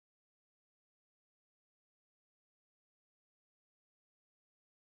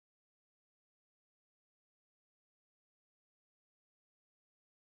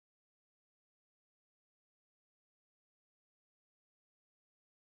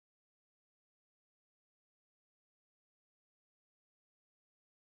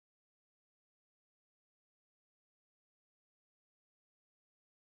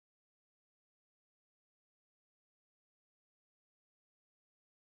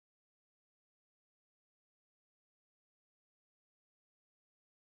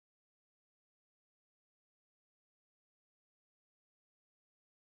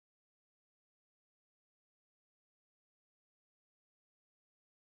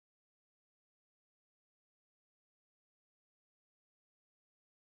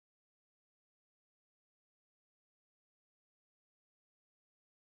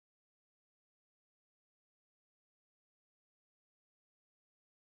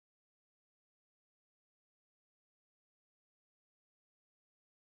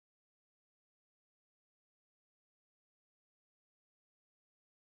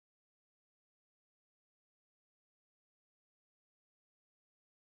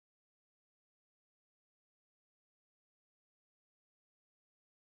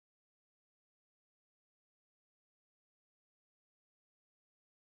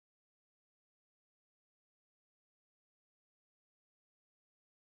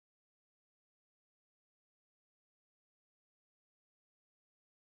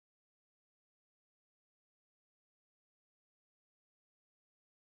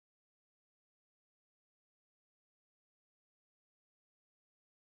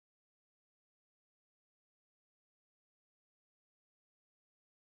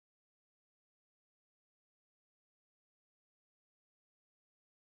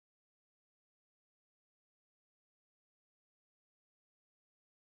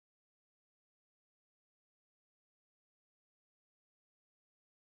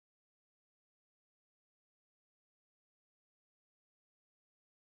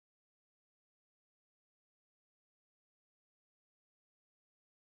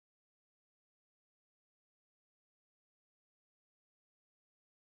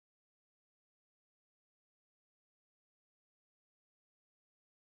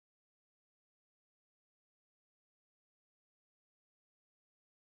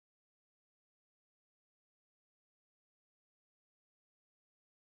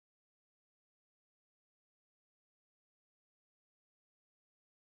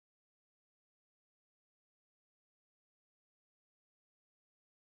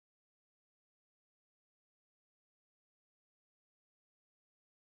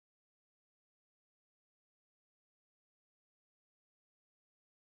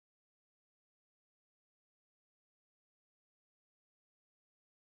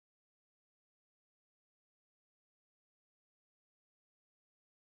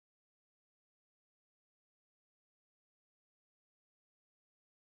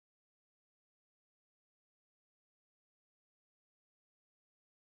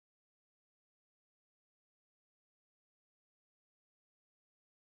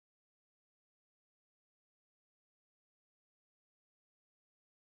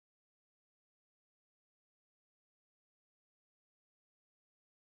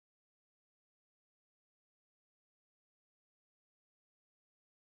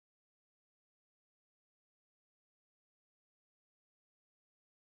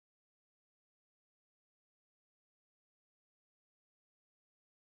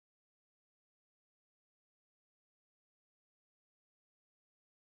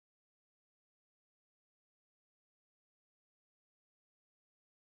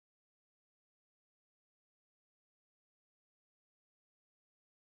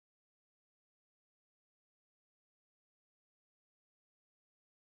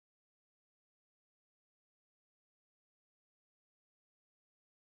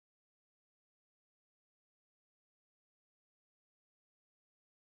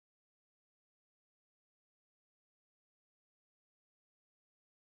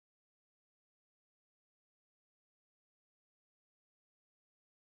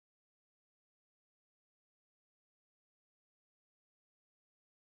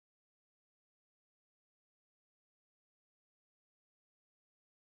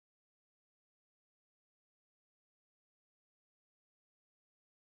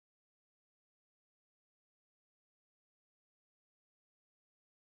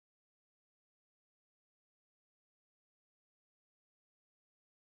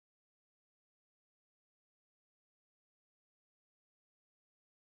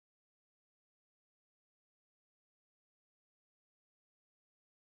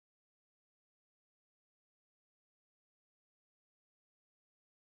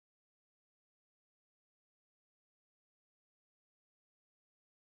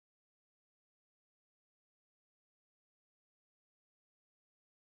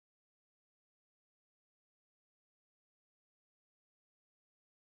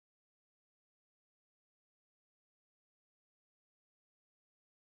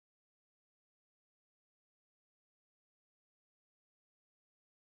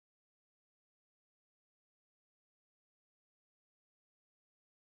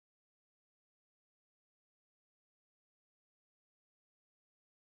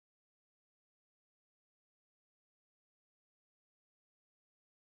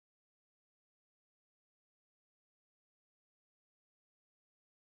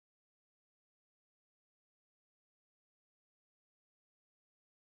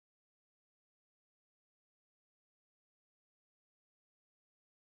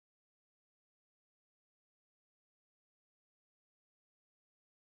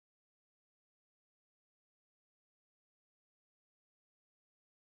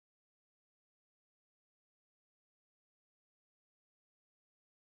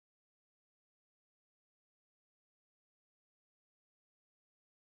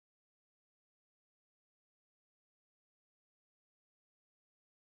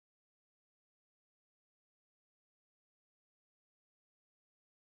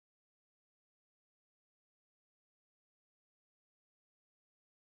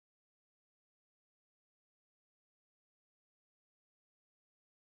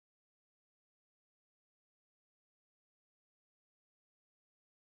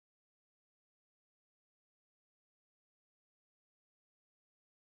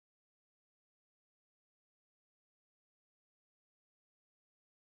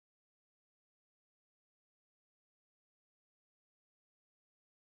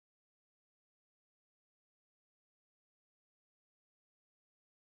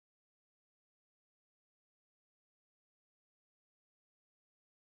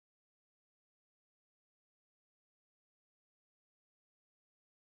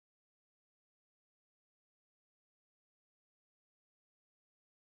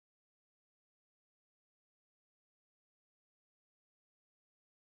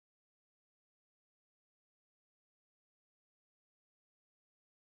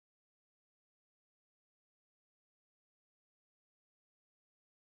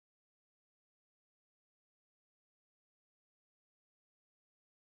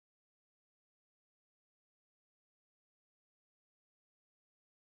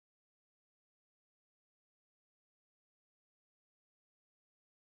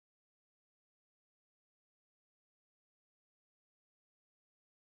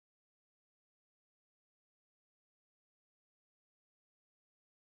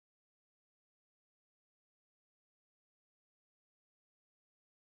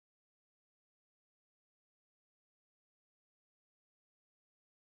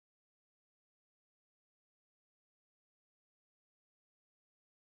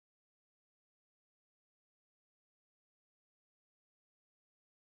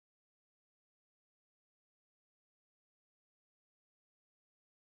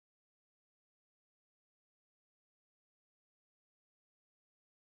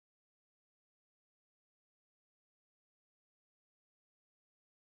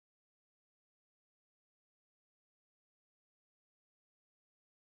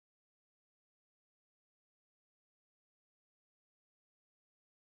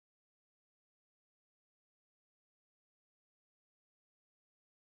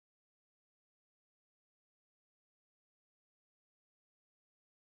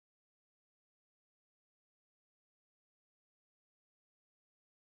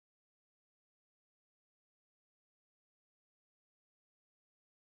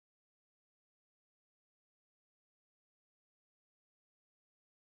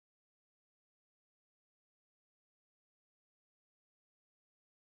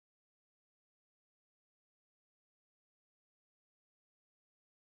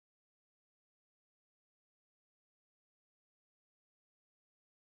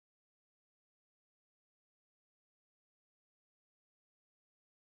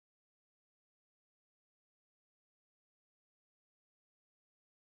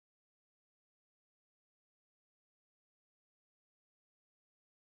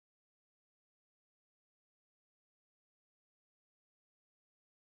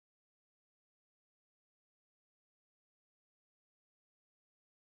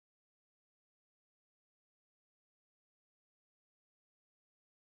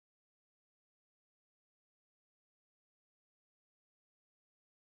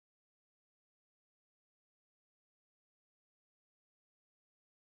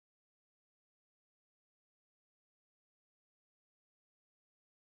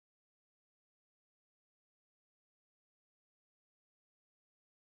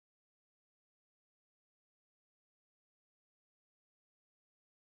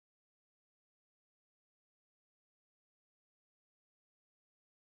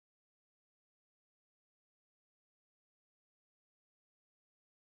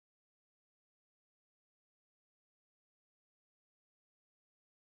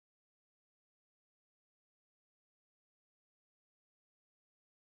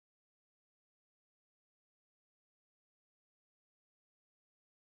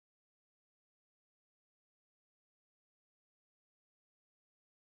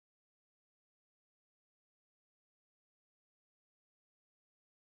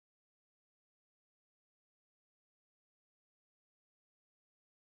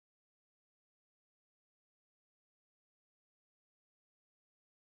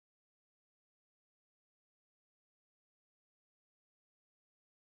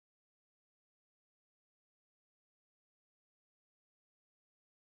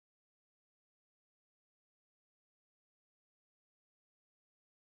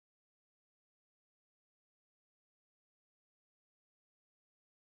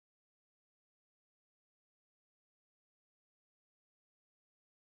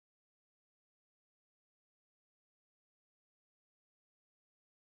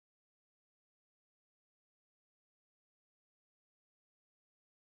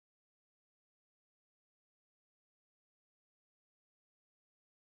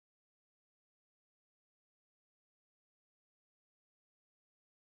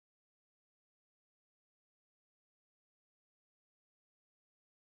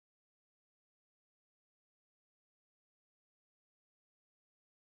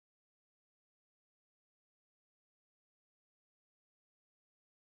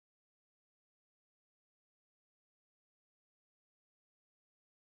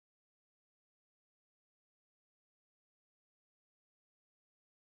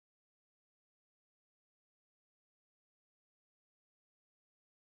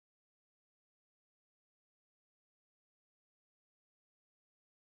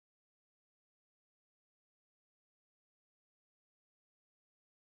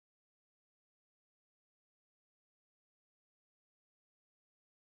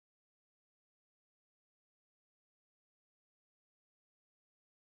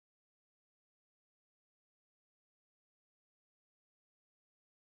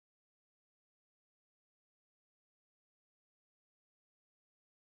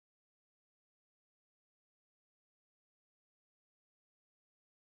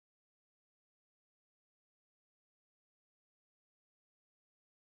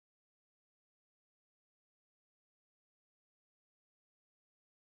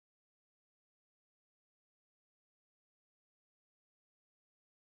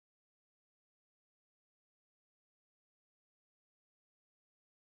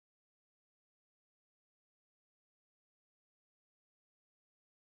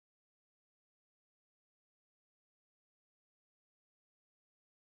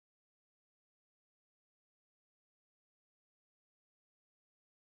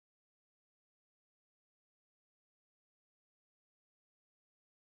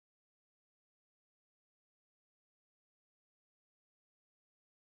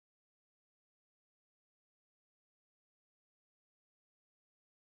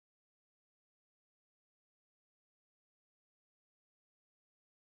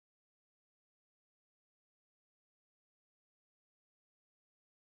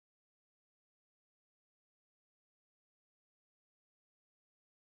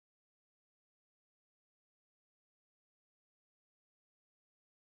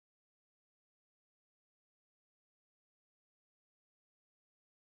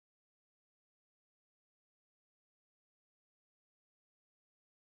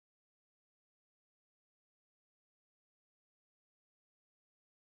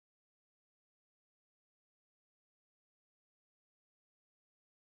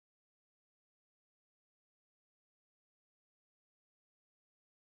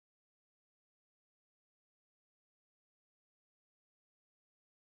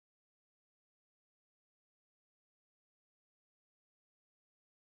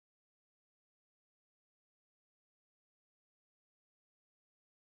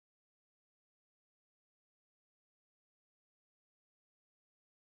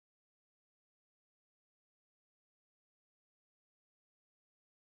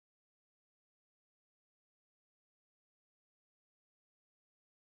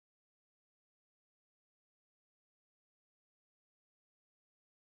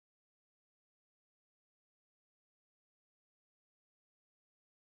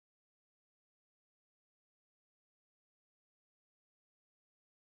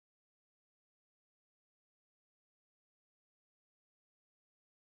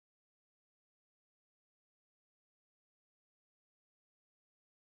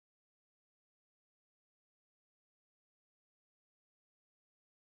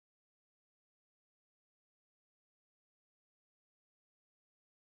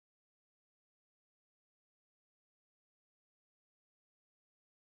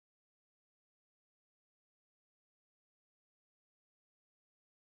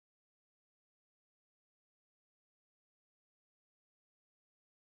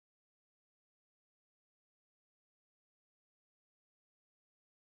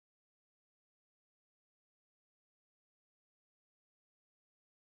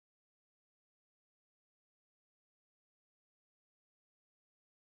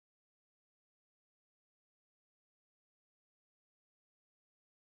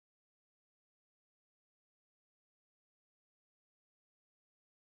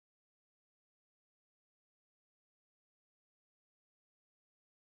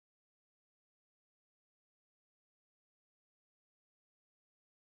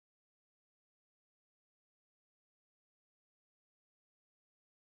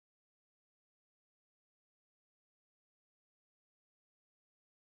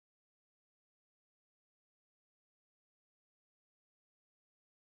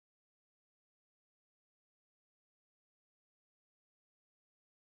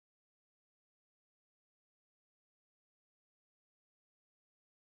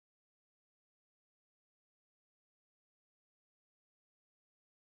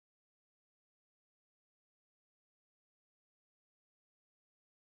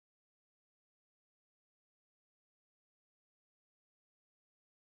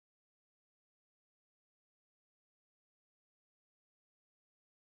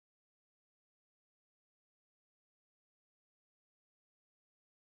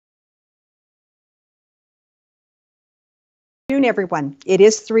Good afternoon, everyone. It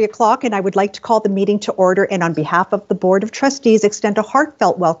is 3 o'clock, and I would like to call the meeting to order, and on behalf of the Board of Trustees, extend a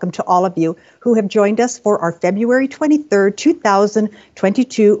heartfelt welcome to all of you who have joined us for our February 23rd,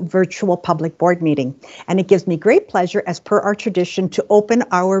 2022 virtual public board meeting. And it gives me great pleasure, as per our tradition, to open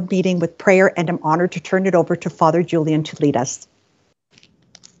our meeting with prayer, and I'm honored to turn it over to Father Julian to lead us.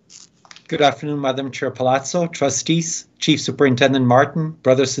 Good afternoon, Madam Chair Palazzo, trustees, Chief Superintendent Martin,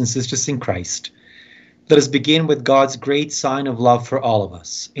 brothers and sisters in Christ. Let us begin with God's great sign of love for all of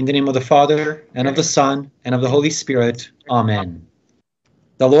us. In the name of the Father, and of the Son, and of the Holy Spirit. Amen.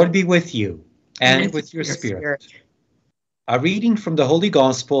 The Lord be with you, and with your spirit. A reading from the Holy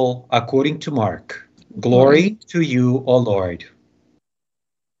Gospel according to Mark. Glory to you, O Lord.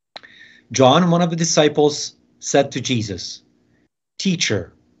 John, one of the disciples, said to Jesus,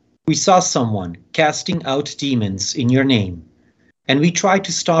 "Teacher, we saw someone casting out demons in your name, and we tried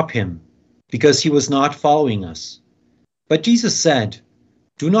to stop him, because he was not following us." But Jesus said,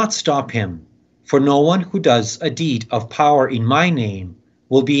 "Do not stop him, for no one who does a deed of power in my name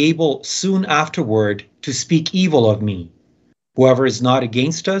will be able soon afterward to speak evil of me. Whoever is not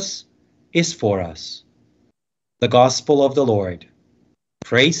against us is for us." The Gospel of the Lord.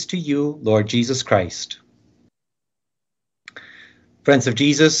 Praise to you, Lord Jesus Christ. Friends of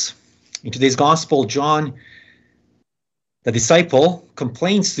Jesus, in today's Gospel, John, the disciple,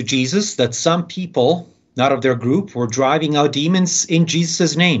 complains to Jesus that some people, not of their group, were driving out demons in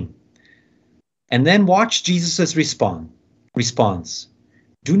Jesus' name. And then watch Jesus' response.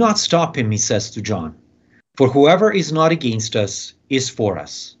 "Do not stop him," he says to John, "for whoever is not against us is for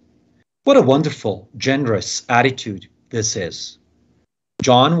us." What a wonderful, generous attitude this is.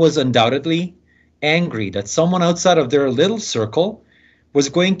 John was undoubtedly angry that someone outside of their little circle was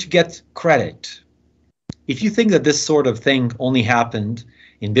going to get credit. If you think that this sort of thing only happened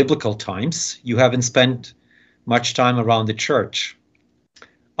in biblical times, you haven't spent much time around the church.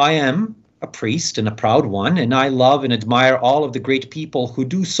 I am a priest and a proud one, and I love and admire all of the great people who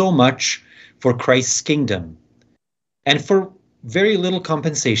do so much for Christ's kingdom, and for very little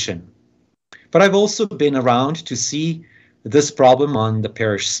compensation. But I've also been around to see this problem on the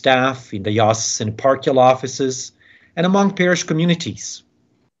parish staff, in the diocesan and parochial offices, and among parish communities.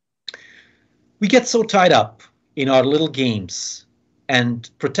 We get so tied up in our little games and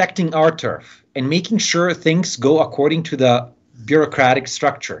protecting our turf and making sure things go according to the bureaucratic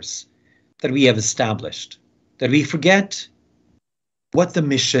structures that we have established, that we forget what the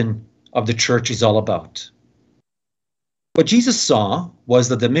mission of the church is all about. What Jesus saw was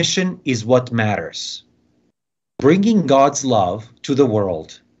that the mission is what matters. Bringing God's love to the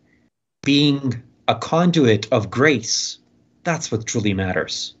world, being a conduit of grace, that's what truly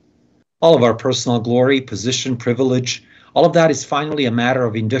matters. All of our personal glory, position, privilege, all of that is finally a matter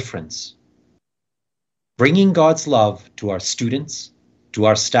of indifference. Bringing God's love to our students, to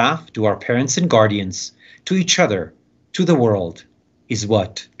our staff, to our parents and guardians, to each other, to the world, is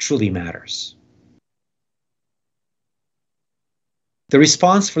what truly matters. The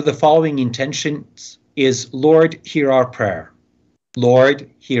response for the following intentions is, "Lord, hear our prayer." Lord,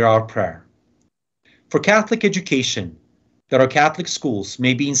 hear our prayer. For Catholic education, that our Catholic schools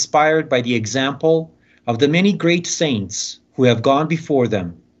may be inspired by the example of the many great saints who have gone before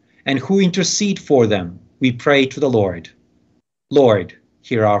them and who intercede for them, we pray to the Lord. Lord,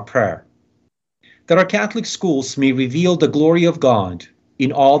 hear our prayer. That our Catholic schools may reveal the glory of God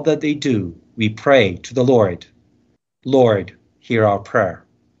in all that they do, we pray to the Lord. Lord, hear our prayer.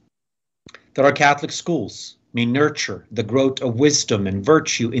 That our Catholic schools may nurture the growth of wisdom and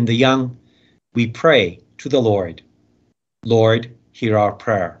virtue in the young, we pray to the Lord. Lord, hear our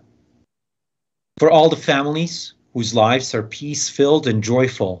prayer. For all the families whose lives are peace-filled and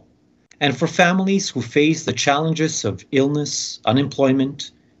joyful, and for families who face the challenges of illness, unemployment,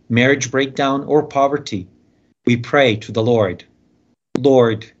 marriage breakdown, or poverty, we pray to the Lord.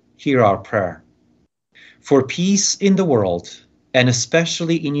 Lord, hear our prayer. For peace in the world, and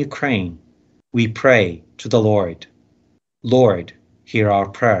especially in Ukraine, we pray to the Lord. Lord, hear our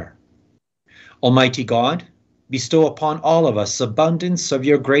prayer. Almighty God, bestow upon all of us abundance of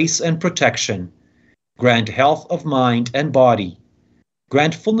your grace and protection. Grant health of mind and body.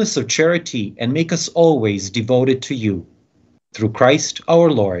 Grant fullness of charity, and make us always devoted to you. Through Christ our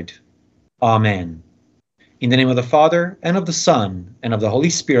Lord. Amen. In the name of the Father, and of the Son, and of the Holy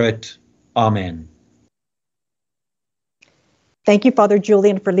Spirit. Amen. Thank you, Father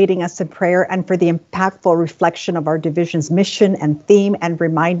Julian, for leading us in prayer and for the impactful reflection of our division's mission and theme, and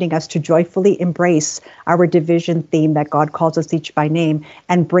reminding us to joyfully embrace our division theme that God calls us each by name,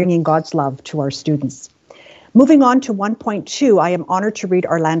 and bringing God's love to our students. Moving on to 1.2, I am honored to read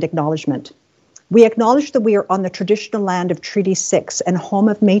our land acknowledgement. We acknowledge that we are on the traditional land of Treaty 6 and home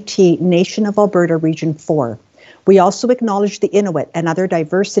of Métis Nation of Alberta Region 4. We also acknowledge the Inuit and other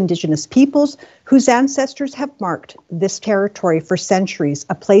diverse Indigenous peoples whose ancestors have marked this territory for centuries,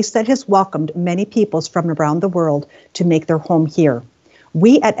 a place that has welcomed many peoples from around the world to make their home here.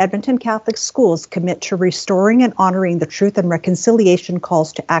 We at Edmonton Catholic Schools commit to restoring and honoring the Truth and Reconciliation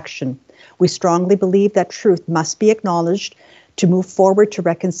calls to action. We strongly believe that truth must be acknowledged to move forward to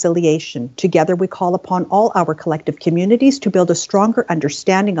reconciliation. Together, we call upon all our collective communities to build a stronger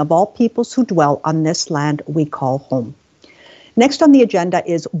understanding of all peoples who dwell on this land we call home. Next on the agenda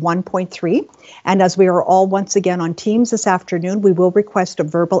is 1.3, and as we are all once again on Teams this afternoon, we will request a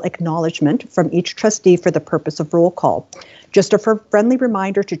verbal acknowledgement from each trustee for the purpose of roll call. Just a friendly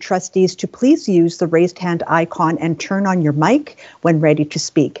reminder to trustees to please use the raised hand icon and turn on your mic when ready to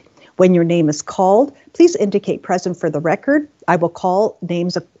speak. When your name is called, please indicate present for the record. I will call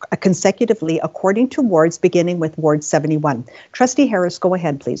names consecutively according to wards, beginning with Ward 71. Trustee Harris, go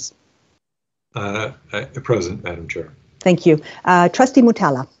ahead, please. Present, Madam Chair. Thank you. Trustee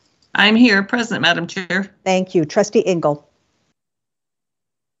Mutala. I'm here, present, Madam Chair. Thank you. Trustee Ingle.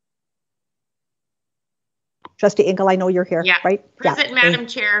 Trustee Ingle, I know you're here, right? Present, Madam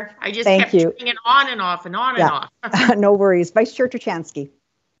Chair. I just Thank kept you. turning it on and off and on and off. No worries. Vice Chair Tuchansky.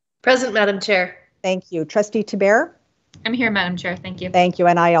 Present, Madam Chair. Thank you. Trustee Tiber. I'm here, Madam Chair. Thank you. Thank you.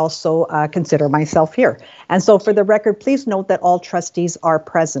 And I also consider myself here. And so for the record, please note that all trustees are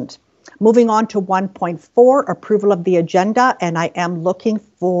present. Moving on to 1.4, approval of the agenda. And I am looking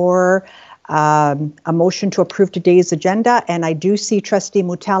for a motion to approve today's agenda. And I do see Trustee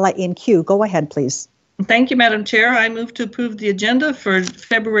Mutala in queue. Go ahead, please. Thank you, Madam Chair. I move to approve the agenda for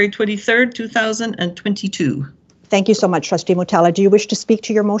February 23rd, 2022. Thank you so much, Trustee Mutala. Do you wish to speak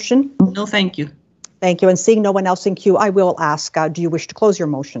to your motion? No, thank you. Thank you. And seeing no one else in queue, I will ask, do you wish to close your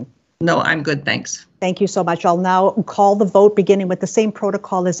motion? No, I'm good, thanks. Thank you so much. I'll now call the vote, beginning with the same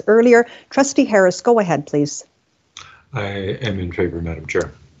protocol as earlier. Trustee Harris, go ahead, please. I am in favor, Madam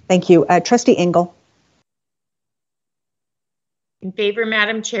Chair. Thank you. Trustee Ingle. In favor,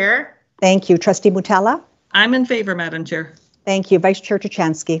 Madam Chair. Thank you. Trustee Mutala. I'm in favor, Madam Chair. Thank you. Vice Chair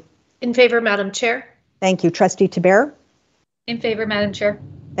Tuchansky. In favor, Madam Chair. Thank you. Trustee Tiber. In favor, Madam Chair.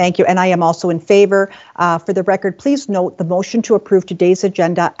 Thank you. And I am also in favor. For the record, please note the motion to approve today's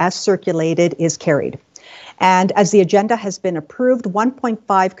agenda as circulated is carried. And as the agenda has been approved,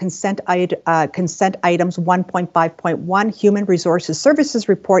 1.5 consent items, 1.5.1 Human Resources Services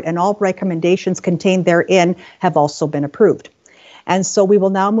Report, and all recommendations contained therein have also been approved. And so we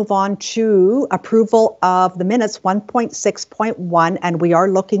will now move on to approval of the minutes 1.6.1, and we are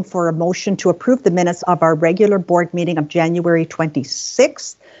looking for a motion to approve the minutes of our regular board meeting of January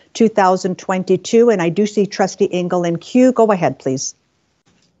 26th, 2022. And I do see Trustee Ingle in queue. Go ahead, please.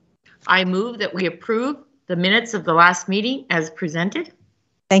 I move that we approve the minutes of the last meeting as presented.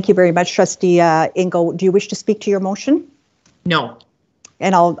 Thank you very much, Trustee Ingle. Do you wish to speak to your motion? No.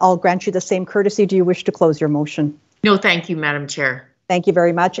 And I'll grant you the same courtesy. Do you wish to close your motion? No, thank you, Madam Chair. Thank you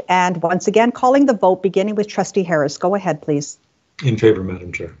very much. And once again, calling the vote, beginning with Trustee Harris. Go ahead, please. In favor,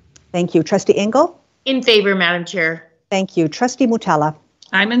 Madam Chair. Thank you. Trustee Ingle? In favor, Madam Chair. Thank you. Trustee Mutala?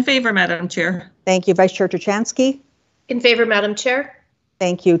 I'm in favor, Madam Chair. Thank you. Vice Chair Tuchansky? In favor, Madam Chair.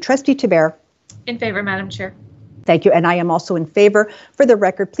 Thank you. Trustee Tiber? In favor, Madam Chair. Thank you. And I am also in favor. For the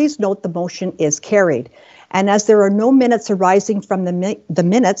record, please note the motion is carried. And as there are no minutes arising from the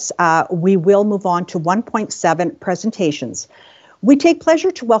minutes, we will move on to 1.7 presentations. We take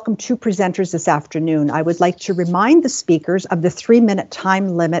pleasure to welcome two presenters this afternoon. I would like to remind the speakers of the 3-minute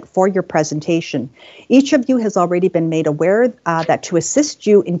time limit for your presentation. Each of you has already been made aware that to assist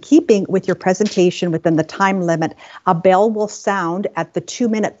you in keeping with your presentation within the time limit, a bell will sound at the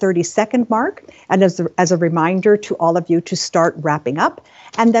 2-minute 30-second mark, and as a reminder to all of you to start wrapping up,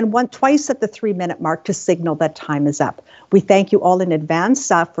 and then twice at the 3-minute mark to signal that time is up. We thank you all in advance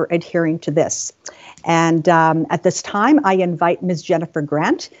for adhering to this. And at this time, I invite Ms. Jennifer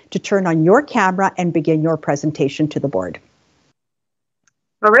Grant to turn on your camera and begin your presentation to the board.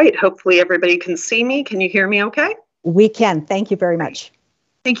 All right, hopefully everybody can see me. Can you hear me okay? We can. Thank you very much.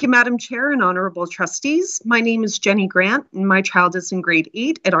 Thank you, Madam Chair and honorable trustees. My name is Jenny Grant, and my child is in grade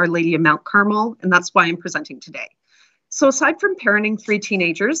 8 at Our Lady of Mount Carmel, and that's why I'm presenting today. So aside from parenting 3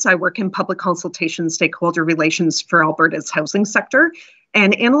 teenagers, I work in public consultation stakeholder relations for Alberta's housing sector,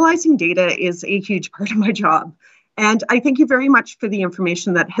 and analyzing data is a huge part of my job. And I thank you very much for the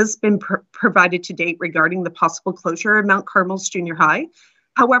information that has been provided to date regarding the possible closure of Mount Carmel's junior high.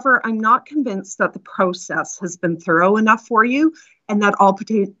 However, I'm not convinced that the process has been thorough enough for you and that all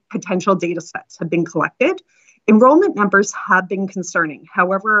potential data sets have been collected. Enrollment numbers have been concerning.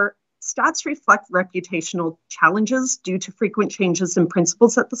 However, Stats reflect reputational challenges due to frequent changes in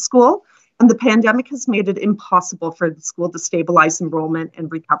principals at the school, and the pandemic has made it impossible for the school to stabilize enrollment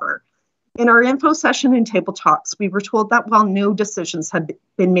and recover. In our info session and table talks, we were told that while no decisions had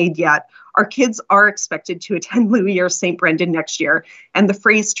been made yet, our kids are expected to attend Louis or St. Brendan next year, and the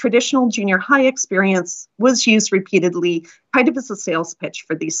phrase traditional junior high experience was used repeatedly, kind of as a sales pitch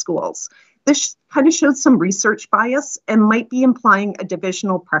for these schools. This kind of showed some research bias and might be implying a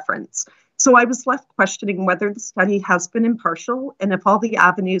divisional preference. So I was left questioning whether the study has been impartial and if all the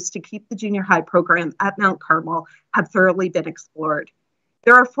avenues to keep the junior high program at Mount Carmel have thoroughly been explored.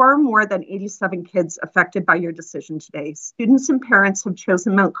 There are far more than 87 kids affected by your decision today. Students and parents have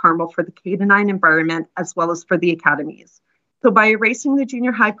chosen Mount Carmel for the K-9 environment as well as for the academies. So by erasing the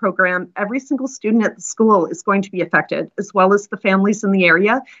junior high program, every single student at the school is going to be affected, as well as the families in the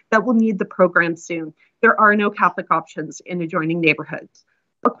area that will need the program soon. There are no Catholic options in adjoining neighborhoods.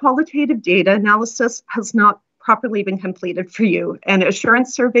 A qualitative data analysis has not properly been completed for you, and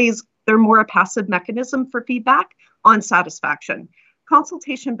assurance surveys, they're more a passive mechanism for feedback on satisfaction.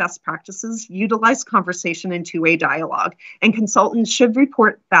 Consultation best practices utilize conversation and two-way dialogue, and consultants should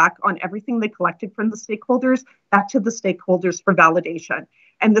report back on everything they collected from the stakeholders back to the stakeholders for validation.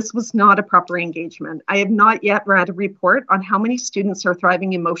 And this was not a proper engagement. I have not yet read a report on how many students are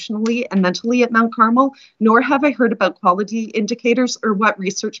thriving emotionally and mentally at Mount Carmel, nor have I heard about quality indicators or what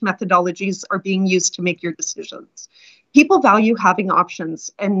research methodologies are being used to make your decisions. People value having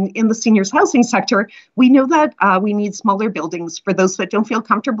options. And in the seniors housing sector, we know that we need smaller buildings for those that don't feel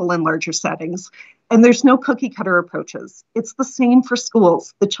comfortable in larger settings. And there's no cookie cutter approaches. It's the same for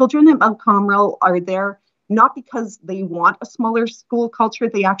schools. The children at Mount Carmel are there not because they want a smaller school culture,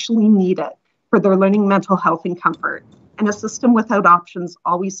 they actually need it for their learning, mental health, and comfort. And a system without options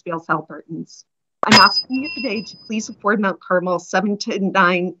always fails Albertans. I'm asking you today to please afford Mount Carmel 7 to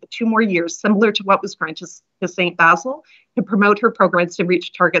 9, 2 more years, similar to what was granted to St. Basil, to promote her programs and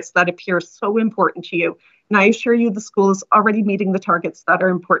reach targets that appear so important to you. And I assure you the school is already meeting the targets that are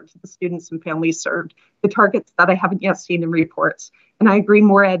important to the students and families served, the targets that I haven't yet seen in reports. And I agree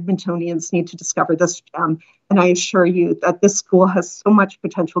more Edmontonians need to discover this gem. And I assure you that this school has so much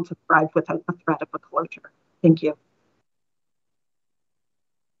potential to thrive without the threat of a closure. Thank you.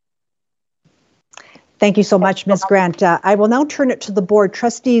 Thank you so much, Ms. Grant. I will now turn it to the board.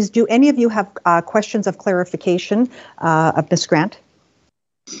 Trustees, do any of you have questions of clarification of Ms. Grant?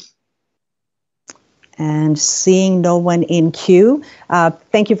 And seeing no one in queue,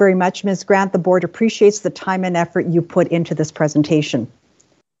 thank you very much, Ms. Grant. The board appreciates the time and effort you put into this presentation.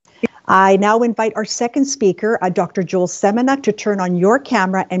 I now invite our second speaker, Dr. Joel Semenuk, to turn on your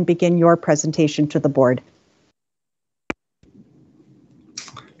camera and begin your presentation to the board.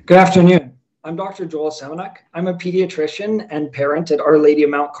 Good afternoon. I'm Dr. Joel Semenuk. I'm a pediatrician and parent at Our Lady of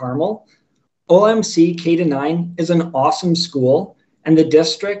Mount Carmel. OLMC K-9 is an awesome school, and the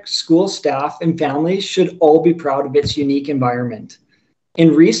district, school staff, and families should all be proud of its unique environment.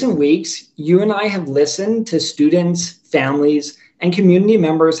 In recent weeks, you and I have listened to students, families, and community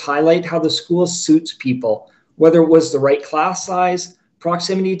members highlight how the school suits people, whether it was the right class size,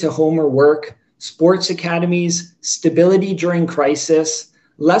 proximity to home or work, sports academies, stability during crisis,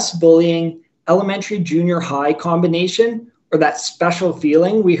 less bullying, elementary junior high combination, or that special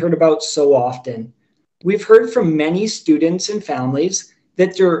feeling we heard about so often. We've heard from many students and families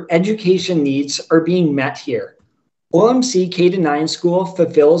that their education needs are being met here. OLMC K-9 school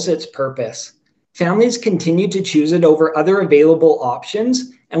fulfills its purpose. Families continue to choose it over other available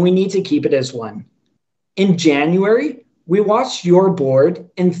options, and we need to keep it as one. In January, we watched your board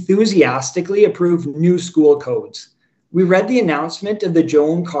enthusiastically approve new school codes. We read the announcement of the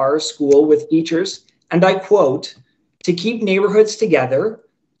Joan Carr School with features, and I quote, to keep neighborhoods together,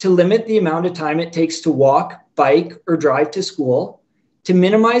 to limit the amount of time it takes to walk, bike, or drive to school, to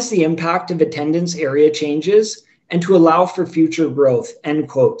minimize the impact of attendance area changes, and to allow for future growth, end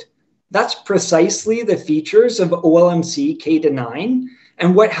quote. That's precisely the features of OLMC K-9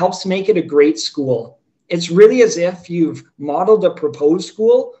 and what helps make it a great school. It's really as if you've modeled a proposed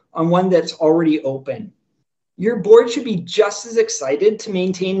school on one that's already open. Your board should be just as excited to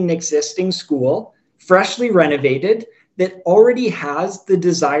maintain an existing school, freshly renovated, that already has the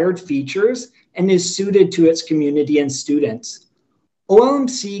desired features and is suited to its community and students.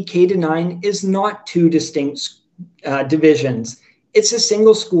 OLMC K-9 is not two distinct divisions. It's a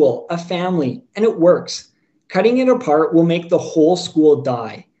single school, a family, and it works. Cutting it apart will make the whole school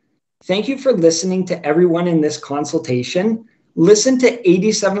die. Thank you for listening to everyone in this consultation. Listen to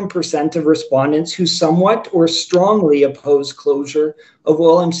 87% of respondents who somewhat or strongly oppose closure of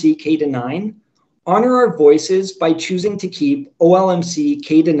OLMC K-9. Honor our voices by choosing to keep OLMC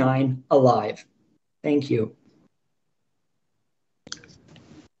K-9 alive. Thank you.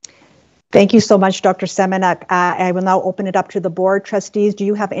 Thank you so much, Dr. Semenek. I will now open it up to the board. Trustees, do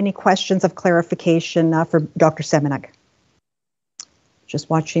you have any questions of clarification for Dr. Semenek? Just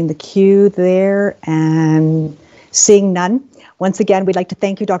watching the queue there and seeing none. Once again, we'd like to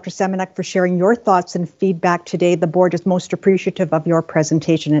thank you, Dr. Semenek, for sharing your thoughts and feedback today. The board is most appreciative of your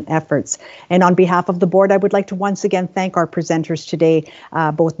presentation and efforts. And on behalf of the board, I would like to once again thank our presenters today,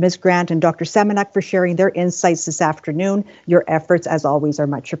 both Ms. Grant and Dr. Semenek, for sharing their insights this afternoon. Your efforts, as always, are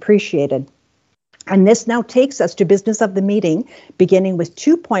much appreciated. And this now takes us to business of the meeting, beginning with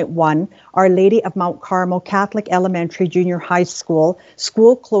 2.1, Our Lady of Mount Carmel Catholic Elementary Junior High School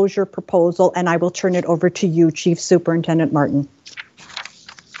school closure proposal. And I will turn it over to you, Chief Superintendent Martin.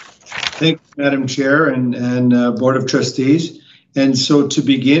 Thank you, Madam Chair and Board of Trustees. And so to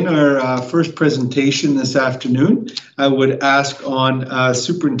begin our first presentation this afternoon, I would ask on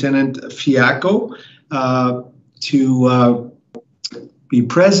Superintendent Fiacco to be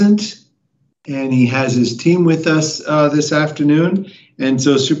present. And he has his team with us this afternoon. And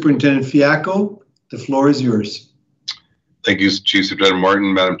so Superintendent Fiacco, the floor is yours. Thank you, Chief Superintendent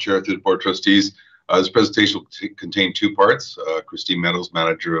Martin, Madam Chair, to the Board of Trustees. This presentation will contain two parts. Christine Meadows,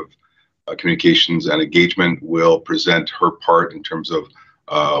 Manager of Communications and Engagement, will present her part in terms of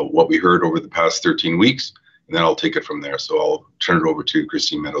what we heard over the past 13 weeks, and then I'll take it from there. So I'll turn it over to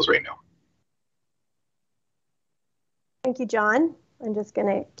Christine Meadows right now. Thank you, John. I'm just going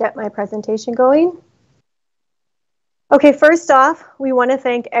to get my presentation going. Okay, first off, we want to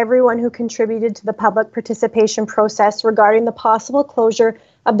thank everyone who contributed to the public participation process regarding the possible closure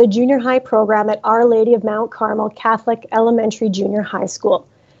of the junior high program at Our Lady of Mount Carmel Catholic Elementary Junior High School.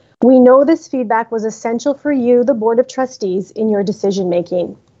 We know this feedback was essential for you, the Board of Trustees, in your decision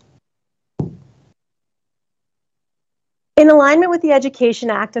making. In alignment with the Education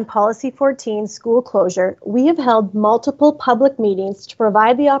Act and Policy 14, school closure, we have held multiple public meetings to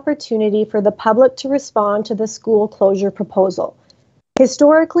provide the opportunity for the public to respond to the school closure proposal.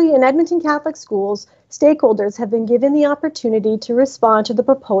 Historically, in Edmonton Catholic schools, stakeholders have been given the opportunity to respond to the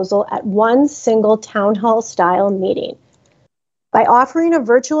proposal at one single town hall style meeting. By offering a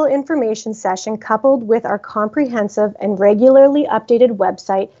virtual information session coupled with our comprehensive and regularly updated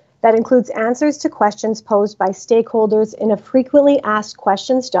website that includes answers to questions posed by stakeholders in a frequently asked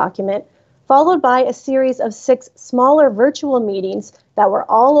questions document, followed by a series of 6 smaller virtual meetings that were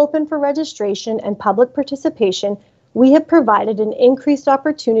all open for registration and public participation, we have provided an increased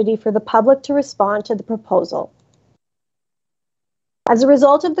opportunity for the public to respond to the proposal. As a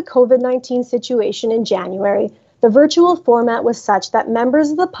result of the COVID-19 situation in January, the virtual format was such that members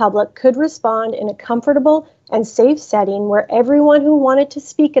of the public could respond in a comfortable and safe setting where everyone who wanted to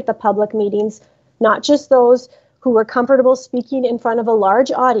speak at the public meetings, not just those who were comfortable speaking in front of a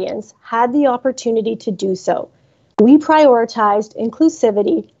large audience, had the opportunity to do so. We prioritized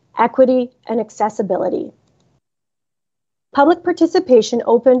inclusivity, equity, and accessibility. Public participation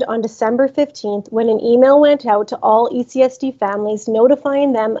opened on December 15th when an email went out to all ECSD families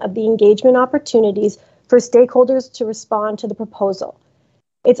notifying them of the engagement opportunities for stakeholders to respond to the proposal.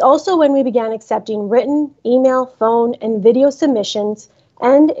 It's also when we began accepting written, email, phone, and video submissions,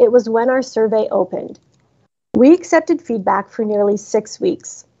 and it was when our survey opened. We accepted feedback for nearly 6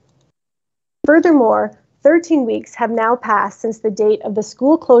 weeks. Furthermore, 13 weeks have now passed since the date of the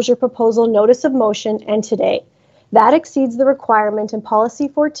school closure proposal notice of motion and today. That exceeds the requirement in Policy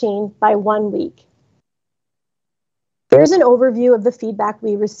 14 by 1 week. Here's an overview of the feedback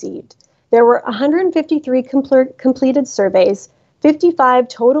we received. There were 153 completed surveys, 55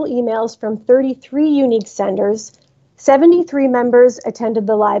 total emails from 33 unique senders, 73 members attended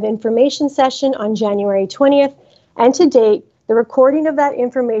the live information session on January 20th, and to date, the recording of that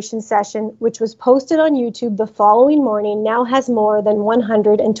information session, which was posted on YouTube the following morning, now has more than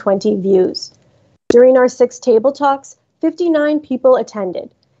 120 views. During our 6 table talks, 59 people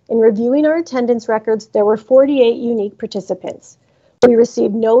attended. In reviewing our attendance records, there were 48 unique participants. We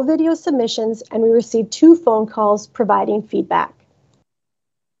received no video submissions, and we received 2 phone calls providing feedback.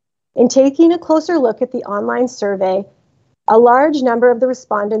 In taking a closer look at the online survey, a large number of the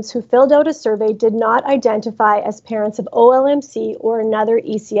respondents who filled out a survey did not identify as parents of OLMC or another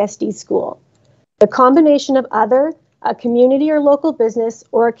ECSD school. The combination of other, a community or local business,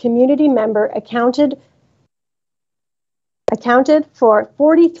 or a community member accounted for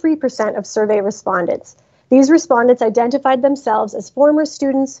 43% of survey respondents. These respondents identified themselves as former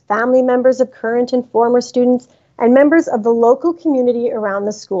students, family members of current and former students, and members of the local community around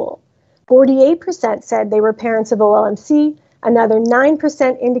the school. 48% said they were parents of OLMC, Another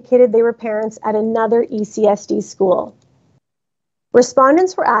 9% indicated they were parents at another ECSD school.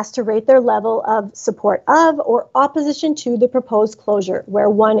 Respondents were asked to rate their level of support of or opposition to the proposed closure, where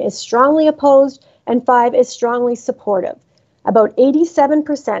 1 is strongly opposed and 5 is strongly supportive. About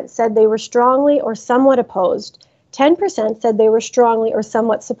 87% said they were strongly or somewhat opposed, 10% said they were strongly or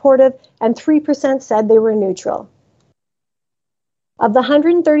somewhat supportive, and 3% said they were neutral. Of the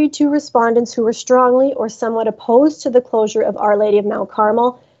 132 respondents who were strongly or somewhat opposed to the closure of Our Lady of Mount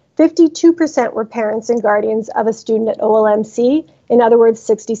Carmel, 52% were parents and guardians of a student at OLMC, in other words,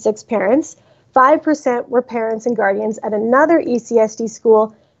 66 parents. 5% were parents and guardians at another ECSD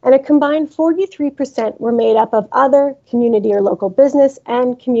school, and a combined 43% were made up of other community or local business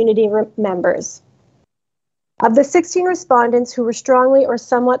and community members. Of the 16 respondents who were strongly or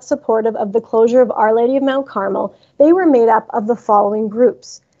somewhat supportive of the closure of Our Lady of Mount Carmel, they were made up of the following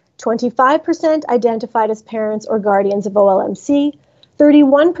groups. 25% identified as parents or guardians of OLMC,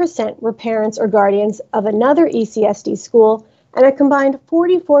 31% were parents or guardians of another ECSD school, and a combined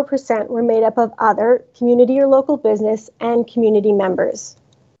 44% were made up of other community or local business and community members.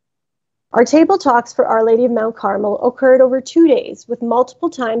 Our table talks for Our Lady of Mount Carmel occurred over 2 days with multiple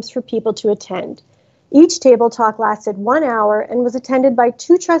times for people to attend. Each table talk lasted 1 hour and was attended by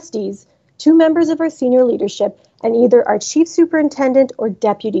 2 trustees, 2 members of our senior leadership, and either our chief superintendent or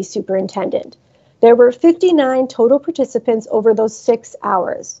deputy superintendent. There were 59 total participants over those 6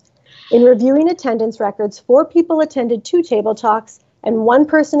 hours. In reviewing attendance records, 4 people attended 2 table talks, and 1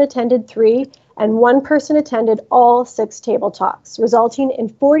 person attended 3, and 1 person attended all 6 table talks, resulting in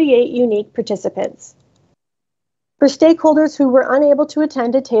 48 unique participants. For stakeholders who were unable to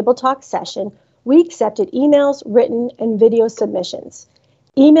attend a table talk session, we accepted emails, written, and video submissions.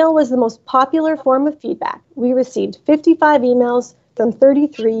 Email was the most popular form of feedback. We received 55 emails from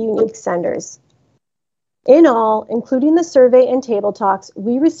 33 unique senders. In all, including the survey and table talks,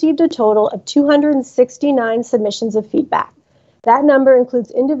 we received a total of 269 submissions of feedback. That number includes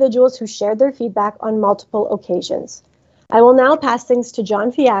individuals who shared their feedback on multiple occasions. I will now pass things to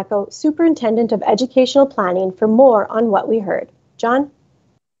John Fiacco, Superintendent of Educational Planning, for more on what we heard. John?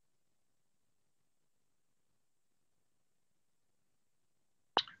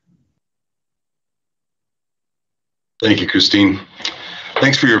 Thank you, Christine.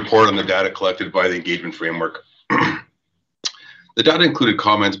 Thanks for your report on the data collected by the engagement framework. The data included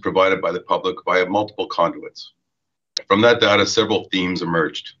comments provided by the public via multiple conduits. From that data, several themes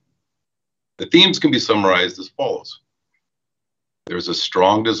emerged. The themes can be summarized as follows. There is a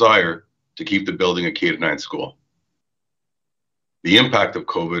strong desire to keep the building a K-9 school. The impact of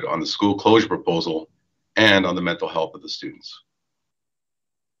COVID on the school closure proposal and on the mental health of the students.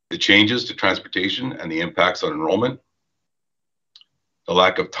 The changes to transportation and the impacts on enrollment. The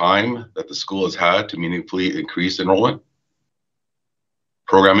lack of time that the school has had to meaningfully increase enrollment.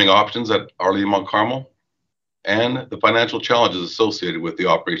 Programming options at Our Lady of Mount Carmel, and the financial challenges associated with the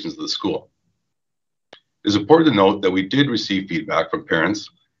operations of the school. It is important to note that we did receive feedback from parents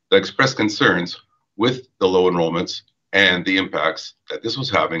that expressed concerns with the low enrollments and the impacts that this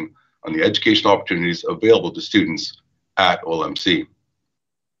was having on the educational opportunities available to students at OLMC.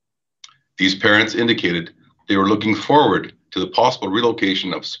 These parents indicated they were looking forward to the possible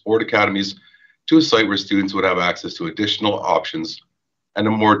relocation of sport academies to a site where students would have access to additional options and a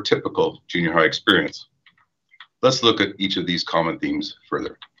more typical junior high experience. Let's look at each of these common themes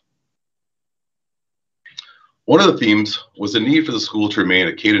further. One of the themes was the need for the school to remain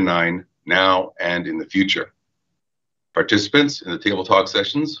a K-9 now and in the future. Participants in the table talk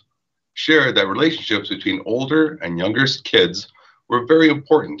sessions shared that relationships between older and younger kids were very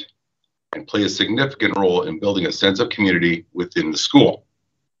important and play a significant role in building a sense of community within the school.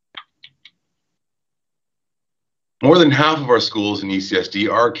 More than half of our schools in ECSD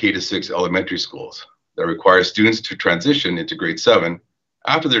are K-6 elementary schools that require students to transition into grade 7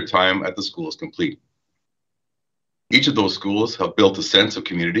 after their time at the school is complete. Each of those schools have built a sense of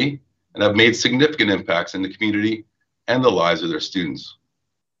community and have made significant impacts in the community and the lives of their students.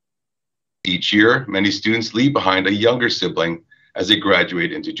 Each year, many students leave behind a younger sibling as they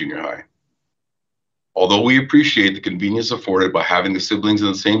graduate into junior high. Although we appreciate the convenience afforded by having the siblings in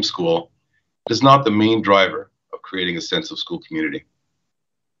the same school, it is not the main driver of creating a sense of school community.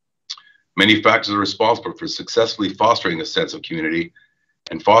 Many factors are responsible for successfully fostering a sense of community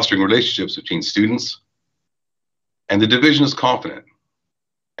and fostering relationships between students, and the division is confident,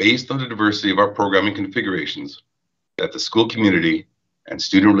 based on the diversity of our programming configurations, that the school community and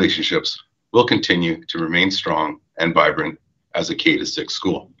student relationships will continue to remain strong and vibrant as a K-6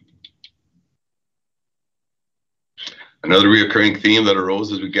 school. Another recurring theme that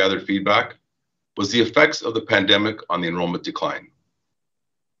arose as we gathered feedback was the effects of the pandemic on the enrollment decline.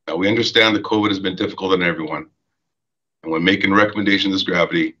 Now, we understand that COVID has been difficult on everyone, and when making recommendations of this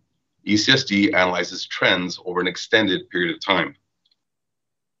gravity, ECSD analyzes trends over an extended period of time.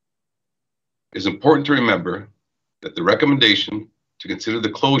 It is important to remember that the recommendation to consider the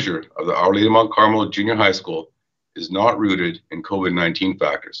closure of the Our Lady of Mount Carmel Junior High School is not rooted in COVID-19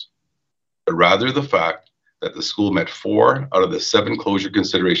 factors, but rather the fact that the school met 4 out of the 7 closure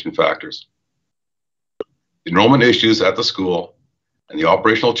consideration factors. The enrollment issues at the school and the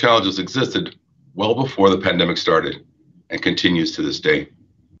operational challenges existed well before the pandemic started and continues to this day.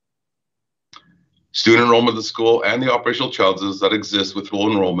 Student enrollment at the school and the operational challenges that exist with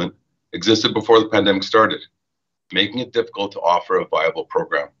full enrollment existed before the pandemic started, making it difficult to offer a viable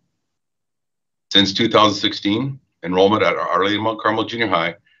program. Since 2016, enrollment at Our Lady of Mount Carmel Junior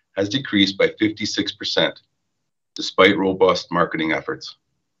High has decreased by 56%, despite robust marketing efforts,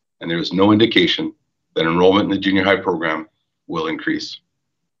 and there is no indication that enrollment in the junior high program will increase.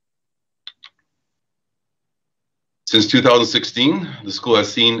 Since 2016, the school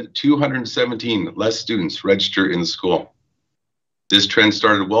has seen 217 less students register in the school. This trend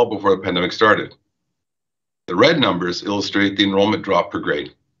started well before the pandemic started. The red numbers illustrate the enrollment drop per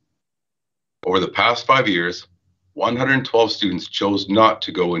grade. Over the past 5 years, 112 students chose not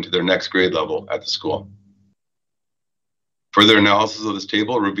to go into their next grade level at the school. Further analysis of this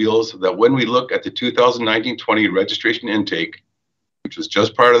table reveals that when we look at the 2019-20 registration intake, which was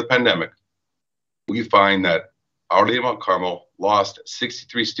just prior to the pandemic, we find that Our Lady of Mount Carmel lost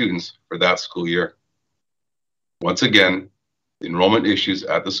 63 students for that school year. Once again, the enrollment issues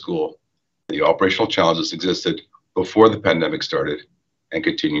at the school, the operational challenges existed before the pandemic started and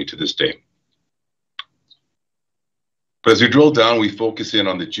continue to this day. But as we drill down, we focus in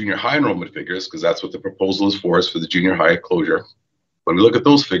on the junior high enrollment figures because that's what the proposal is for us for the junior high closure. When we look at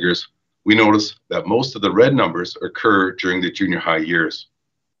those figures, we notice that most of the red numbers occur during the junior high years.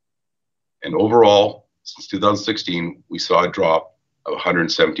 And overall, since 2016, we saw a drop of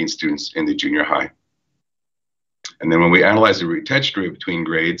 117 students in the junior high. And then when we analyze the retention rate between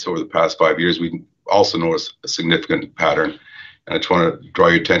grades over the past 5 years, we also notice a significant pattern. And I just want to draw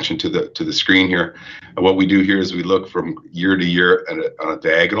your attention to the screen here. And what we do here is we look from year to year on a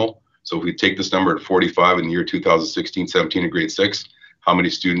diagonal. So if we take this number at 45 in the year 2016-17 in grade 6, how many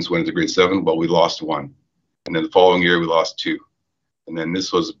students went into grade 7? Well, we lost 1. And then the following year, we lost 2. And then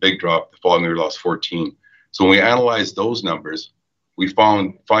this was a big drop. The following year, we lost 14. So when we analyze those numbers, we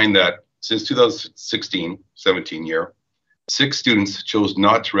find that since 2016-17 year, 6 students chose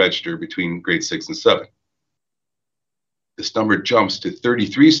not to register between grade 6 and 7. This number jumps to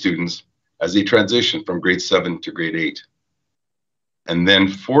 33 students as they transition from grade 7 to grade 8. And then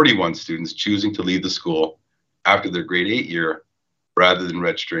 41 students choosing to leave the school after their grade 8 year rather than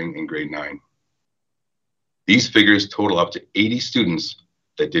registering in grade 9. These figures total up to 80 students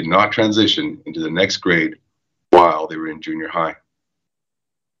that did not transition into the next grade while they were in junior high.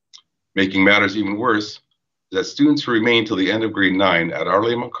 Making matters even worse is that students who remain till the end of grade 9 at Our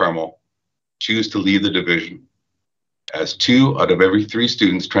Lady of Mount Carmel choose to leave the division, as 2 out of every 3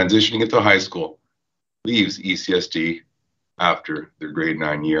 students transitioning into high school leaves ECSD after their grade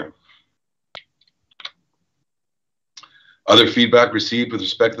 9 year. Other feedback received with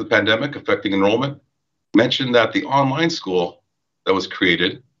respect to the pandemic affecting enrollment mentioned that the online school that was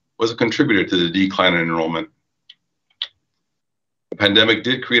created was a contributor to the decline in enrollment. The pandemic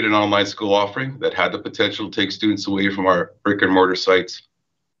did create an online school offering that had the potential to take students away from our brick and mortar sites,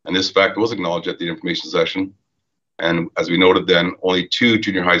 and this fact was acknowledged at the information session. And as we noted then, only 2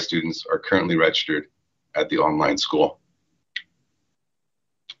 junior high students are currently registered at the online school.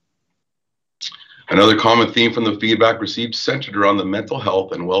 Another common theme from the feedback received centered around the mental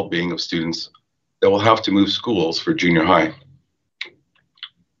health and well-being of students that will have to move schools for junior high.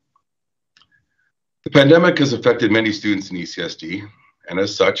 The pandemic has affected many students in ECSD, and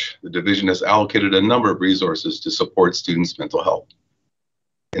as such, the division has allocated a number of resources to support students' mental health.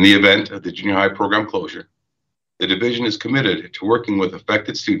 In the event of the junior high program closure, the division is committed to working with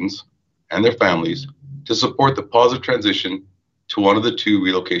affected students and their families to support the positive transition to one of the 2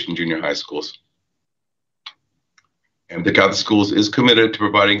 relocation junior high schools. And the Catholic Schools is committed to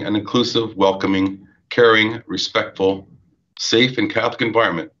providing an inclusive, welcoming, caring, respectful, safe, and Catholic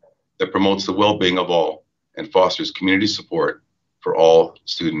environment that promotes the well-being of all and fosters community support for all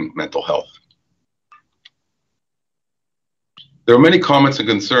student mental health. There are many comments and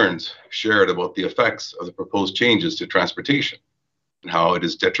concerns shared about the effects of the proposed changes to transportation and how it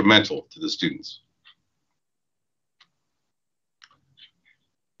is detrimental to the students.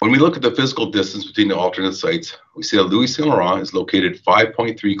 When When we look at the physical distance between the alternate sites, we see that Louis Saint Laurent is located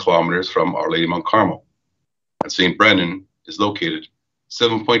 5.3 kilometers from Our Lady Mount Carmel, and St. Brendan is located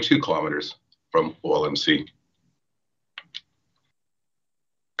 7.2 kilometers from OLMC.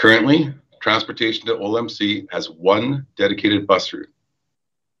 Currently, transportation to OLMC has one dedicated bus route,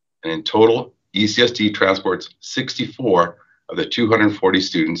 and in total, ECSD transports 64 of the 240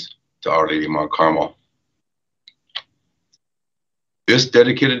 students to Our Lady Mount Carmel. This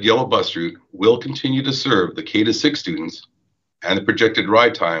dedicated yellow bus route will continue to serve the K-6 students, and the projected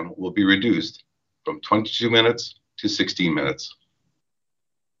ride time will be reduced from 22 minutes to 16 minutes.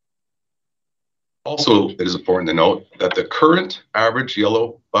 Also, it is important to note that the current average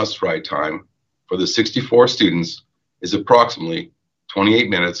yellow bus ride time for the 64 students is approximately 28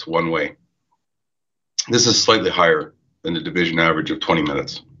 minutes one way. This is slightly higher than the division average of 20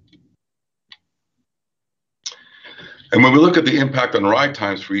 minutes. And when we look at the impact on ride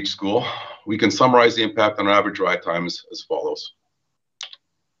times for each school, we can summarize the impact on average ride times as follows.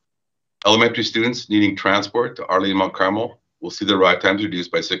 Elementary students needing transport to Our Lady Mount Carmel will see their ride times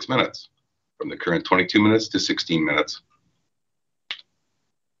reduced by 6 minutes, from the current 22 minutes to 16 minutes.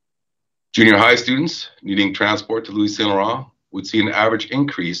 Junior high students needing transport to Louis Saint Laurent would see an average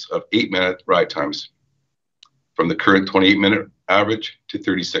increase of 8-minute ride times, from the current 28-minute average to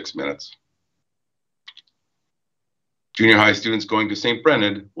 36 minutes. Junior high students going to St.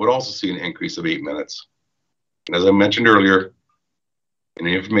 Brendan would also see an increase of 8 minutes. And as I mentioned earlier in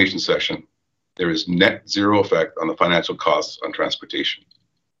the information session, there is net zero effect on the financial costs on transportation.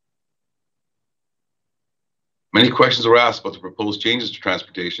 Many questions were asked about the proposed changes to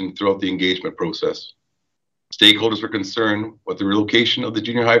transportation throughout the engagement process. Stakeholders were concerned what the relocation of the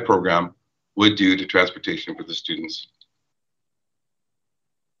junior high program would do to transportation for the students.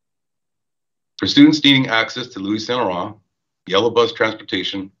 For students needing access to Louis Saint Laurent, yellow bus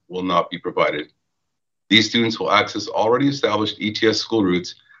transportation will not be provided. These students will access already established ETS school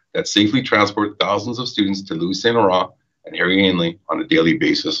routes that safely transport thousands of students to Louis Saint Laurent and Harry Ainley on a daily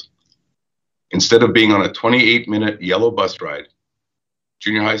basis. Instead of being on a 28-minute yellow bus ride,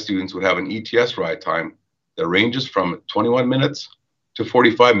 junior high students would have an ETS ride time that ranges from 21 minutes to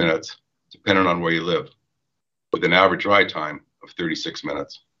 45 minutes, depending on where you live, with an average ride time of 36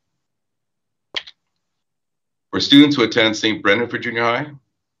 minutes. For students who attend St. Brendan for junior high,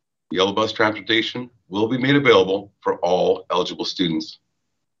 yellow bus transportation will be made available for all eligible students.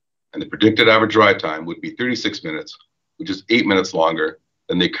 And the predicted average ride time would be 36 minutes, which is 8 minutes longer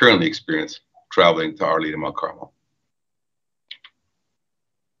than they currently experience traveling to Our Lady Mount Carmel.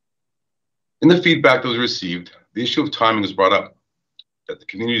 In the feedback that was received, the issue of timing was brought up, that the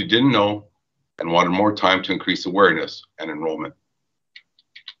community didn't know and wanted more time to increase awareness and enrollment.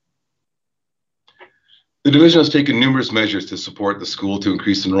 The division has taken numerous measures to support the school to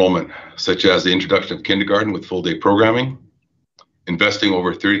increase enrollment, such as the introduction of kindergarten with full-day programming, investing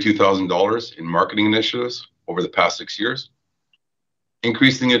over $32,000 in marketing initiatives over the past 6 years,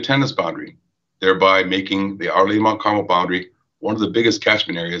 increasing the attendance boundary, thereby making the Our Lady Mount Carmel boundary one of the biggest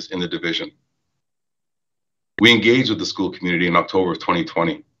catchment areas in the division. We engaged with the school community in October of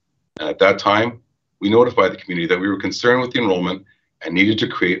 2020, and at that time, we notified the community that we were concerned with the enrollment and needed to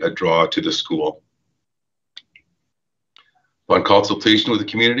create a draw to the school. Upon consultation with the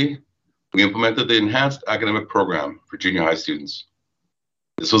community, we implemented the enhanced academic program for junior high students.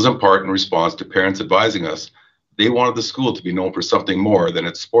 This was in part in response to parents advising us they wanted the school to be known for something more than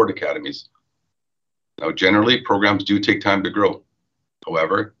its sport academies. Now, generally, programs do take time to grow.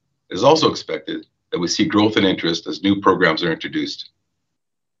 However, it is also expected that we see growth and interest as new programs are introduced.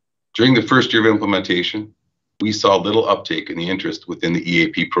 During the first year of implementation, we saw little uptake in the interest within the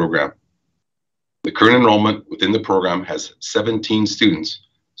EAP program. The current enrollment within the program has 17 students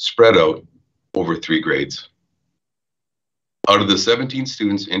spread out over 3 grades. Out of the 17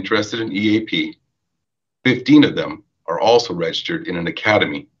 students interested in EAP, 15 of them are also registered in an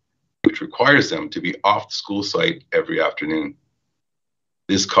academy, which requires them to be off the school site every afternoon.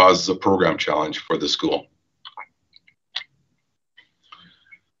 This causes a program challenge for the school.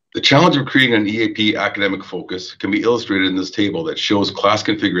 The challenge of creating an EAP academic focus can be illustrated in this table that shows class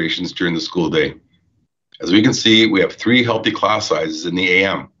configurations during the school day. As we can see, we have 3 healthy class sizes in the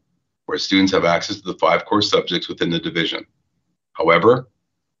AM, where students have access to the 5 core subjects within the division. However,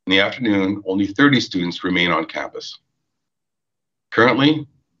 in the afternoon, only 30 students remain on campus. Currently,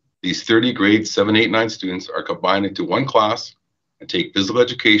 these 30 grades 7, 8, 9 students are combined into one class and take physical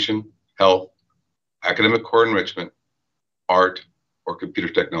education, health, academic core enrichment, art, or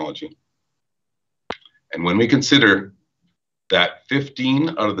computer technology. And when we consider that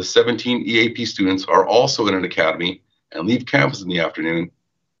 15 out of the 17 EAP students are also in an academy and leave campus in the afternoon,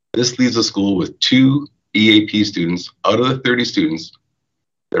 This leaves the school with 2 EAP students out of the 30 students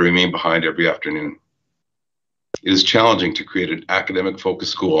that remain behind every afternoon. It is challenging to create an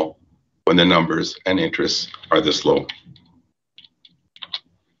academic-focused school when the numbers and interests are this low.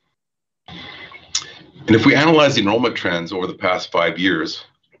 And if we analyze the enrollment trends over the past 5 years,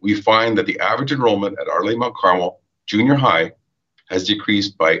 we find that the average enrollment at Our Lady Mount Carmel Junior High has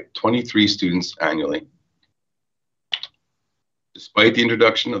decreased by 23 students annually. Despite the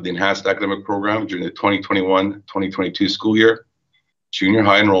introduction of the enhanced academic program during the 2021-2022 school year, junior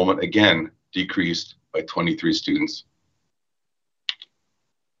high enrollment again decreased by 23 students.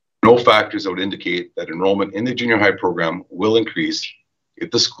 No factors that would indicate that enrollment in the junior high program will increase if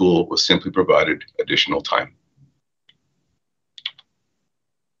the school was simply provided additional time.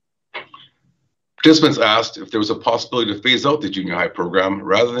 Participants asked if there was a possibility to phase out the junior high program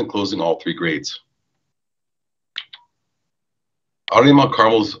rather than closing all 3 grades. Our Lady Mount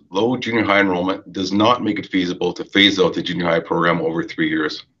Carmel's low junior high enrollment does not make it feasible to phase out the junior high program over 3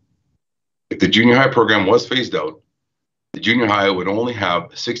 years. If the junior high program was phased out, the junior high would only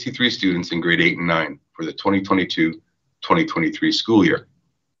have 63 students in grade 8 and 9 for the 2022-2023 school year.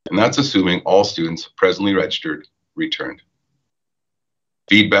 And that's assuming all students presently registered returned.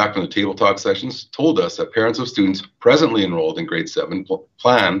 Feedback from the table talk sessions told us that parents of students presently enrolled in grade 7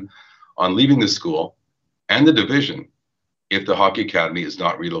 plan on leaving the school and the division if the hockey academy is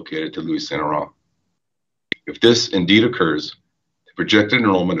not relocated to Louis Saint Laurent. If this indeed occurs, the projected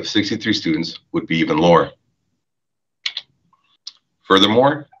enrollment of 63 students would be even lower.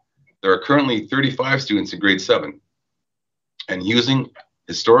 Furthermore, there are currently 35 students in grade 7, and using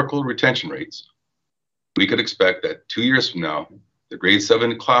historical retention rates, we could expect that 2 years from now, the grade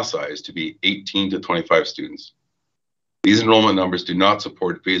 7 class size to be 18 to 25 students. These enrollment numbers do not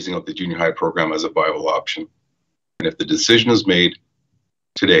support phasing out the junior high program as a viable option. And if the decision is made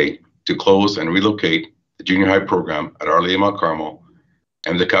today to close and relocate the junior high program at Our Lady Mount Carmel,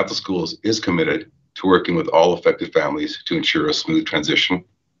 and the Catholic Schools is committed to working with all affected families to ensure a smooth transition.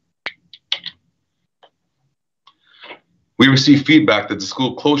 We received feedback that the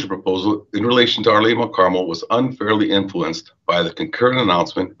school closure proposal in relation to Our Lady Mount Carmel was unfairly influenced by the concurrent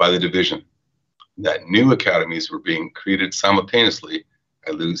announcement by the division that new academies were being created simultaneously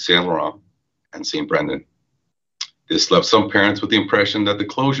at Louis Saint Laurent and St. Brendan. This left some parents with the impression that the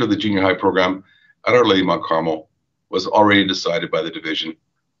closure of the junior high program at Our Lady Mount Carmel was already decided by the division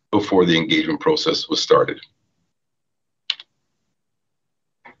before the engagement process was started.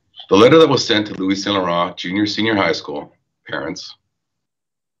 The letter that was sent to Louis Saint Laurent Junior Senior High School parents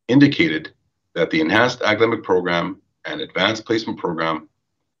indicated that the enhanced academic program and advanced placement program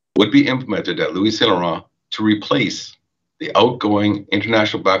would be implemented at Louis Saint Laurent to replace the outgoing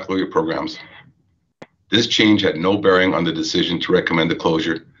international baccalaureate programs. This change had no bearing on the decision to recommend the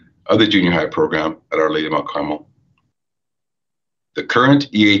closure of the junior high program at Our Lady Mount Carmel. The current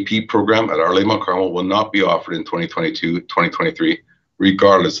EAP program at Our Lady Mount Carmel will not be offered in 2022-2023,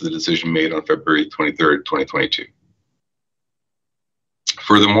 regardless of the decision made on February 23rd, 2022.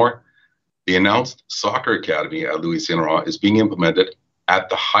 Furthermore, the announced soccer academy at Louis Saint Laurent is being implemented at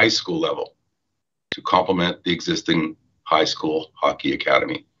the high school level to complement the existing high school hockey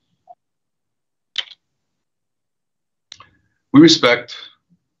academy. With respect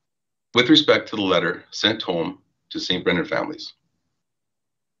to the letter sent home to St. Brendan families,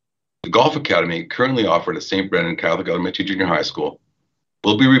 the golf academy currently offered at St. Brendan Catholic Elementary Junior High School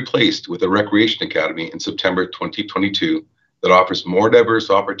will be replaced with a recreation academy in September 2022 that offers more diverse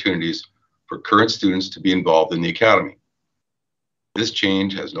opportunities for current students to be involved in the academy. This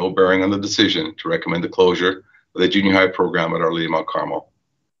change has no bearing on the decision to recommend the closure of the junior high program at Our Lady Mount Carmel.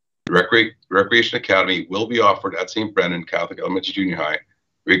 The Recreation Academy will be offered at St. Brendan Catholic Elementary Junior High,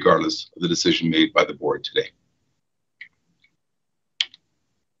 regardless of the decision made by the board today.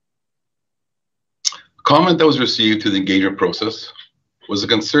 A comment that was received through the engagement process was a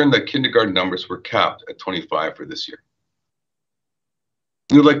concern that kindergarten numbers were capped at 25 for this year.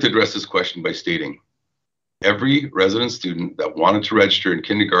 We would like to address this question by stating, every resident student that wanted to register in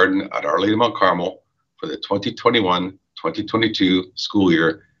kindergarten at Our Lady Mount Carmel for the 2021-2022 school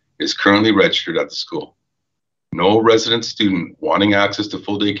year is currently registered at the school. No resident student wanting access to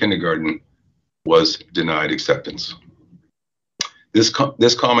full-day kindergarten was denied acceptance. This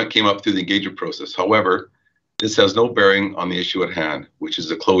comment came up through the engagement process. However, this has no bearing on the issue at hand, which is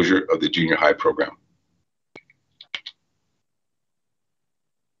the closure of the junior high program.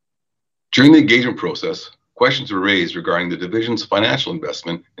 During the engagement process, questions were raised regarding the division's financial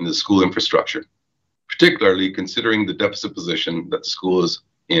investment in the school infrastructure, particularly considering the deficit position that the school is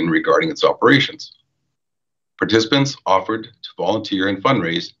in regarding its operations. Participants offered to volunteer and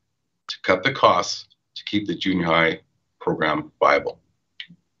fundraise to cut the costs to keep the junior high program viable.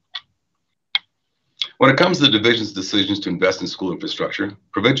 When it comes to the division's decisions to invest in school infrastructure,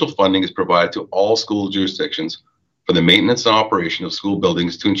 provincial funding is provided to all school jurisdictions for the maintenance and operation of school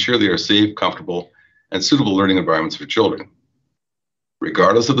buildings to ensure they are safe, comfortable, and suitable learning environments for children.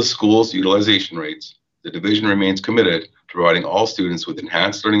 Regardless of the school's utilization rates, the division remains committed to providing all students with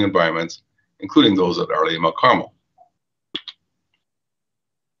enhanced learning environments, including those at Our Lady of Mount Carmel.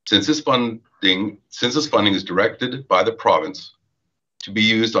 Since this funding is directed by the province to be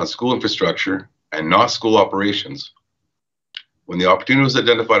used on school infrastructure and not school operations, when the opportunity was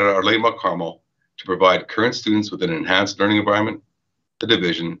identified at Our Lady of Mount Carmel to provide current students with an enhanced learning environment, the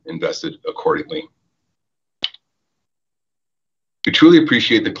division invested accordingly. We truly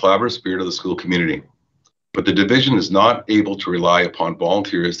appreciate the collaborative spirit of the school community, but the division is not able to rely upon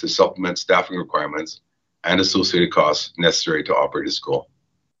volunteers to supplement staffing requirements and associated costs necessary to operate a school.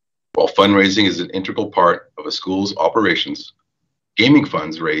 While fundraising is an integral part of a school's operations, gaming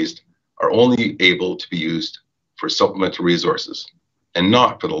funds raised are only able to be used for supplemental resources and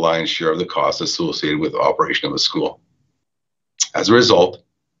not for the lion's share of the costs associated with the operation of a school. As a result,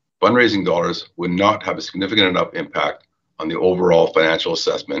 fundraising dollars would not have a significant enough impact on the overall financial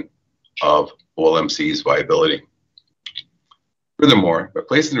assessment of OLMC's viability. Furthermore, by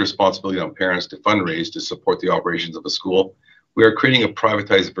placing the responsibility on parents to fundraise to support the operations of a school, we are creating a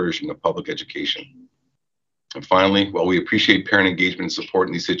privatized version of public education. And finally, while we appreciate parent engagement and support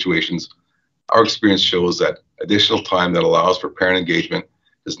in these situations, our experience shows that additional time that allows for parent engagement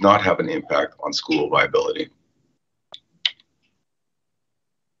does not have an impact on school viability.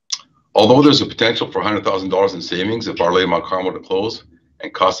 Although there's a potential for $100,000 in savings if Our Lady of Mount Carmel to close,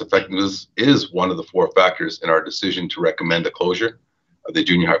 and cost effectiveness is one of the 4 factors in our decision to recommend the closure of the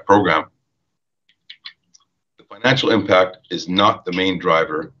junior high program, the financial impact is not the main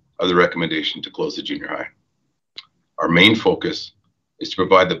driver of the recommendation to close the junior high. Our main focus is to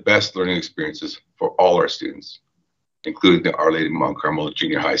provide the best learning experiences for all our students, including the Our Lady of Mount Carmel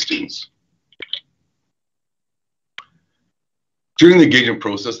junior high students. During the engagement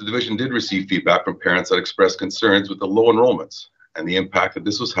process, the division did receive feedback from parents that expressed concerns with the low enrollments and the impact that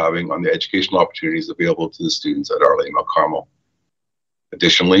this was having on the educational opportunities available to the students at Our Lady of Mount Carmel.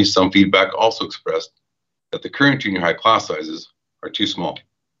 Additionally, some feedback also expressed that the current junior high class sizes are too small.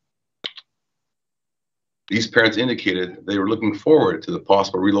 These parents indicated they were looking forward to the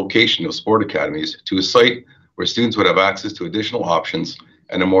possible relocation of sport academies to a site where students would have access to additional options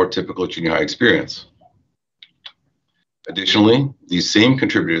and a more typical junior high experience. Additionally, these same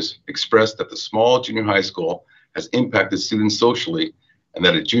contributors expressed that the small junior high school has impacted students socially and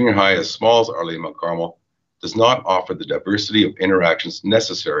that a junior high as small as Our Lady of Mount Carmel does not offer the diversity of interactions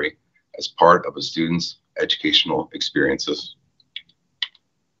necessary as part of a student's educational experiences.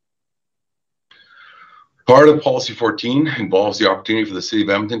 Part of Policy 14 involves the opportunity for the City of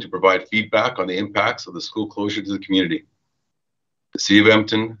Edmonton to provide feedback on the impacts of the school closure to the community. The City of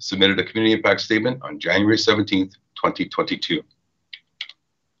Edmonton submitted a community impact statement on January 17th, 2022.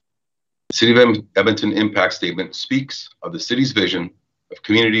 The City of Edmonton impact statement speaks of the city's vision of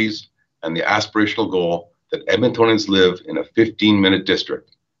communities and the aspirational goal that Edmontonians live in a 15-minute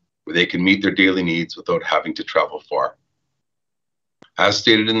district where they can meet their daily needs without having to travel far. As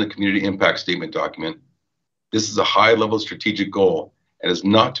stated in the community impact statement document, this is a high-level strategic goal and is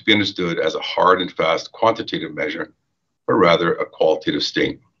not to be understood as a hard and fast quantitative measure, but rather a qualitative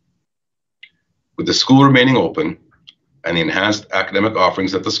state. With the school remaining open and the enhanced academic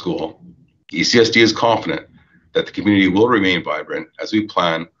offerings at the school, ECSD is confident that the community will remain vibrant as we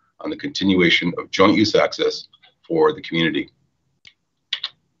plan on the continuation of joint use access for the community.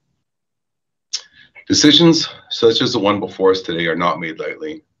 Decisions such as the one before us today are not made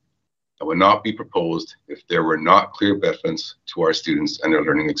lightly and would not be proposed if there were not clear benefits to our students and their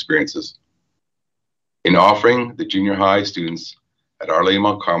learning experiences. In offering the junior high students at Our Lady of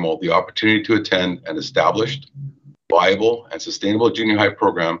Mount Carmel the opportunity to attend an established, viable, and sustainable junior high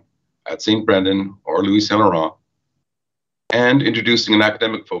program at St. Brendan or Louis Saint Laurent, and introducing an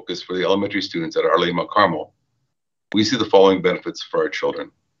academic focus for the elementary students at Our Lady of Mount Carmel, we see the following benefits for our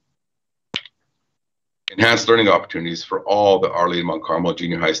children. Enhanced learning opportunities for all the Our Lady of Mount Carmel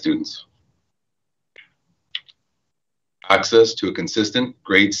junior high students. Access to a consistent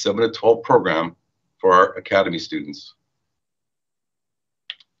grades 7 to 12 program for our academy students.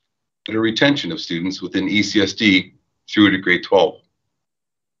 And a retention of students within ECSD through to grade 12.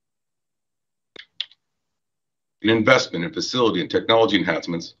 An investment in facility and technology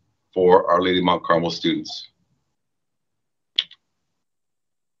enhancements for Our Lady of Mount Carmel students.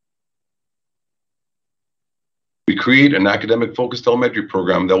 We create an academic-focused elementary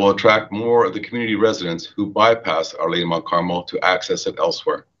program that will attract more of the community residents who bypass Our Lady of Mount Carmel to access it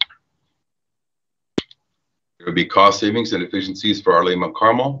elsewhere. There will be cost savings and efficiencies for Our Lady of Mount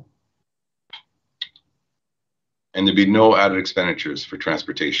Carmel, and there'll be no added expenditures for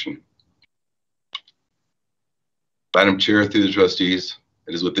transportation. Madam Chair, through the trustees,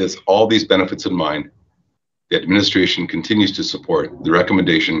 it is with all these benefits in mind, the administration continues to support the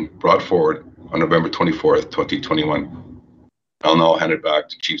recommendation brought forward on November 24th, 2021. I'll now hand it back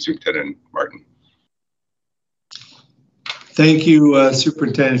to Chief Superintendent Martin. Thank you,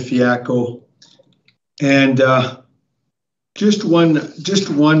 Superintendent Fiacco. And just one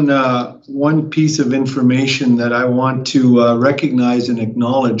piece of information that I want to recognize and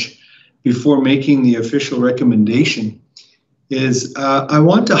acknowledge before making the official recommendation is I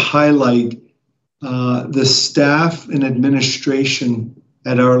want to highlight the staff and administration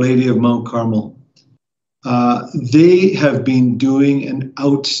at Our Lady of Mount Carmel. They have been doing an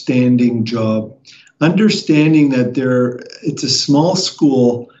outstanding job, understanding that it's a small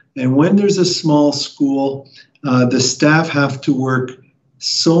school, and when there's a small school, the staff have to work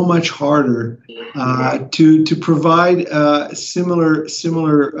so much harder to provide similar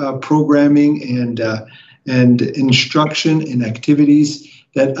programming and instruction and activities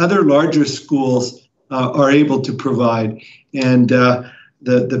that other larger schools are able to provide. And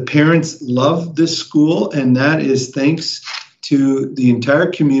the parents love this school, and that is thanks to the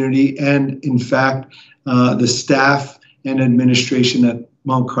entire community and, in fact, the staff and administration at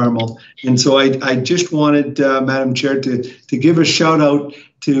Mount Carmel. And so I just wanted, Madam Chair, to give a shout out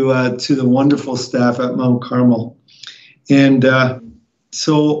to the wonderful staff at Mount Carmel. And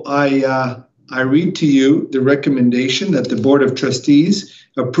so I read to you the recommendation that the Board of Trustees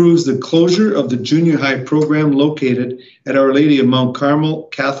approves the closure of the junior high program located at Our Lady of Mount Carmel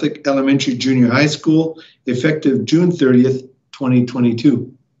Catholic Elementary Junior High School, effective June 30th,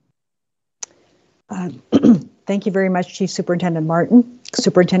 2022. Thank you very much, Chief Superintendent Martin,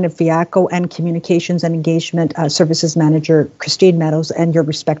 Superintendent Fiacco, and Communications and Engagement Services Manager Christine Meadows, and your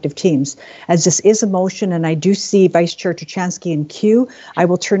respective teams. As this is a motion, and I do see Vice Chair Tuchansky in queue, I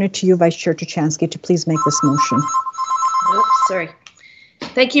will turn it to you, Vice Chair Tuchansky, to please make this motion. Oops, sorry.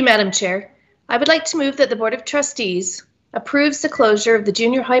 Thank you, Madam Chair. I would like to move that the Board of Trustees approves the closure of the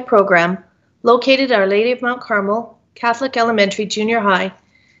junior high program located at Our Lady of Mount Carmel Catholic Elementary Junior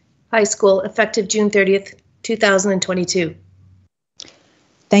High School, effective June 30th, 2022.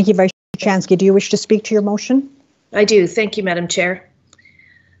 Thank you, Vice Chair. Do you wish to speak to your motion? I do. Thank you, Madam Chair.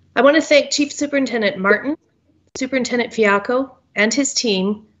 I want to thank Chief Superintendent Martin, Superintendent Fiacco, and his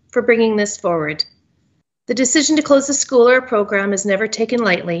team for bringing this forward. The decision to close a school or a program is never taken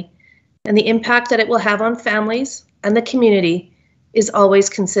lightly, and the impact that it will have on families and the community is always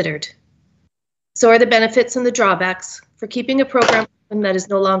considered. So are the benefits and the drawbacks for keeping a program that is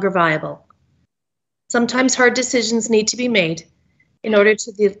no longer viable. Sometimes hard decisions need to be made in order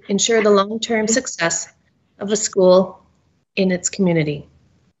to ensure the long-term success of a school in its community.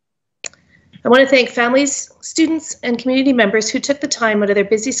 I want to thank families, students, and community members who took the time out of their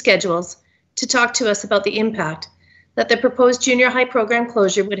busy schedules to talk to us about the impact that the proposed junior high program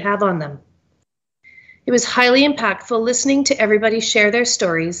closure would have on them. It was highly impactful listening to everybody share their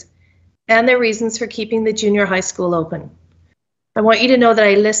stories and their reasons for keeping the junior high school open. I want you to know that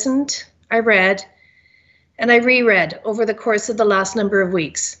I listened, I read, and I reread over the course of the last number of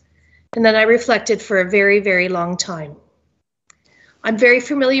weeks, and then I reflected for a very, very long time. I'm very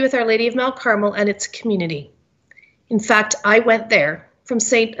familiar with Our Lady of Mount Carmel and its community. In fact, I went there from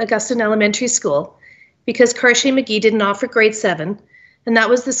St. Augustine Elementary School because Cartier McGee didn't offer grade 7, and that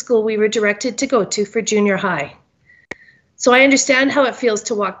was the school we were directed to go to for junior high. So I understand how it feels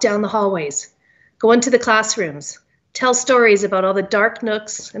to walk down the hallways, go into the classrooms, tell stories about all the dark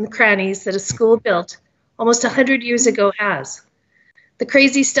nooks and crannies that a school built almost 100 years ago has. The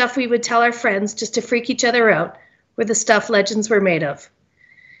crazy stuff we would tell our friends just to freak each other out were the stuff legends were made of.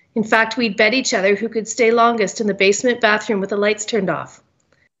 In fact, we'd bet each other who could stay longest in the basement bathroom with the lights turned off.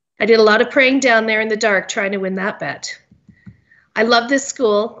 I did a lot of praying down there in the dark trying to win that bet. I love this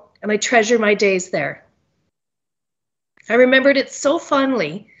school and I treasure my days there. I remembered it so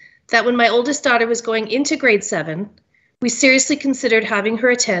fondly that when my oldest daughter was going into grade 7, we seriously considered having her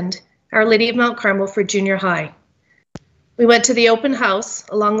attend Our Lady of Mount Carmel for junior high. We went to the open house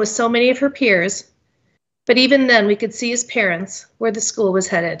along with so many of her peers, but even then we could see as parents where the school was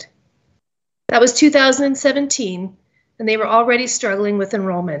headed. That was 2017, and they were already struggling with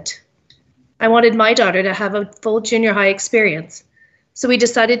enrollment. I wanted my daughter to have a full junior high experience, so we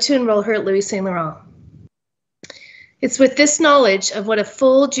decided to enroll her at Louis Saint Laurent. It's with this knowledge of what a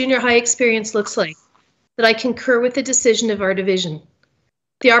full junior high experience looks like that I concur with the decision of our division.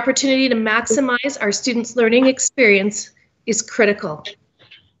 The opportunity to maximize our students' learning experience is critical.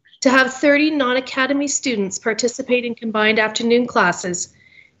 To have 30 non-academy students participate in combined afternoon classes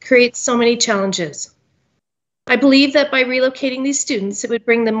creates so many challenges. I believe that by relocating these students, it would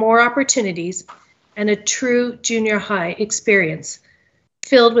bring them more opportunities and a true junior high experience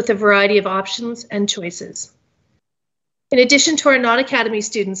filled with a variety of options and choices. In addition to our non-academy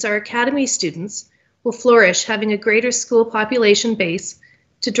students, our academy students will flourish, having a greater school population base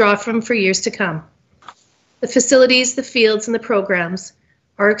to draw from for years to come. The facilities, the fields, and the programs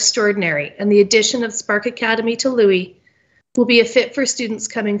are extraordinary, and the addition of Spark Academy to Louis will be a fit for students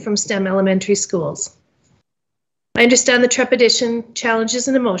coming from STEM elementary schools. I understand the trepidation, challenges,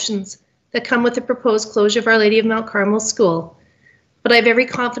 and emotions that come with the proposed closure of Our Lady of Mount Carmel School, but I have every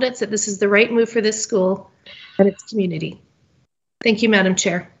confidence that this is the right move for this school and its community. Thank you, Madam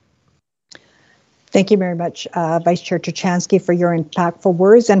Chair. Thank you very much, Vice Chair Tuchansky, for your impactful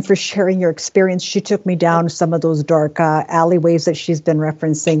words and for sharing your experience. She took me down some of those dark alleyways that she's been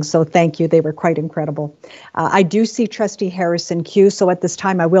referencing, so thank you. They were quite incredible. I do see Trustee Harris in queue, so at this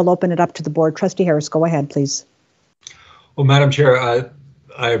time I will open it up to the board. Trustee Harris, go ahead, please. Well, Madam Chair,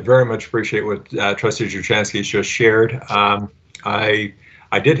 I very much appreciate what Trustee Tuchansky has just shared. I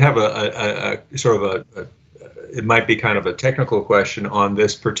did have a sort of it might be kind of a technical question on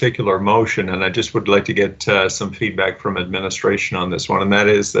this particular motion, and I just would like to get some feedback from administration on this one, and that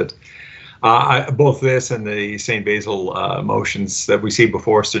is that both this and the St. Basil motions that we see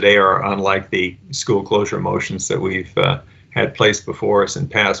before us today are unlike the school closure motions that we've had placed before us in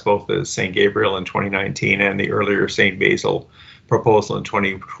past, both the St. Gabriel in 2019 and the earlier St. Basil proposal in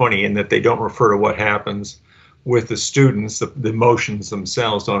 2020, in that they don't refer to what happens with the students. The motions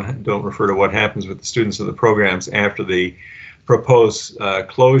themselves don't refer to what happens with the students of the programs after the proposed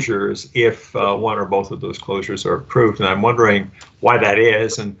closures, if one or both of those closures are approved. And I'm wondering why that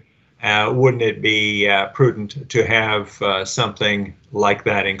is, and wouldn't it be prudent to have something like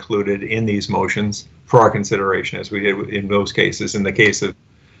that included in these motions for our consideration, as we did in those cases? In the case of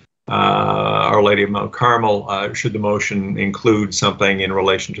Our Lady of Mount Carmel, should the motion include something in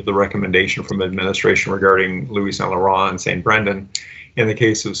relation to the recommendation from administration regarding Louis Saint Laurent and St. Brendan? In the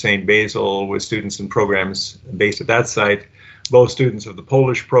case of St. Basil, with students and programs based at that site, both students of the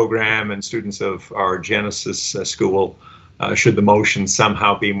Polish program and students of our Genesis school, should the motion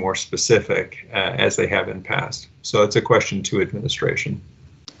somehow be more specific as they have in past? So it's a question to administration.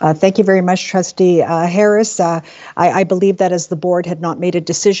 Thank you very much, Trustee Harris. I believe that as the board had not made a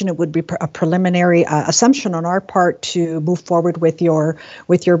decision, it would be a preliminary assumption on our part to move forward with your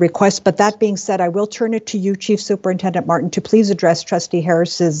request. But that being said, I will turn it to you, Chief Superintendent Martin, to please address Trustee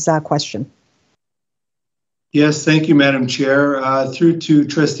Harris's question. Yes, thank you, Madam Chair. Through to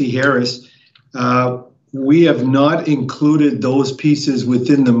Trustee Harris, we have not included those pieces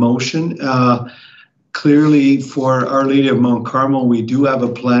within the motion. Clearly, for Our Lady of Mount Carmel, we do have a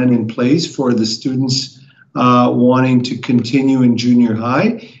plan in place for the students wanting to continue in junior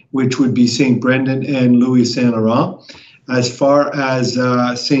high, which would be St. Brendan and Louis Saint Laurent. As far as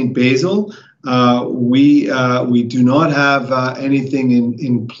St. Basil, we do not have anything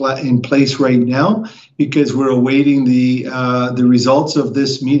in place right now because we're awaiting the results of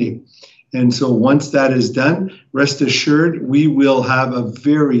this meeting. And so once that is done, rest assured, we will have a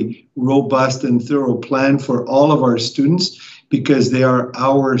very robust and thorough plan for all of our students, because they are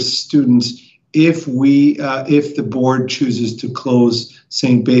our students if the board chooses to close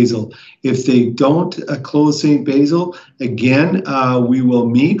St. Basil. If they don't close St. Basil, again, we will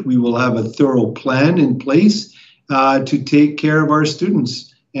meet. We will have a thorough plan in place to take care of our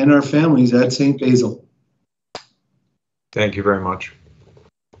students and our families at St. Basil. Thank you very much.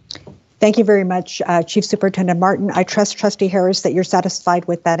 Thank you very much, Chief Superintendent Martin. I trust Trustee Harris that you're satisfied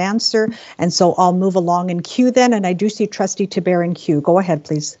with that answer. And so I'll move along in queue then. And I do see Trustee Tiber in queue. Go ahead,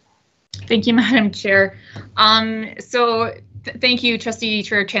 please. Thank you, Madam Chair. Thank you, Trustee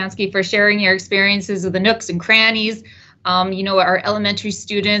Tuchansky, for sharing your experiences of the nooks and crannies. You know, our elementary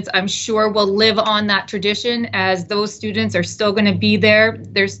students, I'm sure, will live on that tradition, as those students are still going to be there.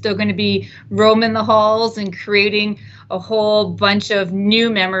 They're still going to be roaming the halls and creating a whole bunch of new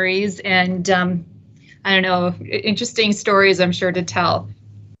memories and, I don't know, interesting stories, I'm sure, to tell.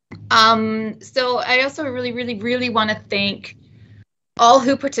 So I also really want to thank all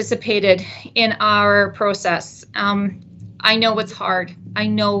who participated in our process. I know it's hard. I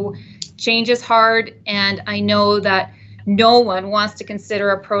know change is hard, and I know that no one wants to consider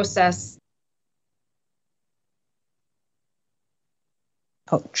a process.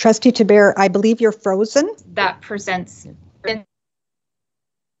 Oh, Trustee Tiber, I believe you're frozen. That presents. Can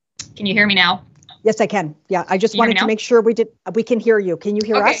you hear me now? Yes, I can. Yeah, I just wanted to make sure we can hear you. Can you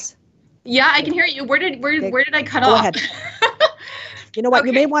hear us? Yeah, I can hear you. Where did I cut off? Go ahead. You know what?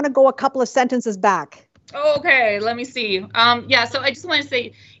 You may want to go a couple of sentences back. Okay, let me see. Yeah, so I just want to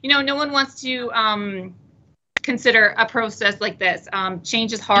say, no one wants to consider a process like this.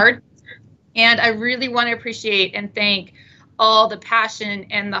 Change is hard, and I really want to appreciate and thank all the passion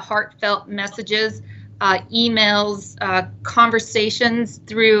and the heartfelt messages, emails, conversations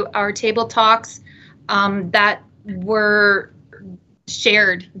through our table talks that were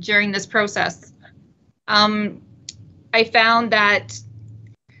shared during this process. I found that,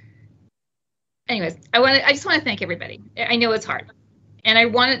 anyways, I just want to thank everybody. I know it's hard, and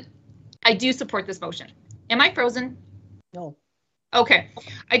I do support this motion. Am I frozen? No. Okay,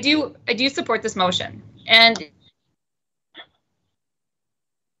 I do support this motion, and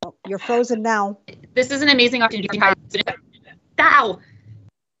you're frozen now. This is an amazing opportunity. Now?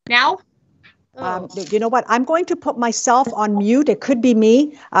 You know what? I'm going to put myself on mute. It could be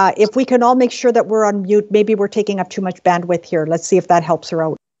me. If we can all make sure that we're on mute, maybe we're taking up too much bandwidth here. Let's see if that helps her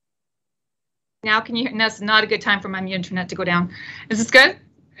out. Now, can you hear? That's not a good time for my internet to go down. Is this good?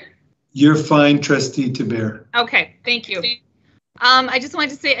 You're fine, Trustee Taber. Okay, thank you. I just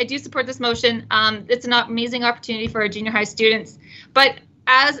wanted to say I do support this motion. It's an amazing opportunity for our junior high students. But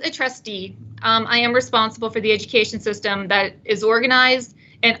as a trustee, I am responsible for the education system that is organized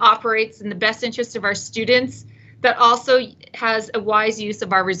and operates in the best interest of our students, that also has a wise use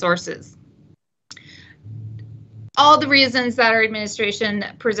of our resources. All the reasons that our administration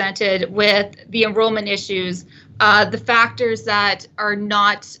presented with the enrollment issues, the factors that are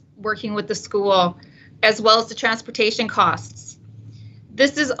not working with the school, as well as the transportation costs.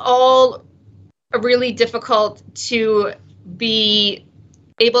 This is all really difficult to be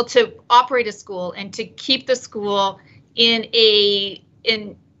able to operate a school and to keep the school in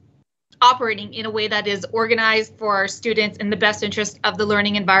operating in a way that is organized for our students in the best interest of the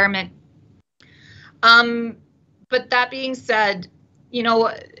learning environment. But that being said,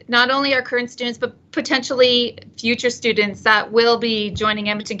 not only our current students, but potentially future students that will be joining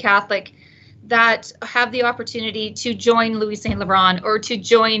Edmonton Catholic, that have the opportunity to join Louis St. Laurent or to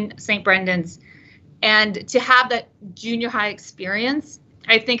join St. Brendan's, and to have that junior high experience,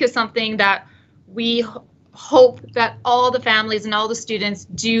 I think is something that we hope that all the families and all the students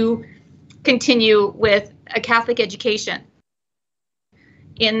do continue with a Catholic education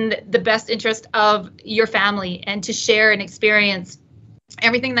in the best interest of your family, and to share and experience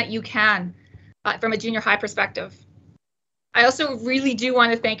everything that you can from a junior high perspective. I also really do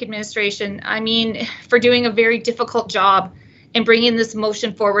want to thank administration, for doing a very difficult job in bringing this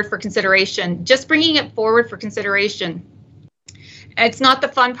motion forward for consideration. Just bringing it forward for consideration. It's not the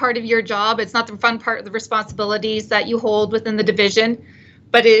fun part of your job. It's not the fun part of the responsibilities that you hold within the division,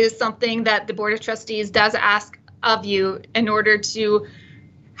 but it is something that the Board of Trustees does ask of you in order to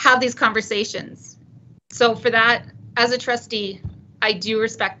have these conversations. So for that, as a trustee, I do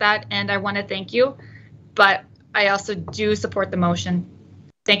respect that, and I want to thank you, but I also do support the motion.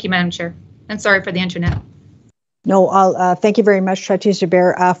 Thank you, Madam Chair, and sorry for the internet. No, I'll thank you very much, Trustee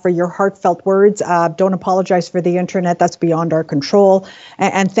Joubert, for your heartfelt words. Don't apologize for the internet. That's beyond our control.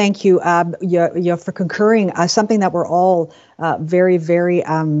 And thank you, for concurring something that we're all very, very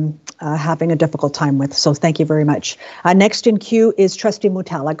having a difficult time with. So thank you very much. Next in queue is Trustee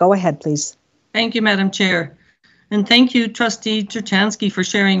Mutala. Go ahead, please. Thank you, Madam Chair. And thank you, Trustee Turchansky, for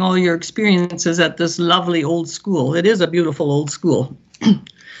sharing all your experiences at this lovely old school. It is a beautiful old school.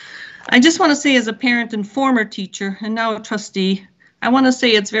 I just want to say, as a parent and former teacher, and now a trustee, I want to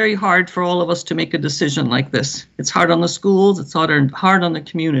say it's very hard for all of us to make a decision like this. It's hard on the schools, it's hard on the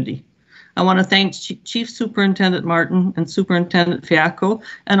community. I want to thank Chief Superintendent Martin and Superintendent Fiacco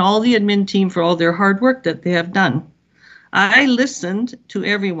and all the admin team for all their hard work that they have done. I listened to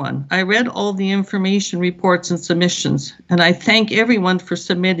everyone. I read all the information reports and submissions, and I thank everyone for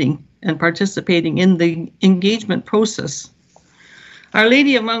submitting and participating in the engagement process. Our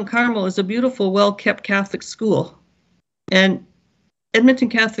Lady of Mount Carmel is a beautiful, well-kept Catholic school, and Edmonton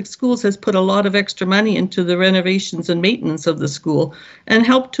Catholic Schools has put a lot of extra money into the renovations and maintenance of the school and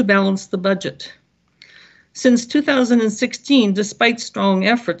helped to balance the budget. Since 2016, despite strong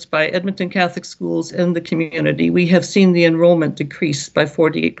efforts by Edmonton Catholic Schools and the community, we have seen the enrollment decrease by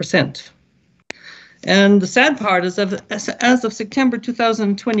 48%. And the sad part is, as of September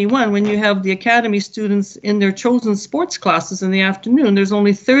 2021, when you have the academy students in their chosen sports classes in the afternoon, there's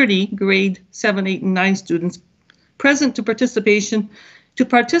only 30 grade 7, 8, and 9 students present to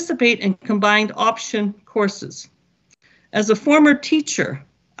participate in combined option courses. As a former teacher,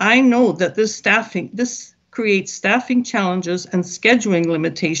 I know that this creates staffing challenges and scheduling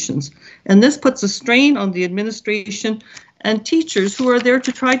limitations. And this puts a strain on the administration and teachers who are there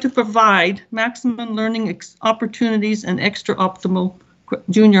to try to provide maximum learning opportunities and extra optimal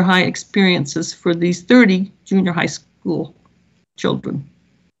junior high experiences for these 30 junior high school children.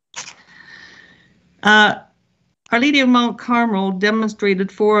 Our Lady of Mount Carmel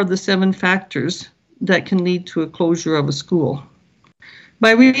demonstrated 4 of the 7 factors that can lead to a closure of a school.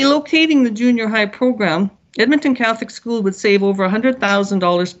 By relocating the junior high program, Edmonton Catholic School would save over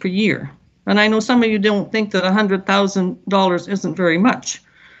 $100,000 per year. And I know some of you don't think that $100,000 isn't very much,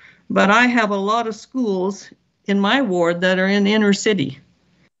 but I have a lot of schools in my ward that are in the inner city,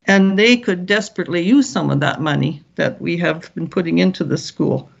 and they could desperately use some of that money that we have been putting into the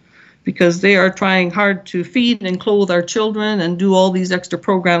school, because they are trying hard to feed and clothe our children and do all these extra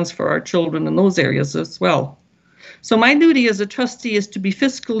programs for our children in those areas as well. So my duty as a trustee is to be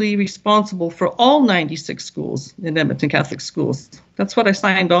fiscally responsible for all 96 schools in Edmonton Catholic Schools. That's what I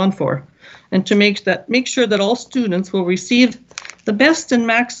signed on for. And to make sure that all students will receive the best and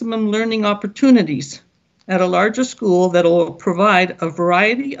maximum learning opportunities at a larger school that will provide a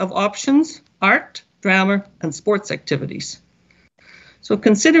variety of options, art, drama, and sports activities. So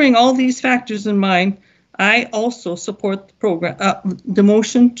considering all these factors in mind, I also support the program, the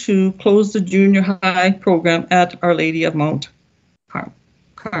motion to close the junior high program at Our Lady of Mount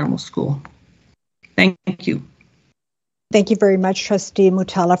Carmel School. Thank you. Thank you very much, Trustee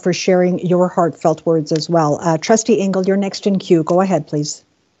Mutala, for sharing your heartfelt words as well. Trustee Ingle, you're next in queue. Go ahead, please.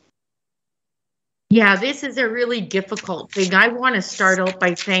 Yeah, this is a really difficult thing. I want to start out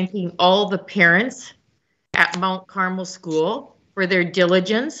by thanking all the parents at Mount Carmel School for their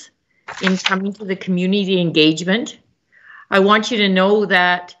diligence in coming to the community engagement. I want you to know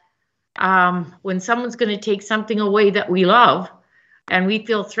that when someone's going to take something away that we love and we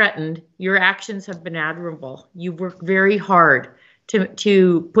feel threatened, your actions have been admirable. You worked very hard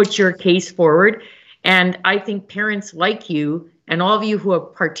to put your case forward. And I think parents like you and all of you who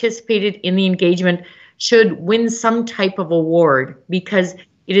have participated in the engagement should win some type of award, because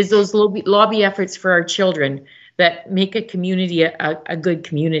it is those lobby efforts for our children that make a community a good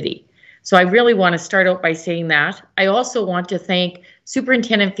community. So I really want to start out by saying that. I also want to thank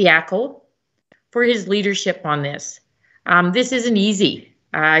Superintendent Fiacco for his leadership on this. This isn't easy.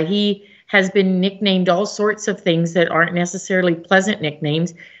 He has been nicknamed all sorts of things that aren't necessarily pleasant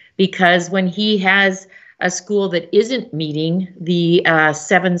nicknames, because when he has a school that isn't meeting the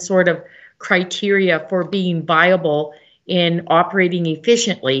 7 sort of criteria for being viable in operating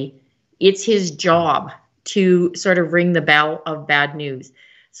efficiently, it's his job to sort of ring the bell of bad news.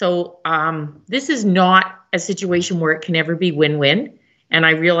 So this is not a situation where it can ever be win-win, and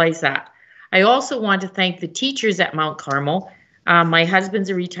I realize that. I also want to thank the teachers at Mount Carmel. My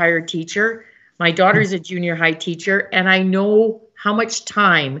husband's a retired teacher. My daughter's a junior high teacher, and I know how much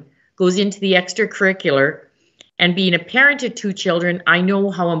time goes into the extracurricular. And being a parent of 2 children, I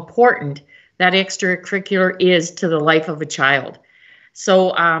know how important that extracurricular is to the life of a child.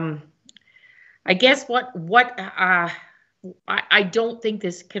 So I guess I don't think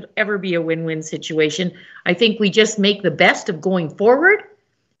this could ever be a win-win situation. I think we just make the best of going forward,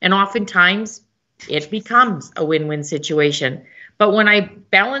 and oftentimes it becomes a win-win situation. But when I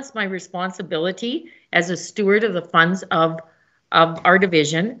balance my responsibility as a steward of the funds of our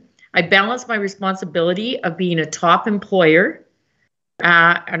division, I balance my responsibility of being a top employer,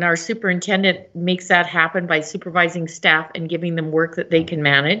 and our superintendent makes that happen by supervising staff and giving them work that they can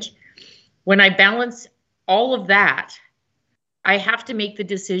manage. When I balance all of that, I have to make the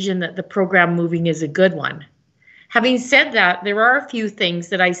decision that the program moving is a good one. Having said that, there are a few things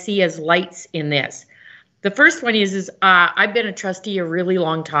that I see as lights in this. The first one is I've been a trustee a really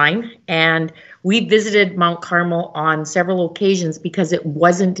long time, and we visited Mount Carmel on several occasions because it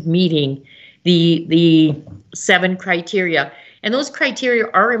wasn't meeting the 7 criteria. And those criteria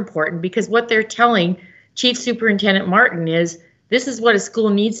are important, because what they're telling Chief Superintendent Martin is this is what a school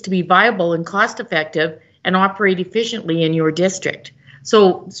needs to be viable and cost effective and operate efficiently in your district.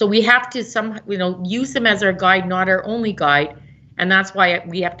 So we have to use them as our guide, not our only guide, and that's why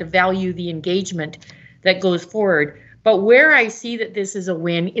we have to value the engagement that goes forward. But where I see that this is a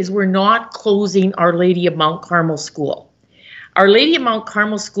win is we're not closing Our Lady of Mount Carmel School. Our Lady of Mount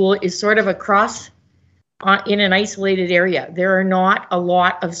Carmel School is sort of across in an isolated area. There are not a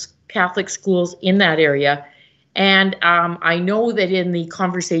lot of Catholic schools in that area. And I know that in the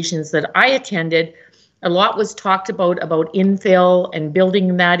conversations that I attended, a lot was talked about infill and building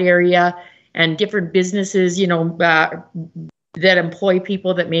in that area and different businesses, that employ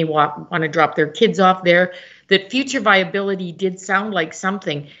people that may want to drop their kids off there, that future viability did sound like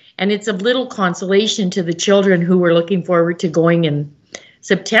something. And it's of little consolation to the children who were looking forward to going in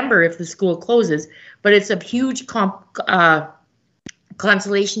September if the school closes, but it's of huge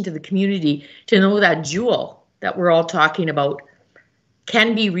consolation to the community to know that Jewel that we're all talking about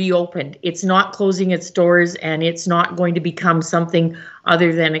can be reopened. It's not closing its doors, and it's not going to become something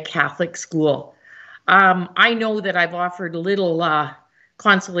other than a Catholic school. I know that I've offered little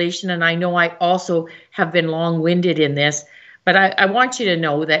consolation, and I know I also have been long-winded in this, but I want you to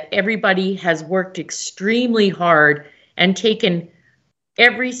know that everybody has worked extremely hard and taken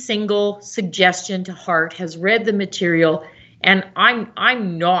every single suggestion to heart, has read the material, and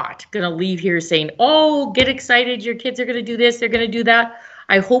I'm not going to leave here saying, oh, get excited, your kids are going to do this, they're going to do that.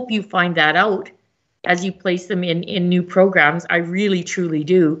 I hope you find that out as you place them in new programs. I really, truly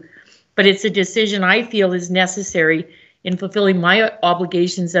do. But it's a decision I feel is necessary in fulfilling my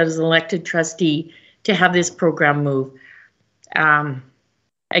obligations as an elected trustee to have this program move.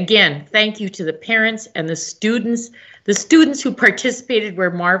 Again, thank you to the parents and the students. The students who participated were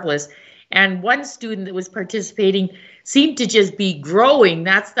marvelous. And one student that was participating seemed to just be growing.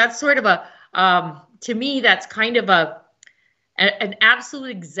 That's sort of a, to me, that's kind of an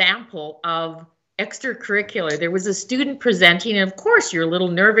absolute example of extracurricular. There was a student presenting, and of course you're a little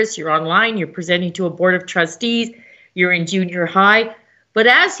nervous, you're online, you're presenting to a board of trustees, you're in junior high, but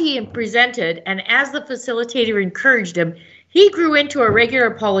as he presented and as the facilitator encouraged him, he grew into a regular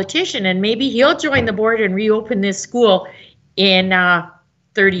politician, and maybe he'll join the board and reopen this school in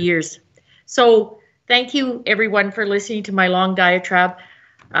 30 years. So thank you everyone for listening to my long diatribe,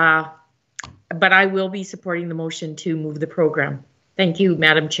 but I will be supporting the motion to move the program. Thank you,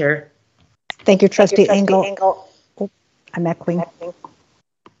 Madam Chair. Thank you, Trustee Engel. Oh, I'm echoing.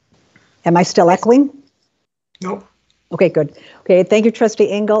 Am I still echoing? Nope. Okay, good. Okay, thank you,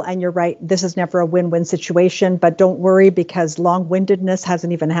 Trustee Engel. And you're right, this is never a win-win situation, but don't worry because long-windedness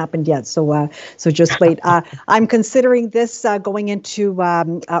hasn't even happened yet. So just wait. I'm considering this going into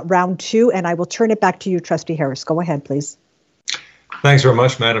round 2, and I will turn it back to you, Trustee Harris. Go ahead, please. Thanks very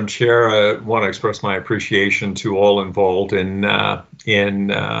much, Madam Chair. I want to express my appreciation to all involved in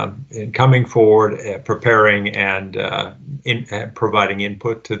coming forward, preparing, and providing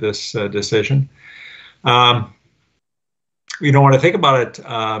input to this decision. You know, when I think about it,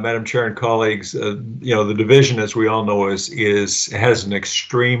 Madam Chair and colleagues, you know, the division, as we all know, has an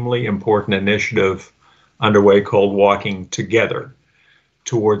extremely important initiative underway called Walking Together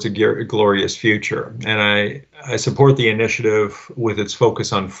Towards a Glorious Future. And I support the initiative with its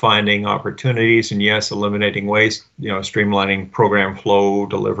focus on finding opportunities and, yes, eliminating waste, you know, streamlining program flow,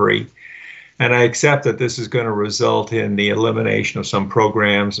 delivery. And I accept that this is going to result in the elimination of some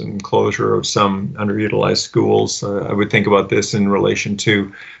programs and closure of some underutilized schools. I would think about this in relation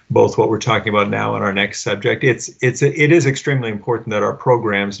to both what we're talking about now and our next subject. It is extremely important that our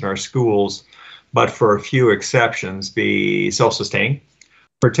programs and our schools, but for a few exceptions, be self-sustaining,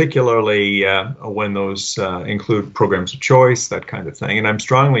 particularly when those include programs of choice, that kind of thing. And I'm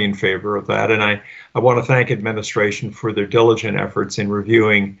strongly in favor of that. And I want to thank administration for their diligent efforts in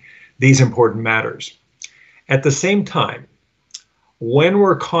reviewing these important matters. At the same time, when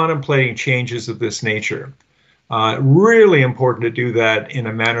we're contemplating changes of this nature, really important to do that in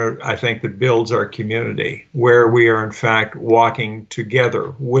a manner, I think, that builds our community, where we are in fact walking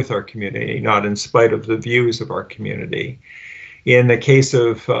together with our community, not in spite of the views of our community. In the case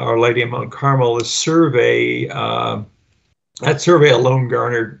of Our Lady of Mount Carmel, that survey alone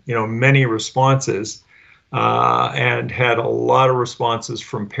garnered, you know, many responses. And had a lot of responses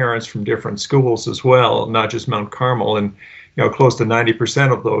from parents from different schools as well, not just Mount Carmel. And, you know, close to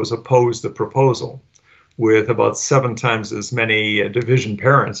 90% of those opposed the proposal, with about 7 times as many division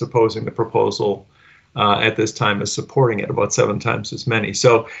parents opposing the proposal at this time as supporting it, about 7 times as many.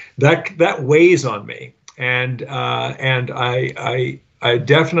 So that weighs on me, and I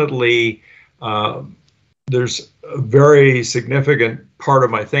definitely there's a very significant part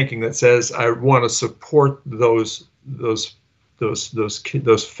of my thinking that says I want to support those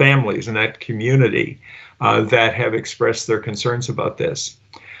families and that community that have expressed their concerns about this.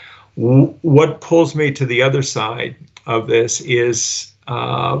 What pulls me to the other side of this is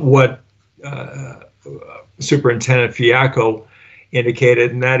what Superintendent Fiacco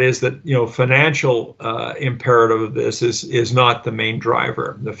indicated, and that is that, you know, financial imperative of this is not the main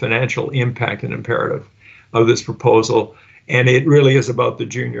driver, the financial impact and imperative of this proposal. And it really is about the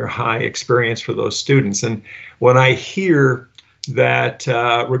junior high experience for those students. And when I hear that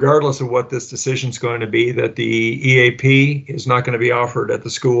regardless of what this decision is going to be, that the EAP is not going to be offered at the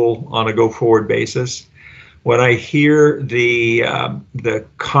school on a go-forward basis, when I hear the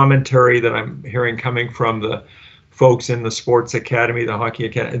commentary that I'm hearing coming from the folks in the sports academy, the hockey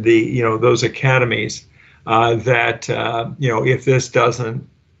academy, those academies, that if this doesn't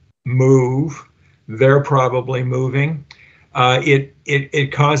move, they're probably moving.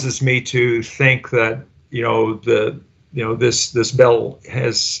 It causes me to think that this bell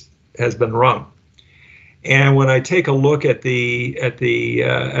has been rung. And when I take a look at the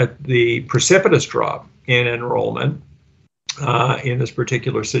precipitous drop in enrollment in this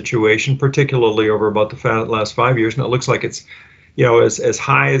particular situation, particularly over about the last 5 years, and it looks like it's as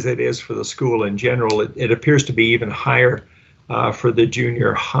high as it is for the school in general, it appears to be even higher for the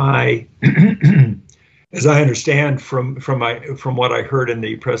junior high. As I understand from what I heard in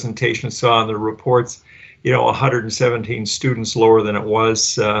the presentation, saw in the reports, 117 students lower than it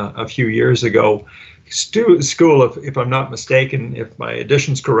was a few years ago. School, if I'm not mistaken, if my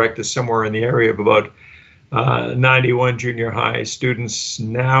addition's correct, is somewhere in the area of about 91 junior high students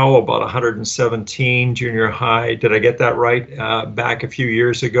now, about 117 junior high. Did I get that right? Back a few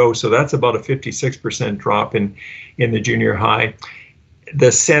years ago. So that's about a 56% drop in the junior high.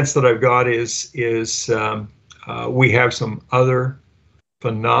 The sense that I've got is we have some other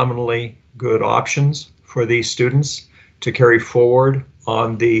phenomenally good options for these students to carry forward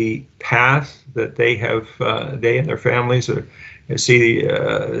on the path that they and their families see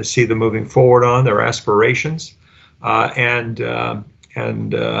them moving forward on, their aspirations, and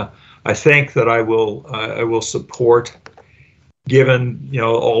I think that I will support, given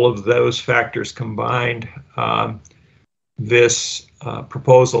all of those factors combined, this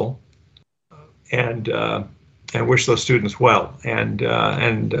proposal, and wish those students well. And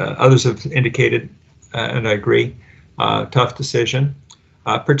others have indicated, and I agree, tough decision,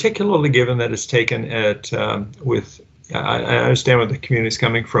 particularly given that it's taken with. I understand where the community is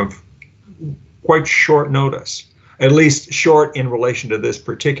coming from. Quite short notice, at least short in relation to this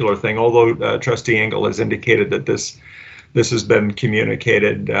particular thing. Although Trustee Engel has indicated that this has been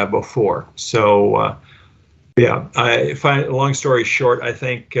communicated before. So, long story short, I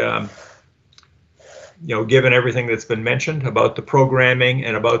think given everything that's been mentioned about the programming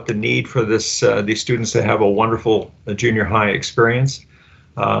and about the need for these students to have a wonderful junior high experience,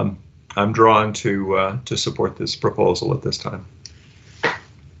 I'm drawn to support this proposal at this time.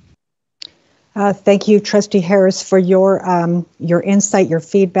 Thank you, Trustee Harris, for your insight, your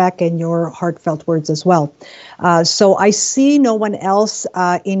feedback, and your heartfelt words as well. So I see no one else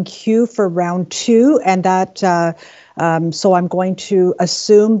in queue for round two, and that so I'm going to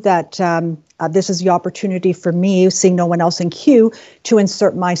assume that this is the opportunity for me, seeing no one else in queue, to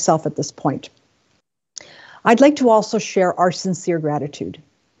insert myself at this point. I'd like to also share our sincere gratitude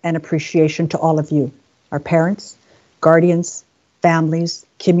and appreciation to all of you, our parents, guardians, families,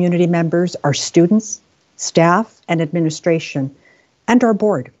 community members, our students, staff, and administration, and our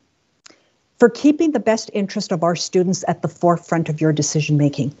board, for keeping the best interest of our students at the forefront of your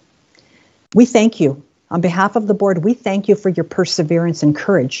decision-making. We thank you. On behalf of the board, we thank you for your perseverance and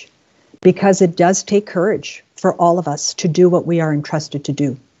courage, because it does take courage for all of us to do what we are entrusted to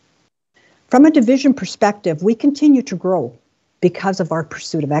do. From a division perspective, we continue to grow because of our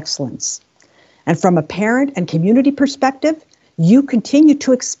pursuit of excellence. And from a parent and community perspective, you continue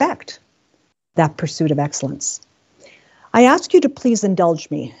to expect that pursuit of excellence. I ask you to please indulge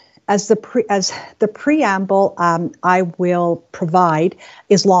me, as the preamble I will provide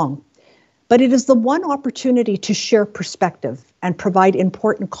is long, but it is the one opportunity to share perspective and provide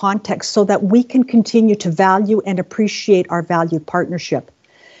important context so that we can continue to value and appreciate our valued partnership,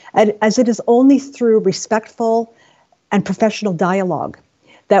 as it is only through respectful and professional dialogue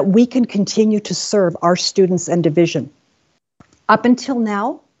that we can continue to serve our students and division. Up until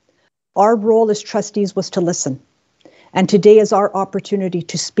now, our role as trustees was to listen, and today is our opportunity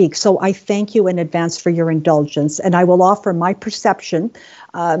to speak. So I thank you in advance for your indulgence, and I will offer my perception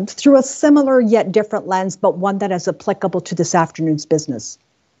through a similar yet different lens, but one that is applicable to this afternoon's business.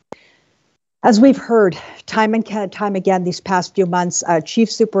 As we've heard time and time again these past few months,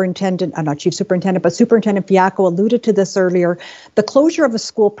 Superintendent Fiacco alluded to this earlier. The closure of a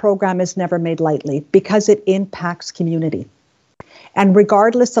school program is never made lightly because it impacts community. And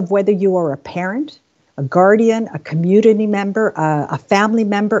regardless of whether you are a parent, a guardian, a community member, a family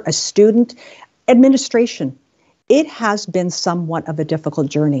member, a student, administration, it has been somewhat of a difficult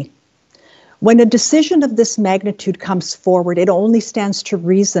journey. When a decision of this magnitude comes forward, it only stands to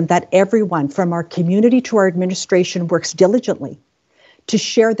reason that everyone from our community to our administration works diligently to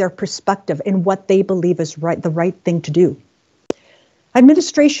share their perspective in what they believe is the right thing to do.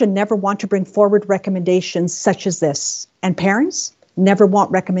 Administration never want to bring forward recommendations such as this, and parents never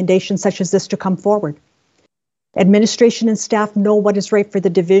want recommendations such as this to come forward. Administration and staff know what is right for the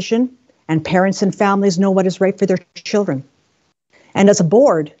division and parents and families know what is right for their children. And as a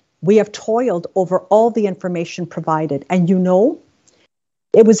board, we have toiled over all the information provided. And you know,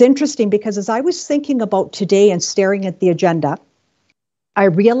 it was interesting because as I was thinking about today and staring at the agenda, I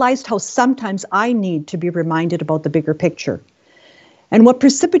realized how sometimes I need to be reminded about the bigger picture. And what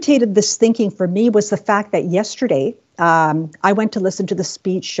precipitated this thinking for me was the fact that yesterday, I went to listen to the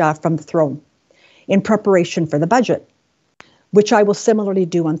speech from the throne in preparation for the budget, which I will similarly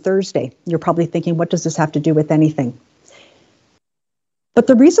do on Thursday. You're probably thinking, what does this have to do with anything? But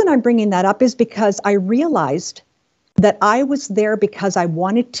the reason I'm bringing that up is because I realized that I was there because I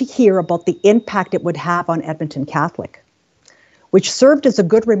wanted to hear about the impact it would have on Edmonton Catholic, which served as a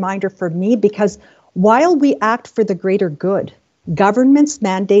good reminder for me because while we act for the greater good, government's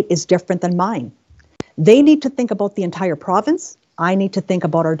mandate is different than mine. They need to think about the entire province. I need to think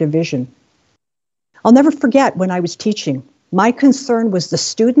about our division. I'll never forget when I was teaching, my concern was the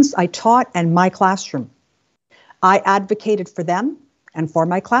students I taught and my classroom. I advocated for them and for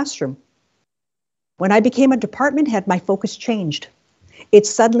my classroom. When I became a department head, my focus changed. It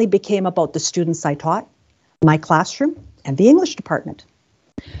suddenly became about the students I taught, my classroom, and the English department.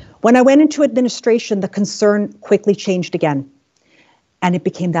 When I went into administration, the concern quickly changed again, and it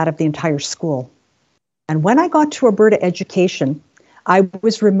became that of the entire school. And when I got to Alberta Education, I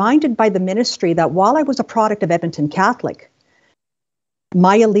was reminded by the ministry that while I was a product of Edmonton Catholic,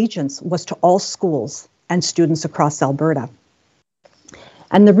 my allegiance was to all schools and students across Alberta.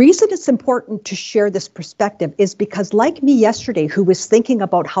 And the reason it's important to share this perspective is because, like me yesterday, who was thinking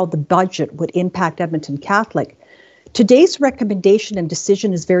about how the budget would impact Edmonton Catholic, today's recommendation and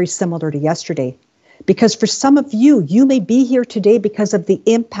decision is very similar to yesterday. Because for some of you, you may be here today because of the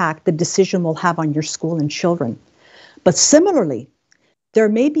impact the decision will have on your school and children. But similarly, there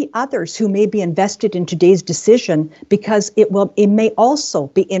may be others who may be invested in today's decision because it may also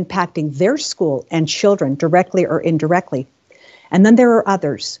be impacting their school and children directly or indirectly. And then there are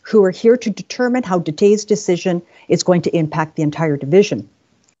others who are here to determine how today's decision is going to impact the entire division.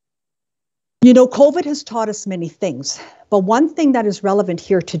 You know, COVID has taught us many things, but one thing that is relevant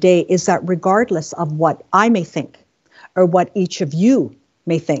here today is that regardless of what I may think or what each of you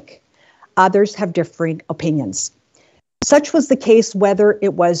may think, others have differing opinions. Such was the case whether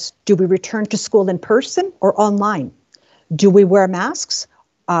it was, do we return to school in person or online? Do we wear masks?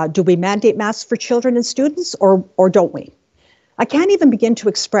 Do we mandate masks for children and students or don't we? I can't even begin to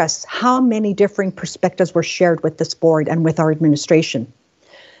express how many differing perspectives were shared with this board and with our administration.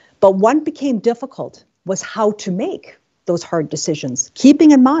 But what became difficult was how to make those hard decisions, keeping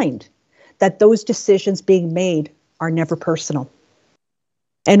in mind that those decisions being made are never personal.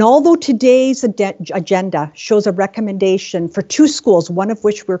 And although today's agenda shows a recommendation for 2 schools, one of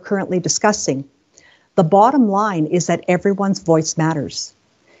which we're currently discussing, the bottom line is that everyone's voice matters.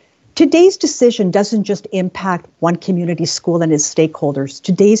 Today's decision doesn't just impact one community school and its stakeholders.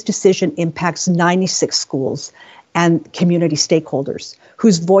 Today's decision impacts 96 schools and community stakeholders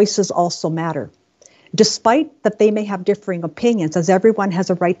whose voices also matter, despite that they may have differing opinions, as everyone has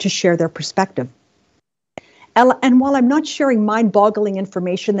a right to share their perspective. And while I'm not sharing mind-boggling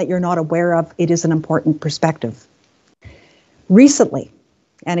information that you're not aware of, it is an important perspective. Recently,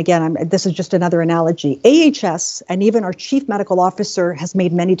 and again, this is just another analogy, AHS and even our chief medical officer has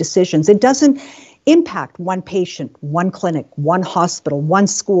made many decisions. It doesn't impact one patient, one clinic, one hospital, one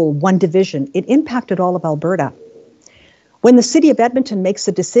school, one division. It impacted all of Alberta. When the city of Edmonton makes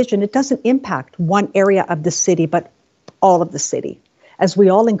a decision, it doesn't impact one area of the city, but all of the city, as we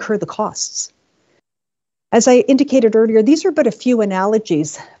all incur the costs. As I indicated earlier, these are but a few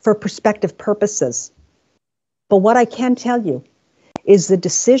analogies for perspective purposes. But what I can tell you is the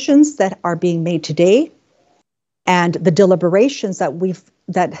decisions that are being made today and the deliberations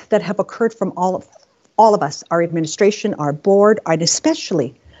that have occurred from all of us, our administration, our board, and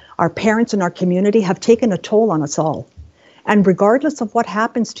especially our parents and our community, have taken a toll on us all. And regardless of what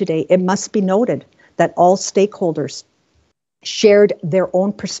happens today, it must be noted that all stakeholders shared their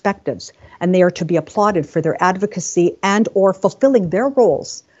own perspectives, and they are to be applauded for their advocacy and or fulfilling their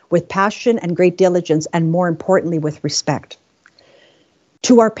roles with passion and great diligence, and more importantly, with respect.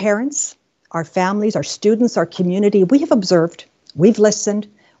 To our parents, our families, our students, our community, we have observed, we've listened,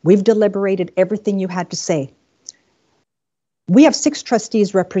 we've deliberated everything you had to say. We have 6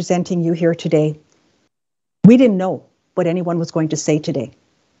 trustees representing you here today. We didn't know what anyone was going to say today.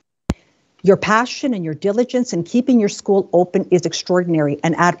 Your passion and your diligence in keeping your school open is extraordinary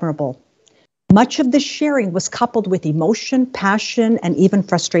and admirable. Much of this sharing was coupled with emotion, passion, and even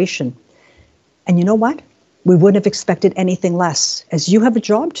frustration. And you know what? We wouldn't have expected anything less, as you have a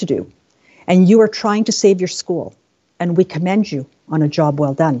job to do, and you are trying to save your school, and we commend you on a job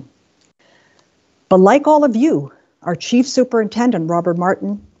well done. But like all of you, our Chief Superintendent, Robert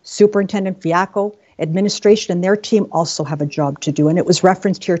Martin, Superintendent Fiacco, administration and their team also have a job to do, and it was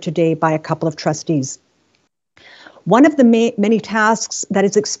referenced here today by a couple of trustees. One of the many tasks that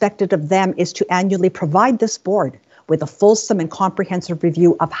is expected of them is to annually provide this board with a fulsome and comprehensive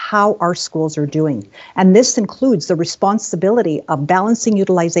review of how our schools are doing. And this includes the responsibility of balancing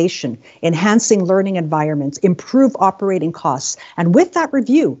utilization, enhancing learning environments, improve operating costs. And with that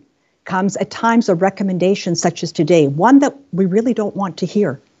review comes at times a recommendation such as today, one that we really don't want to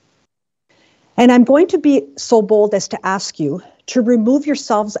hear. And I'm going to be so bold as to ask you to remove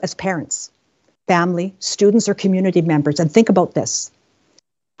yourselves as parents, family, students, or community members, and think about this.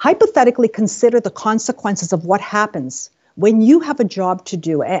 Hypothetically, consider the consequences of what happens when you have a job to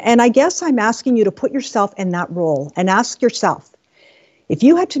do. And I guess I'm asking you to put yourself in that role and ask yourself, if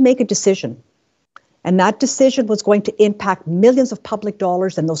you had to make a decision, and that decision was going to impact millions of public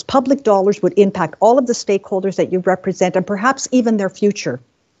dollars, and those public dollars would impact all of the stakeholders that you represent, and perhaps even their future.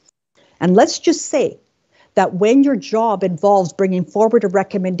 And let's just say that when your job involves bringing forward a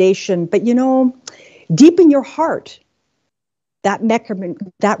recommendation, but deep in your heart,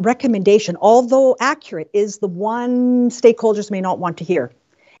 that recommendation, although accurate, is the one stakeholders may not want to hear.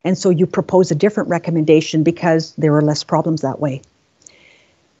 And so you propose a different recommendation because there are less problems that way.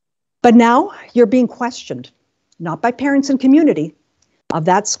 But now you're being questioned, not by parents and community of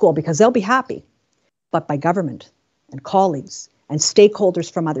that school because they'll be happy, but by government and colleagues and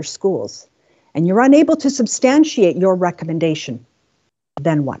stakeholders from other schools. And you're unable to substantiate your recommendation.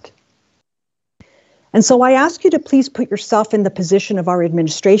 Then what? And so I ask you to please put yourself in the position of our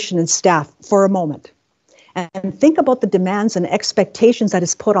administration and staff for a moment and think about the demands and expectations that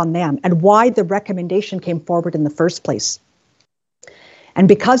is put on them and why the recommendation came forward in the first place. And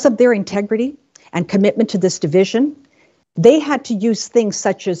because of their integrity and commitment to this division, they had to use things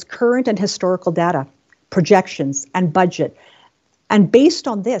such as current and historical data, projections, and budget. And based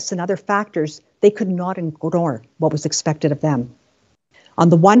on this and other factors, they could not ignore what was expected of them. On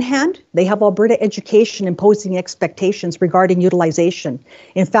the one hand, they have Alberta Education imposing expectations regarding utilization.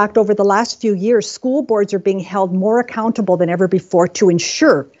 In fact, over the last few years, school boards are being held more accountable than ever before to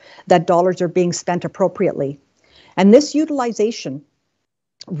ensure that dollars are being spent appropriately. And this utilization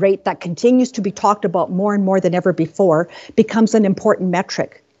rate that continues to be talked about more and more than ever before becomes an important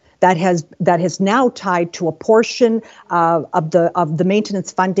metric that has now tied to a portion of the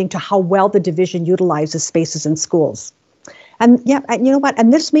maintenance funding to how well the division utilizes spaces in schools. And yeah, and you know what?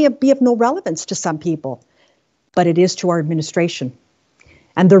 And this may be of no relevance to some people, but it is to our administration.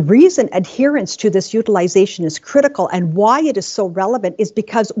 And the reason adherence to this utilization is critical and why it is so relevant is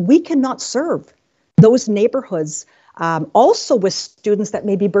because we cannot serve those neighborhoods also with students that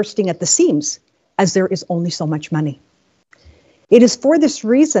may be bursting at the seams, as there is only so much money. It is for this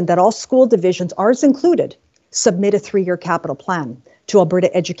reason that all school divisions, ours included, submit a 3-year capital plan to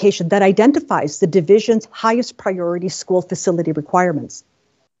Alberta Education that identifies the division's highest priority school facility requirements.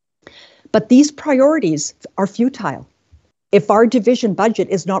 But these priorities are futile if our division budget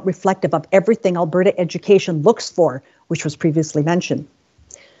is not reflective of everything Alberta Education looks for, which was previously mentioned.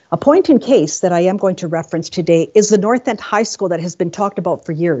 A point in case that I am going to reference today is the North End High School that has been talked about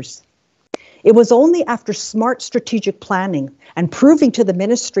for years. It was only after smart strategic planning and proving to the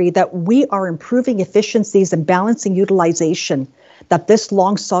ministry that we are improving efficiencies and balancing utilization that this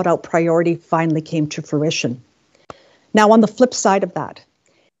long sought out priority finally came to fruition. Now, on the flip side of that,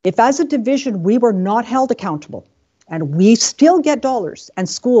 if as a division we were not held accountable and we still get dollars and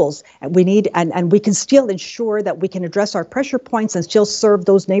schools and we can still ensure that we can address our pressure points and still serve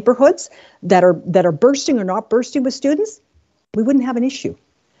those neighborhoods that are bursting or not bursting with students, we wouldn't have an issue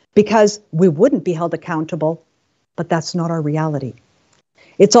because we wouldn't be held accountable, but that's not our reality.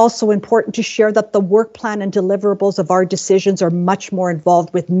 It's also important to share that the work plan and deliverables of our decisions are much more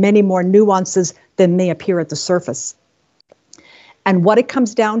involved with many more nuances than may appear at the surface. And what it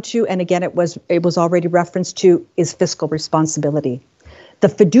comes down to, and again, it was already referenced to, is fiscal responsibility. The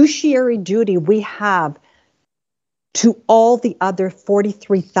fiduciary duty we have to all the other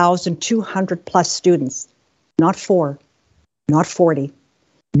 43,200 plus students, not 4, not 40,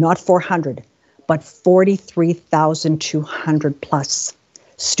 not 400, but 43,200 plus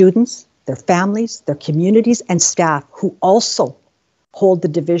students, their families, their communities, and staff who also hold the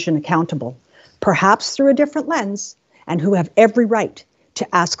division accountable, perhaps through a different lens, and who have every right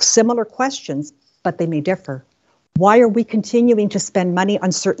to ask similar questions, but they may differ. Why are we continuing to spend money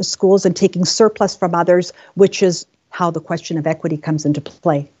on certain schools and taking surplus from others, which is how the question of equity comes into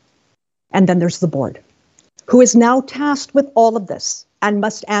play? And then there's the board, who is now tasked with all of this and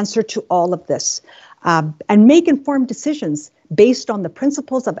must answer to all of this and make informed decisions based on the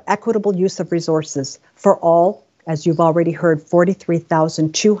principles of equitable use of resources for all, as you've already heard,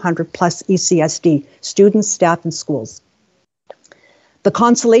 43,200 plus ECSD students, staff, and schools. The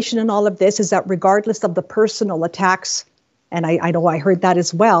consolation in all of this is that regardless of the personal attacks, and I know I heard that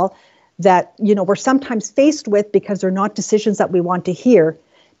as well, that we're sometimes faced with because they're not decisions that we want to hear,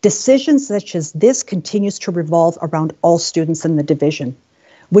 decisions such as this continues to revolve around all students in the division,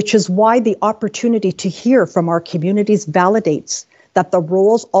 which is why the opportunity to hear from our communities validates that the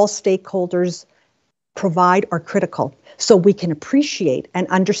roles all stakeholders provide are critical, so we can appreciate and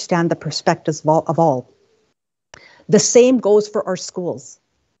understand the perspectives of all. The same goes for our schools.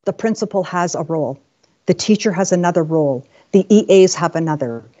 The principal has a role. The teacher has another role. The EAs have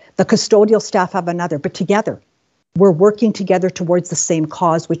another. The custodial staff have another. But together, we're working together towards the same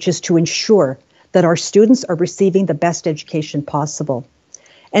cause, which is to ensure that our students are receiving the best education possible.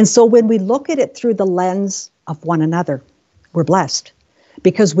 And so when we look at it through the lens of one another, we're blessed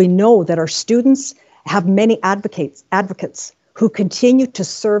because we know that our students have many advocates who continue to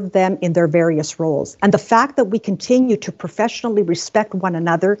serve them in their various roles. And the fact that we continue to professionally respect one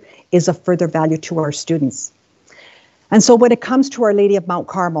another is of further value to our students. And so when it comes to Our Lady of Mount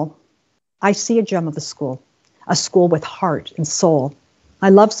Carmel, I see a gem of a school with heart and soul. I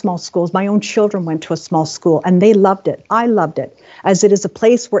love small schools. My own children went to a small school and they loved it. I loved it, as it is a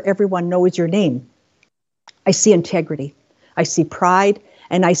place where everyone knows your name. I see integrity, I see pride,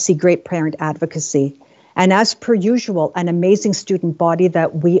 and I see great parent advocacy. And as per usual, an amazing student body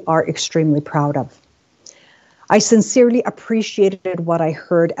that we are extremely proud of. I sincerely appreciated what I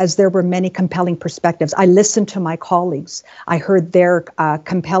heard, as there were many compelling perspectives. I listened to my colleagues. I heard their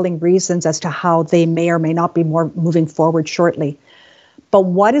compelling reasons as to how they may or may not be moving forward shortly. But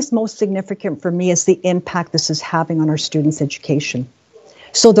what is most significant for me is the impact this is having on our students' education.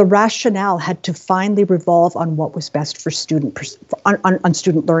 So the rationale had to finally revolve on what was best for student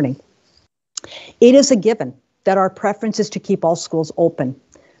learning. It is a given that our preference is to keep all schools open,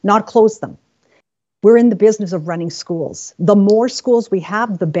 not close them. We're in the business of running schools. The more schools we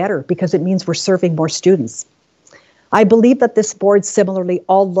have, the better, because it means we're serving more students. I believe that this board similarly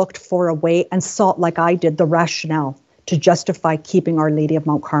all looked for a way and sought, like I did, the rationale to justify keeping Our Lady of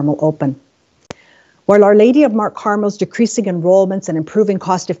Mount Carmel open. While Our Lady of Mount Carmel's decreasing enrollments and improving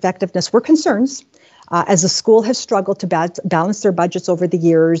cost effectiveness were concerns, as the school has struggled to balance their budgets over the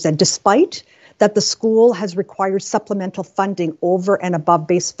years, and despite that the school has required supplemental funding over and above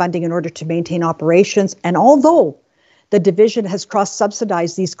base funding in order to maintain operations, and although the division has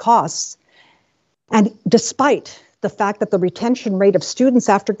cross-subsidized these costs, and despite the fact that the retention rate of students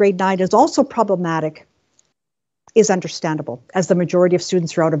after grade 9 is also problematic, is understandable, as the majority of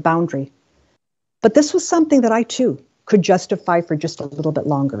students are out of boundary. But this was something that I too could justify for just a little bit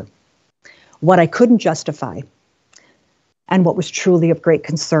longer. What I couldn't justify, and what was truly of great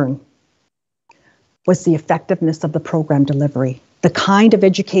concern, was the effectiveness of the program delivery, the kind of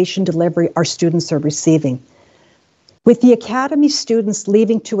education delivery our students are receiving. With the Academy students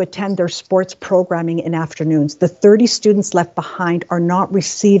leaving to attend their sports programming in afternoons, the 30 students left behind are not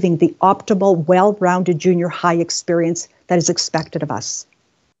receiving the optimal, well-rounded junior high experience that is expected of us.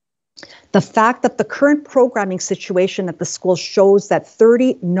 The fact that the current programming situation at the school shows that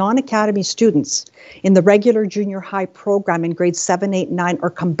 30 non-academy students in the regular junior high program in grades 7, 8, 9 are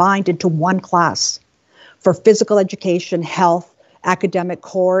combined into one class for physical education, health, academic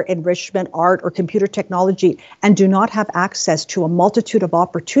core, enrichment, art, or computer technology, and do not have access to a multitude of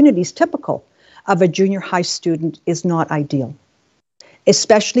opportunities typical of a junior high student is not ideal.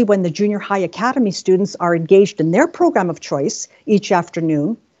 Especially when the junior high academy students are engaged in their program of choice each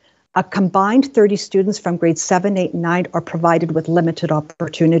afternoon. A combined 30 students from grades 7, 8, and 9 are provided with limited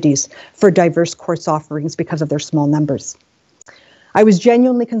opportunities for diverse course offerings because of their small numbers. I was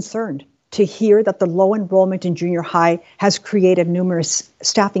genuinely concerned to hear that the low enrollment in junior high has created numerous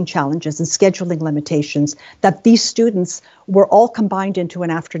staffing challenges and scheduling limitations, that these students were all combined into an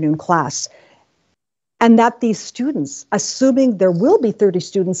afternoon class, and that these students, assuming there will be 30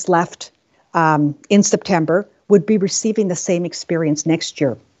 students left in September, would be receiving the same experience next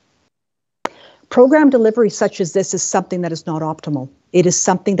year. Program delivery such as this is something that is not optimal. It is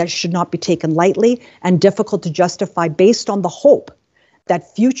something that should not be taken lightly and difficult to justify based on the hope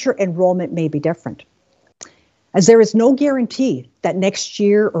that future enrollment may be different. As there is no guarantee that next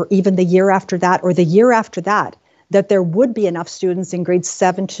year or even the year after that or the year after that, that there would be enough students in grades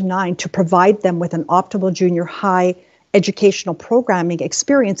 7 to 9 to provide them with an optimal junior high educational programming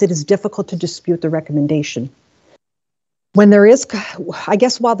experience, it is difficult to dispute the recommendation. when there is, I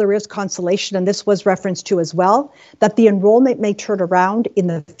guess while there is consolation, and this was referenced to as well, that the enrollment may turn around in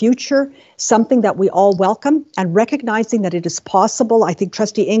the future, something that we all welcome, and recognizing that it is possible. I think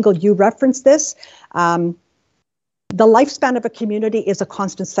Trustee Engel, you referenced this. The lifespan of a community is a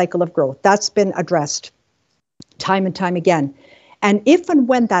constant cycle of growth. That's been addressed time and time again. And if and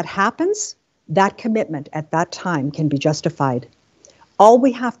when that happens, that commitment at that time can be justified. All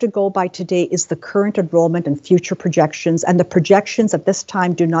we have to go by today is the current enrollment and future projections, and the projections at this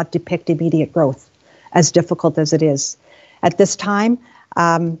time do not depict immediate growth, as difficult as it is. At this time,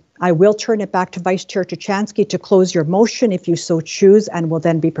 I will turn it back to Vice Chair Tuchansky to close your motion if you so choose, and will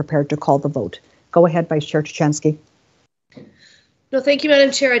then be prepared to call the vote. Go ahead, Vice Chair Tuchansky. No, thank you,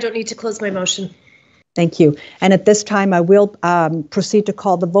 Madam Chair. I don't need to close my motion. Thank you. And at this time, I will proceed to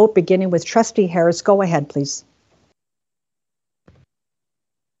call the vote, beginning with Trustee Harris. Go ahead, please.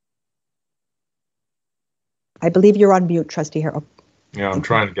 I believe you're on mute, Trustee Harris. Yeah, I'm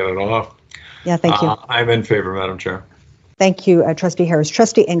trying to get it off. Yeah, thank you. I'm in favor, Madam Chair. Thank you, Trustee Harris.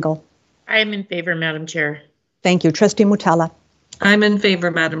 Trustee Engel. I am in favor, Madam Chair. Thank you. Trustee Mutala. I'm in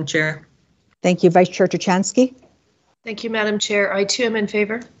favor, Madam Chair. Thank you. Vice Chair Tuchansky. Thank you, Madam Chair. I too am in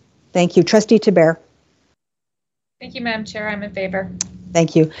favor. Thank you. Trustee Tiber. Thank you, Madam Chair. I'm in favor.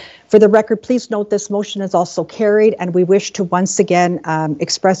 Thank you. For the record, please note this motion is also carried, and we wish to once again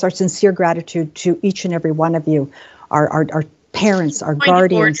express our sincere gratitude to each and every one of you, our parents, our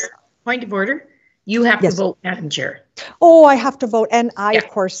guardians. Point of order. You have to vote, Madam Chair. Oh, I have to vote, and I, of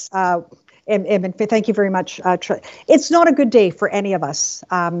course, thank you very much. It's not a good day for any of us,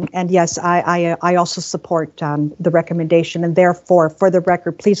 and yes, I also support the recommendation, and therefore, for the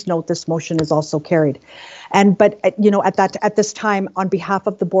record, please note this motion is also carried. But you know, at this time, on behalf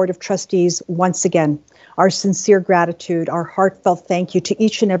of the Board of Trustees, once again, our sincere gratitude, our heartfelt thank you to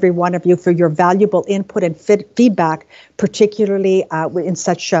each and every one of you for your valuable input and feedback, particularly in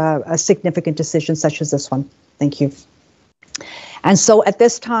such a significant decision such as this one. Thank you. And so at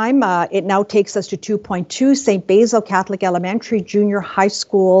this time, it now takes us to 2.2, St. Basil Catholic Elementary Junior High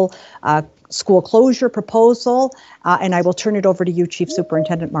School school closure proposal. And I will turn it over to you, Chief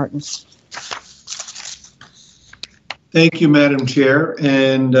Superintendent Martin. Thank you, Madam Chair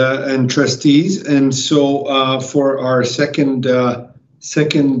and trustees. And so for our second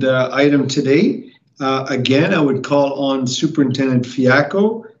item today, again, I would call on Superintendent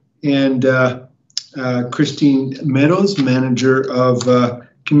Fiacco and Christine Meadows, Manager of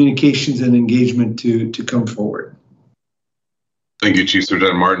Communications and Engagement, to come forward. Thank you, Chief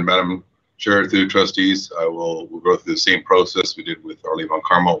Superintendent Martin. Madam Chair, through trustees, we'll go through the same process we did with Arlene Von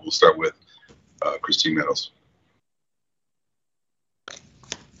Carmel. We'll start with Christine Meadows.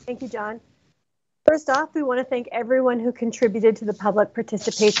 Thank you, John. First off, we want to thank everyone who contributed to the public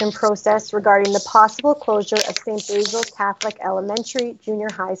participation process regarding the possible closure of St. Basil Catholic Elementary Junior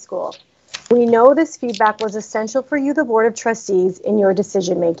High School. We know this feedback was essential for you, the Board of Trustees, in your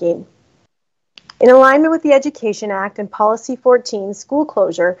decision making. In alignment with the Education Act and Policy 14, school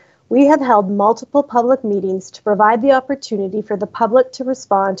closure, we have held multiple public meetings to provide the opportunity for the public to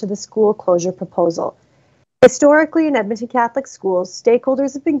respond to the school closure proposal. Historically, in Edmonton Catholic schools,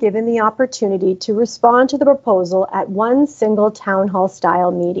 stakeholders have been given the opportunity to respond to the proposal at one single town hall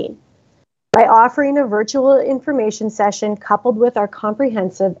style meeting. By offering a virtual information session coupled with our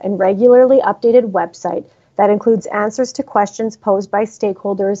comprehensive and regularly updated website that includes answers to questions posed by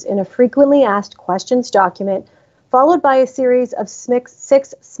stakeholders in a frequently asked questions document, followed by a series of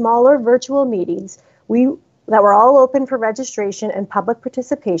 6 smaller virtual meetings that were all open for registration and public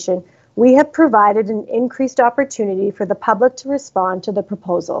participation, we have provided an increased opportunity for the public to respond to the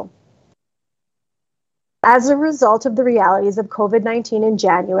proposal. As a result of the realities of COVID-19 in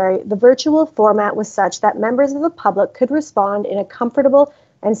January, the virtual format was such that members of the public could respond in a comfortable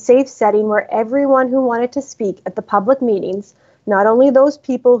and safe setting where everyone who wanted to speak at the public meetings, not only those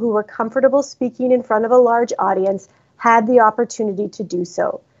people who were comfortable speaking in front of a large audience, had the opportunity to do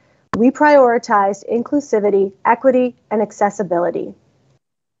so. We prioritized inclusivity, equity, and accessibility.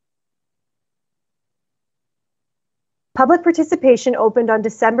 Public participation opened on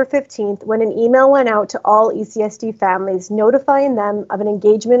December 15th when an email went out to all ECSD families notifying them of an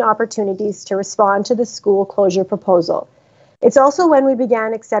engagement opportunities to respond to the school closure proposal. It's also when we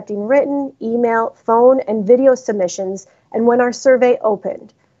began accepting written, email, phone, and video submissions, and when our survey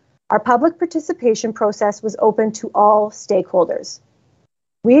opened. Our public participation process was open to all stakeholders.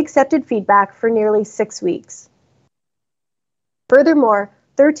 We accepted feedback for nearly 6 weeks. Furthermore,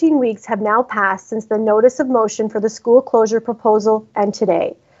 13 weeks have now passed since the notice of motion for the school closure proposal and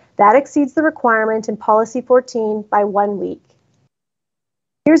today. That exceeds the requirement in Policy 14 by 1 week.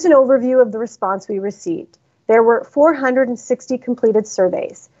 Here's an overview of the response we received. There were 460 completed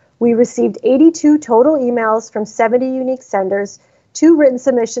surveys. We received 82 total emails from 70 unique senders, 2 written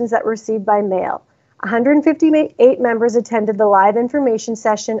submissions that were received by mail. 158 members attended the live information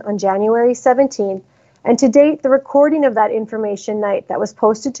session on January 17th, and to date, the recording of that information night that was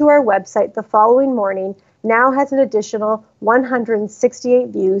posted to our website the following morning now has an additional 168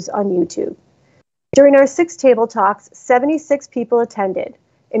 views on YouTube. During our 6 table talks, 76 people attended.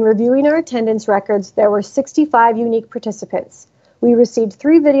 In reviewing our attendance records, there were 65 unique participants. We received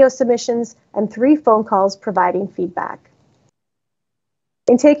 3 video submissions and 3 phone calls providing feedback.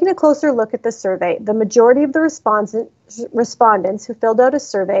 In taking a closer look at the survey, the majority of the respondents who filled out a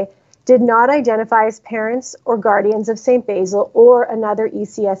survey did not identify as parents or guardians of St. Basil or another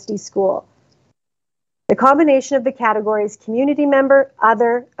ECSD school. The combination of the categories community member,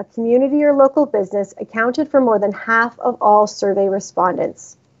 other, a community or local business accounted for more than half of all survey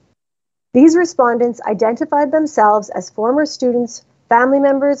respondents. These respondents identified themselves as former students, family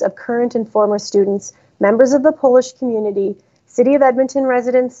members of current and former students, members of the Polish community, City of Edmonton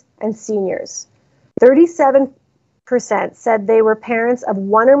residents, and seniors. 37% said they were parents of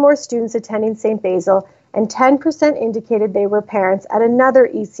 1 or more students attending St. Basil, and 10% indicated they were parents at another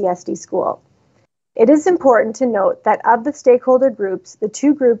ECSD school. It is important to note that of the stakeholder groups, the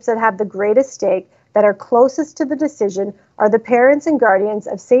 2 groups that have the greatest stake, that are closest to the decision, are the parents and guardians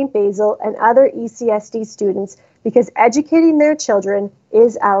of St. Basil and other ECSD students, because educating their children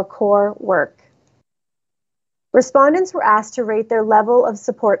is our core work. Respondents were asked to rate their level of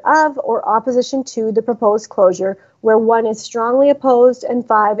support of or opposition to the proposed closure, where 1 is strongly opposed and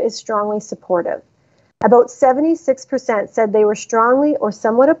 5 is strongly supportive. About 76% said they were strongly or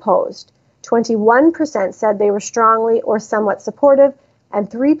somewhat opposed, 21% said they were strongly or somewhat supportive, and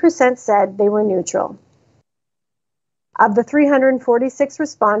 3% said they were neutral. Of the 346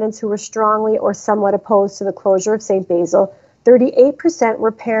 respondents who were strongly or somewhat opposed to the closure of St. Basil, 38%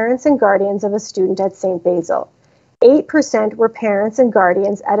 were parents and guardians of a student at St. Basil. 8% were parents and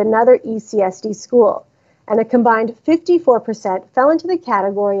guardians at another ECSD school, and a combined 54% fell into the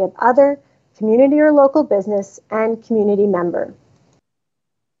category of other, community or local business, and community member.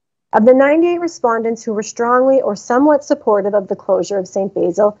 Of the 98 respondents who were strongly or somewhat supportive of the closure of St.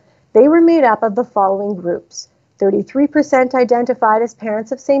 Basil, they were made up of the following groups. 33% identified as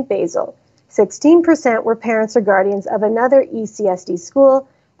parents of St. Basil, 16% were parents or guardians of another ECSD school,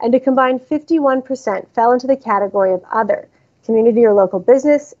 and a combined 51% fell into the category of other, community or local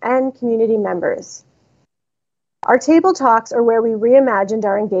business, and community members. Our table talks are where we reimagined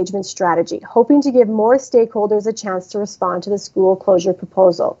our engagement strategy, hoping to give more stakeholders a chance to respond to the school closure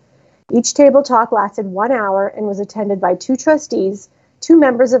proposal. Each table talk lasted 1 hour and was attended by 2 trustees, 2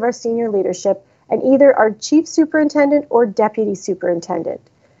 members of our senior leadership, and either our chief superintendent or deputy superintendent.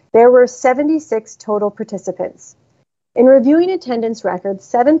 There were 76 total participants. In reviewing attendance records,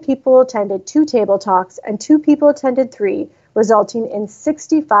 7 people attended 2 table talks and 2 people attended 3, resulting in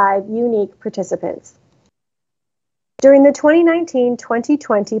 65 unique participants. During the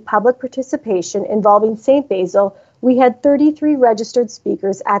 2019-2020 public participation involving St. Basil, we had 33 registered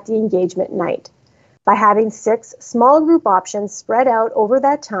speakers at the engagement night. By having 6 small group options spread out over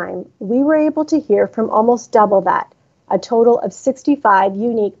that time, we were able to hear from almost double that, a total of 65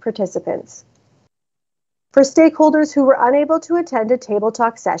 unique participants. For stakeholders who were unable to attend a table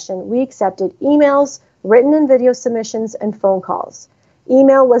talk session, we accepted emails, written and video submissions, and phone calls.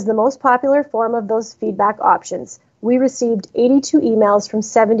 Email was the most popular form of those feedback options. We received 82 emails from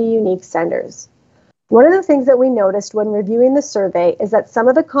 70 unique senders. One of the things that we noticed when reviewing the survey is that some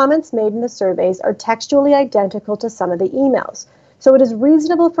of the comments made in the surveys are textually identical to some of the emails. So it is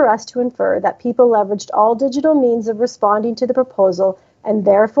reasonable for us to infer that people leveraged all digital means of responding to the proposal and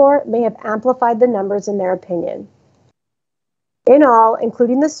therefore may have amplified the numbers in their opinion. In all,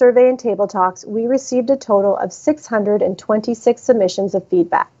 including the survey and table talks, we received a total of 626 submissions of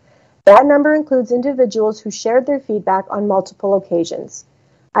feedback. That number includes individuals who shared their feedback on multiple occasions.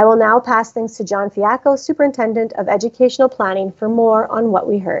 I will now pass things to John Fiacco, Superintendent of Educational Planning, for more on what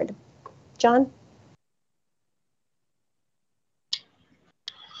we heard. John?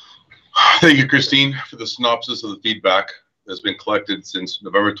 Thank you, Christine, for the synopsis of the feedback that's been collected since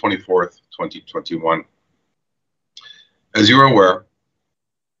November 24th, 2021. As you are aware,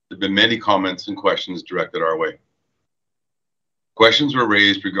 there have been many comments and questions directed our way. Questions were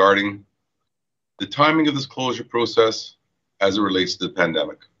raised regarding the timing of this closure process as it relates to the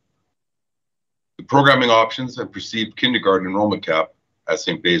pandemic, the programming options and perceived kindergarten enrollment cap at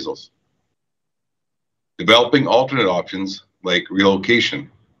St. Basil's, developing alternate options like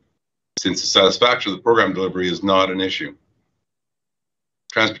relocation, since the satisfaction of the program delivery is not an issue,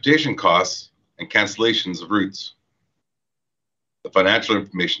 transportation costs and cancellations of routes. The financial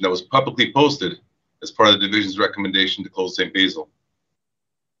information that was publicly posted as part of the division's recommendation to close St. Basil.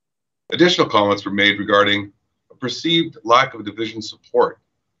 Additional comments were made regarding a perceived lack of division support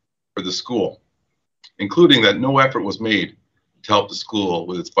for the school, including that no effort was made to help the school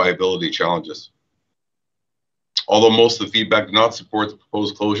with its viability challenges. Although most of the feedback did not support the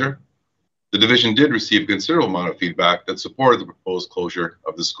proposed closure, the division did receive a considerable amount of feedback that supported the proposed closure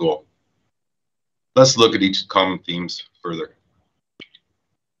of the school. Let's look at each common themes further.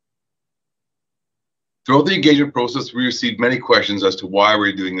 Throughout the engagement process, we received many questions as to why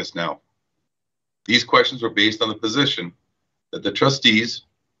we're doing this now. These questions were based on the position that the trustees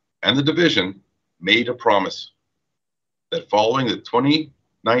and the division made a promise that following the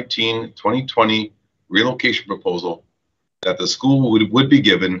 2019-2020 relocation proposal, that the school would be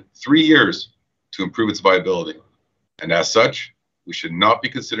given 3 years to improve its viability. And as such, we should not be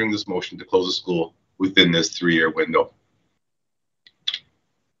considering this motion to close the school within this 3-year window.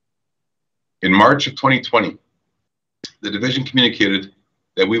 In March of 2020, the division communicated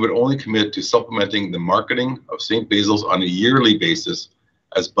that we would only commit to supplementing the marketing of St. Basil's on a yearly basis,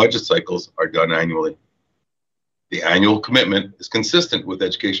 as budget cycles are done annually. The annual commitment is consistent with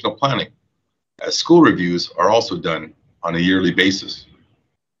educational planning, as school reviews are also done on a yearly basis.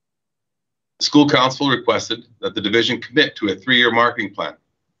 The school council requested that the division commit to a 3-year marketing plan.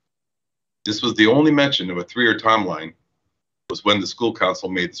 This was the only mention of a 3-year timeline was when the school council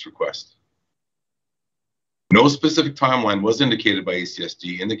made this request. No specific timeline was indicated by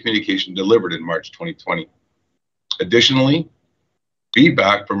ECSD in the communication delivered in March 2020. Additionally,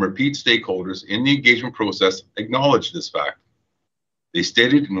 feedback from repeat stakeholders in the engagement process acknowledged this fact. They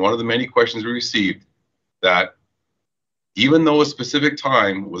stated in one of the many questions we received that even though a specific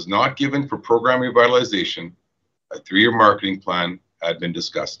time was not given for program revitalization, a 3-year marketing plan had been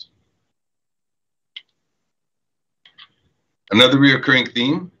discussed. Another recurring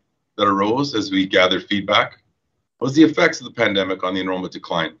theme that arose as we gathered feedback was the effects of the pandemic on the enrollment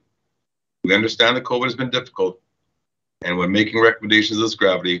decline. We understand that COVID has been difficult, and when making recommendations of this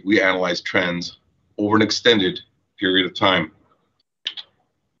gravity, we analyze trends over an extended period of time.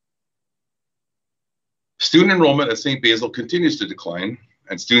 Student enrollment at St. Basil continues to decline,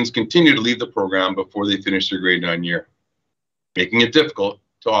 and students continue to leave the program before they finish their grade 9 year, making it difficult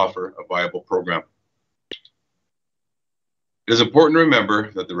to offer a viable program. It is important to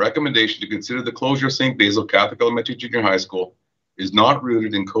remember that the recommendation to consider the closure of St. Basil Catholic Elementary Junior High School is not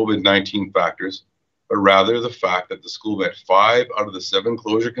rooted in COVID-19 factors, but rather the fact that the school met 5 out of the 7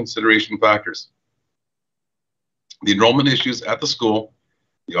 closure consideration factors. The enrollment issues at the school,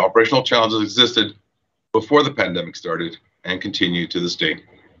 the operational challenges existed before the pandemic started and continue to this day.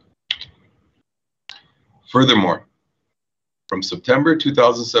 Furthermore, from September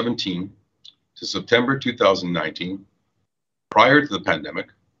 2017 to September 2019, prior to the pandemic,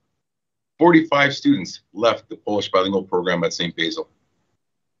 45 students left the Polish bilingual program at St. Basil.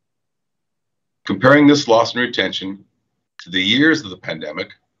 Comparing this loss in retention to the years of the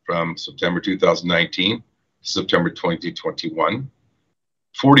pandemic, from September 2019 to September 2021,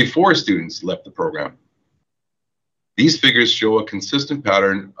 44 students left the program. These figures show a consistent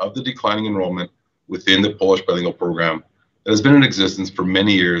pattern of the declining enrollment within the Polish bilingual program that has been in existence for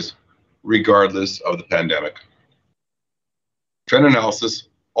many years, regardless of the pandemic. Trend analysis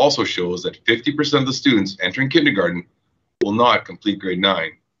also shows that 50% of the students entering kindergarten will not complete grade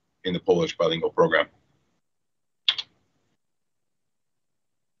 9 in the Polish bilingual program.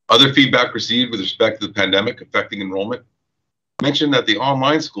 Other feedback received with respect to the pandemic affecting enrollment mentioned that the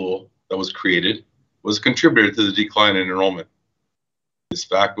online school that was created was a contributor to the decline in enrollment. This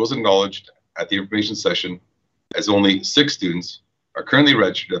fact was acknowledged at the information session, as only 6 students are currently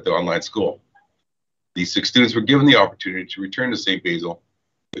registered at the online school. These 6 students were given the opportunity to return to St. Basil,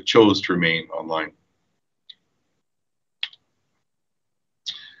 but chose to remain online.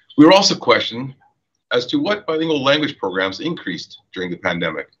 We were also questioned as to what bilingual language programs increased during the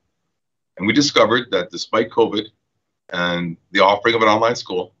pandemic. And we discovered that despite COVID and the offering of an online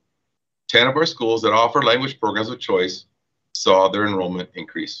school, 10 of our schools that offer language programs of choice saw their enrollment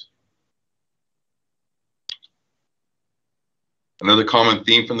increase. Another common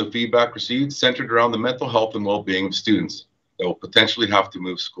theme from the feedback received centered around the mental health and well-being of students that will potentially have to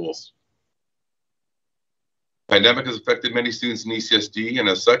move schools. The pandemic has affected many students in ECSD, and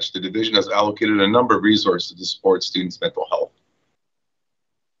as such, the division has allocated a number of resources to support students' mental health.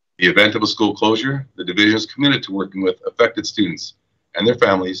 In the event of a school closure, the division is committed to working with affected students and their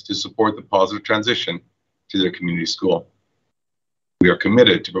families to support the positive transition to their community school. We are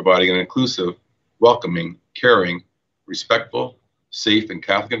committed to providing an inclusive, welcoming, caring, respectful, safe, and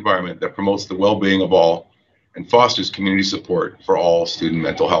Catholic environment that promotes the well-being of all and fosters community support for all student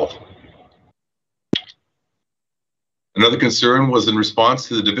mental health. Another concern was in response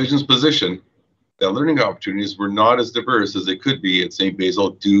to the division's position that learning opportunities were not as diverse as they could be at St.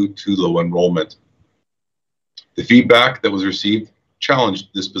 Basil due to low enrollment. The feedback that was received challenged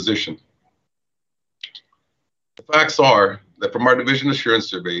this position. The facts are that from our division assurance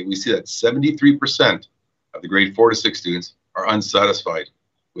survey, we see that 73% of the grade 4 to 6 students are unsatisfied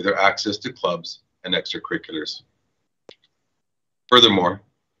with their access to clubs and extracurriculars. Furthermore,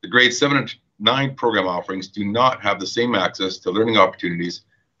 the grade 7 and 9 program offerings do not have the same access to learning opportunities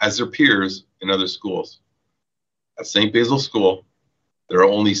as their peers in other schools. At St. Basil School, there are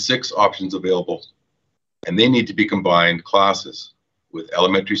only 6 options available, and they need to be combined classes with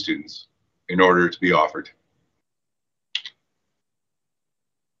elementary students in order to be offered.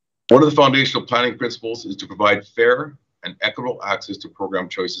 One of the foundational planning principles is to provide fair and equitable access to program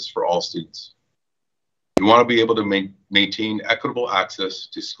choices for all students. We want to be able to maintain equitable access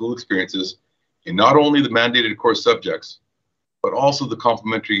to school experiences in not only the mandated core subjects, but also the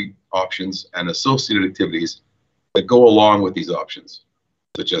complementary options and associated activities that go along with these options,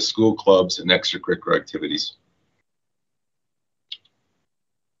 such as school clubs and extracurricular activities.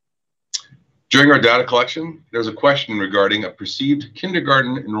 During our data collection, there's a question regarding a perceived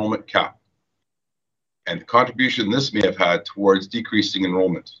kindergarten enrollment cap and the contribution this may have had towards decreasing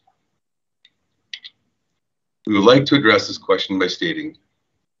enrollment. We would like to address this question by stating,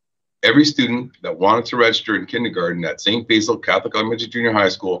 every student that wanted to register in kindergarten at St. Basil Catholic Elementary Junior High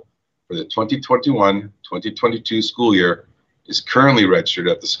School for the 2021-2022 school year is currently registered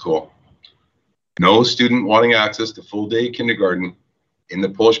at the school. No student wanting access to full-day kindergarten in the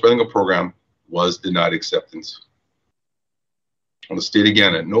Polish bilingual program was denied acceptance. I want to state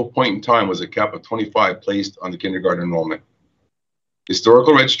again, at no point in time was a cap of 25 placed on the kindergarten enrollment.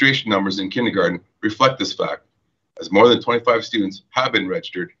 Historical registration numbers in kindergarten reflect this fact, as more than 25 students have been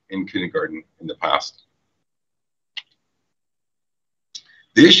registered in kindergarten in the past.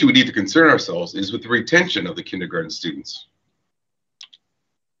 The issue we need to concern ourselves is with the retention of the kindergarten students.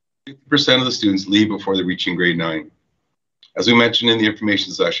 50% of the students leave before they're reaching grade 9. As we mentioned in the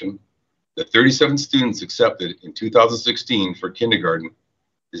information session, the 37 students accepted in 2016 for kindergarten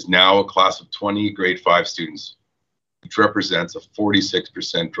is now a class of 20 grade 5 students, which represents a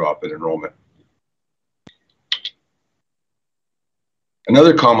 46% drop in enrollment.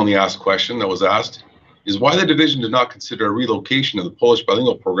 Another commonly asked question that was asked is why the division did not consider a relocation of the Polish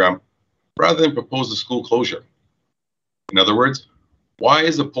bilingual program rather than propose a school closure. In other words, why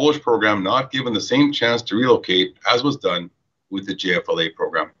is the Polish program not given the same chance to relocate as was done with the JFLA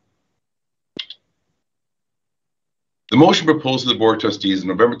program? The motion proposed to the Board of Trustees on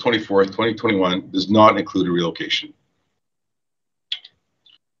November 24th, 2021 does not include a relocation.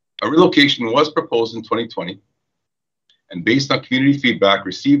 A relocation was proposed in 2020, and based on community feedback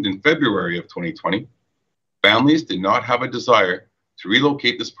received in February of 2020, families did not have a desire to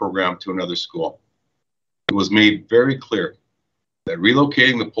relocate this program to another school. It was made very clear that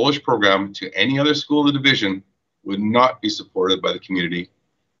relocating the Polish program to any other school in the division would not be supported by the community,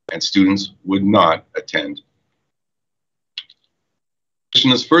 and students would not attend. The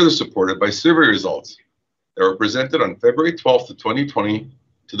position is further supported by survey results that were presented on February 12th of 2020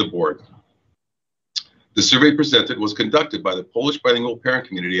 to the board. The survey presented was conducted by the Polish bilingual parent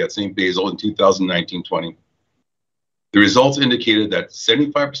community at St. Basil in 2019-20. The results indicated that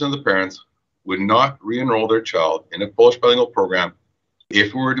 75% of the parents would not re-enroll their child in a Polish bilingual program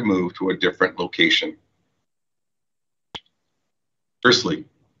if we were to move to a different location. Firstly,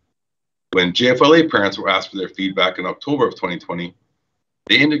 when JFLA parents were asked for their feedback in October of 2020,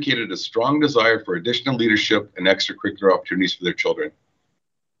 they indicated a strong desire for additional leadership and extracurricular opportunities for their children.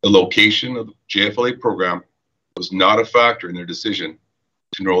 The location of the JFLA program was not a factor in their decision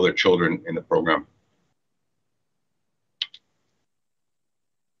to enroll their children in the program.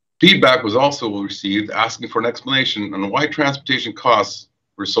 Feedback was also received asking for an explanation on why transportation costs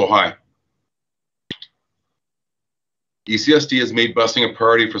were so high. ECSD has made busing a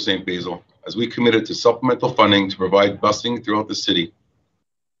priority for St. Basil as we committed to supplemental funding to provide busing throughout the city.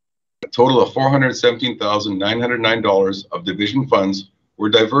 A total of $417,909 of division funds were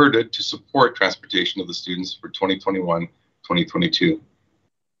diverted to support transportation of the students for 2021-2022.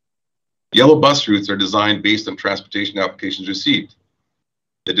 Yellow bus routes are designed based on transportation applications received.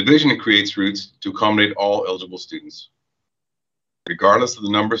 The division creates routes to accommodate all eligible students. Regardless of the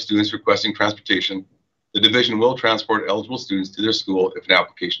number of students requesting transportation, the division will transport eligible students to their school if an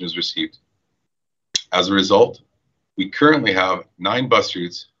application is received. As a result, we currently have 9 bus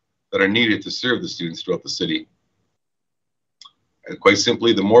routes that are needed to serve the students throughout the city. And quite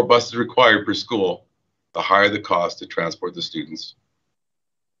simply, the more buses required per school, the higher the cost to transport the students.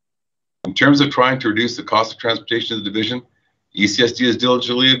 In terms of trying to reduce the cost of transportation of the division, ECSD has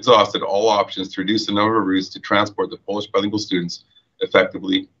diligently exhausted all options to reduce the number of routes to transport the Polish bilingual students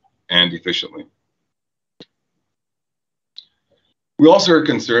effectively and efficiently. We also heard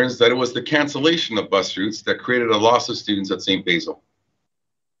concerns that it was the cancellation of bus routes that created a loss of students at St. Basil.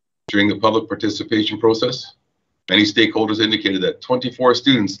 During the public participation process, many stakeholders indicated that 24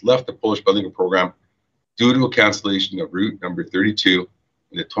 students left the Polish bilingual program due to a cancellation of route number 32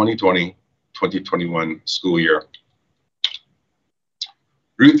 in the 2020-2021 school year.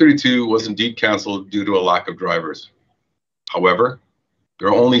 Route 32 was indeed canceled due to a lack of drivers. However, there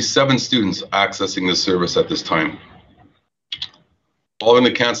are only 7 students accessing this service at this time. Following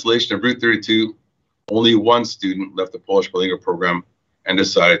the cancellation of Route 32, only 1 student left the Polish bilingual program and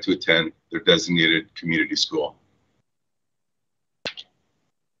decided to attend their designated community school.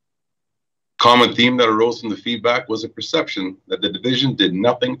 Common theme that arose from the feedback was a perception that the division did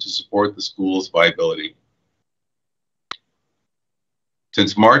nothing to support the school's viability.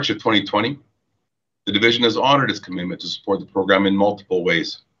 Since March of 2020, the division has honored its commitment to support the program in multiple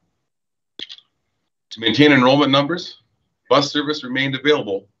ways. To maintain enrollment numbers, bus service remained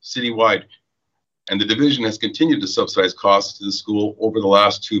available citywide, and the division has continued to subsidize costs to the school over the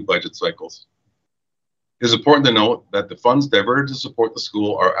last 2 budget cycles. It is important to note that the funds diverted to support the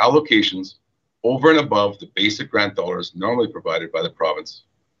school are allocations over and above the basic grant dollars normally provided by the province.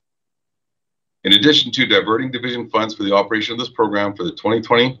 In addition to diverting division funds for the operation of this program for the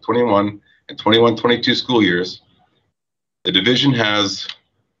 2020-21 and 21-22 school years, the division has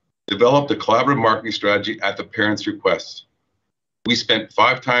developed a collaborative marketing strategy at the parents' request. We spent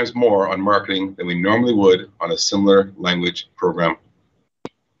 5 times more on marketing than we normally would on a similar language program.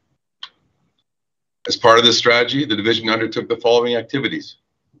 As part of this strategy, the division undertook the following activities.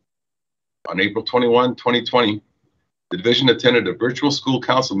 On April 21, 2020, the division attended a virtual school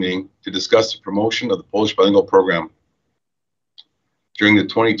council meeting to discuss the promotion of the Polish bilingual program. During the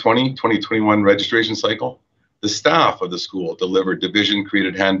 2020-2021 registration cycle, the staff of the school delivered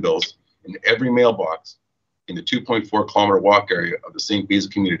division-created handbills in every mailbox in the 2.4-kilometer walk area of the St. Basil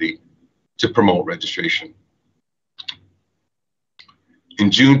community to promote registration.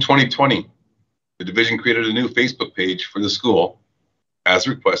 In June 2020, the division created a new Facebook page for the school as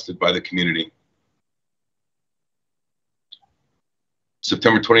requested by the community.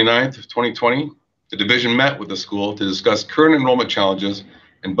 September 29th, 2020, the division met with the school to discuss current enrollment challenges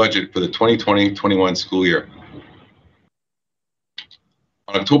and budget for the 2020-21 school year.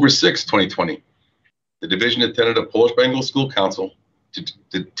 On October 6, 2020, the division attended a Polish bilingual school council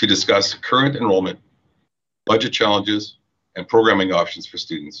to discuss current enrollment, budget challenges, and programming options for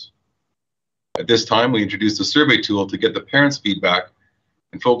students. At this time, we introduced a survey tool to get the parents' feedback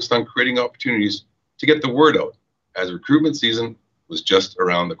and focused on creating opportunities to get the word out, as recruitment season was just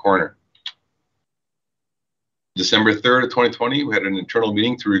around the corner. December 3rd of 2020, we had an internal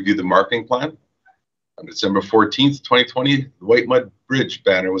meeting to review the marketing plan. On December 14th, 2020, the White Mud Bridge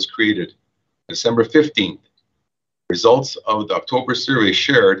banner was created. December 15th, results of the October survey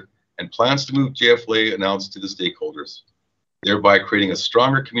shared and plans to move JFLA announced to the stakeholders, thereby creating a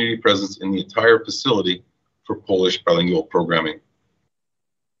stronger community presence in the entire facility for Polish bilingual programming.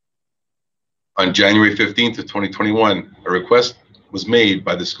 On January 15th of 2021, a request was made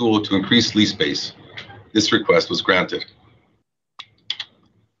by the school to increase lease space. This request was granted.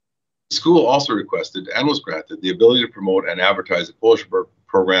 The school also requested and was granted the ability to promote and advertise the Polish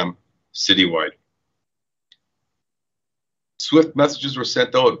program citywide. Swift messages were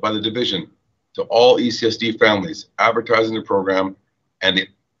sent out by the division to all ECSD families advertising the program and the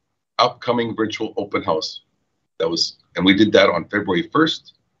upcoming virtual open house. And we did that on February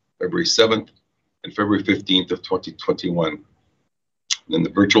 1st, February 7th, and February 15th of 2021. And then the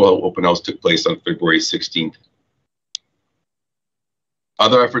virtual open house took place on February 16th.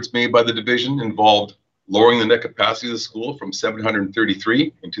 Other efforts made by the division involved lowering the net capacity of the school from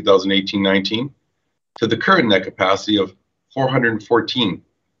 733 in 2018-19 to the current net capacity of 414.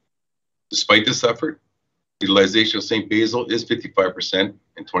 Despite this effort, utilization of St. Basil is 55%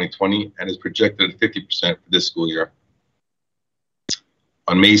 in 2020 and is projected at 50% for this school year.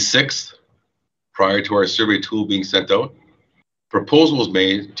 On May 6th, prior to our survey tool being sent out, a proposal was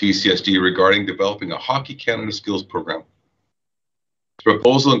made to ECSD regarding developing a Hockey Canada skills program. The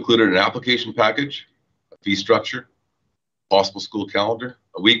proposal included an application package, a fee structure, possible school calendar,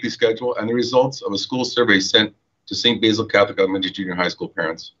 a weekly schedule, and the results of a school survey sent to St. Basil Catholic Elementary Junior High School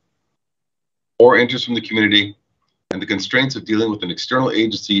parents. Or interest from the community and the constraints of dealing with an external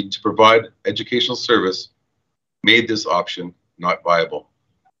agency to provide educational service made this option not viable.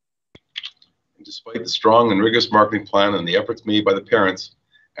 And despite the strong and rigorous marketing plan and the efforts made by the parents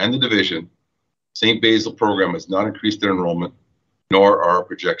and the division, St. Basil program has not increased their enrollment, nor are our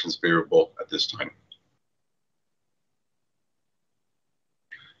projections favorable at this time.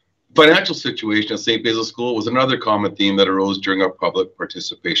 The financial situation at St. Basil School was another common theme that arose during our public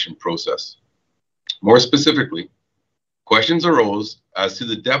participation process. More specifically, questions arose as to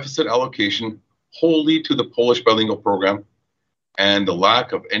the deficit allocation wholly to the Polish bilingual program and the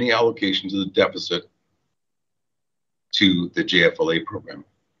lack of any allocation to the deficit to the JFLA program.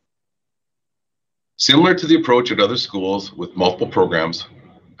 Similar to the approach at other schools with multiple programs,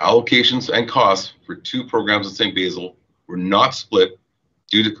 allocations and costs for two programs at St. Basil were not split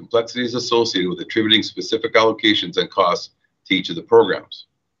due to complexities associated with attributing specific allocations and costs to each of the programs.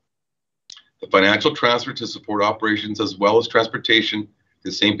 The financial transfer to support operations as well as transportation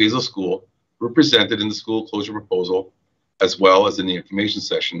to St. Basil School were presented in the school closure proposal as well as in the information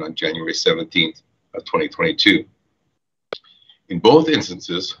session on January 17th of 2022. In both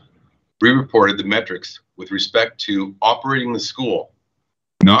instances, we reported the metrics with respect to operating the school,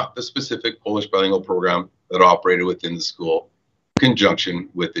 not the specific Polish bilingual program that operated within the school in conjunction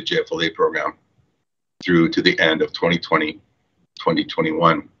with the JFLA program through to the end of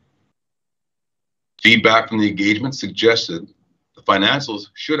 2020-2021. Feedback from the engagement suggested the financials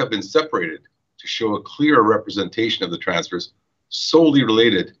should have been separated to show a clearer representation of the transfers solely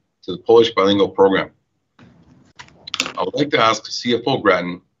related to the Polish bilingual program. I would like to ask CFO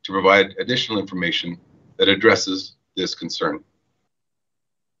Grattan to provide additional information that addresses this concern.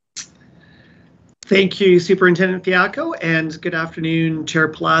 Thank you, Superintendent Fiacco, and good afternoon, Chair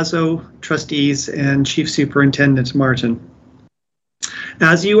Palazzo, trustees, and Chief Superintendent Martin.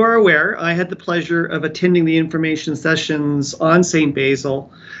 As you are aware, I had the pleasure of attending the information sessions on St.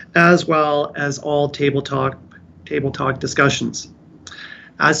 Basil, as well as all table talk discussions.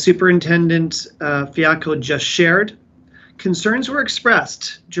 As Superintendent Fiacco just shared, concerns were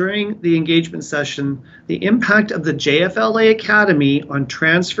expressed during the engagement session. The impact of the JFLA Academy on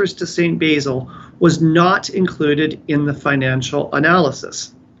transfers to St. Basil was not included in the financial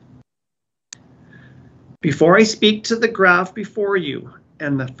analysis. Before I speak to the graph before you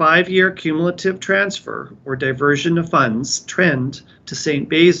and the 5-year cumulative transfer or diversion of funds trend to St.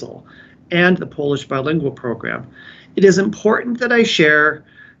 Basil and the Polish bilingual program, it is important that I share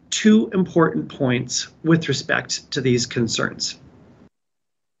 2 important points with respect to these concerns.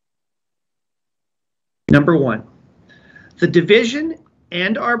 Number 1, the division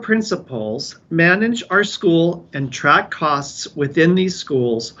and our principals manage our school and track costs within these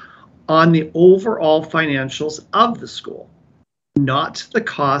schools on the overall financials of the school, not the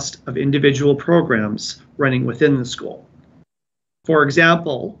cost of individual programs running within the school. For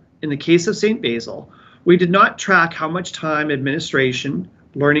example, in the case of St. Basil, we did not track how much time administration,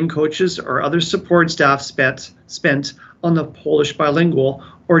 learning coaches, or other support staff spent on the Polish bilingual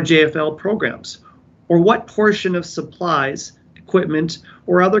or JFL programs, or what portion of supplies, equipment,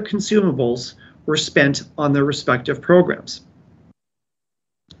 or other consumables were spent on their respective programs.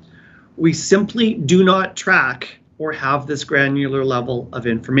 We simply do not track or have this granular level of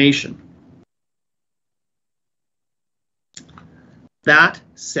information. That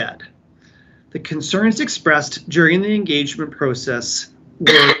said, the concerns expressed during the engagement process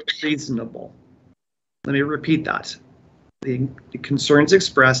were reasonable. Let me repeat that. The concerns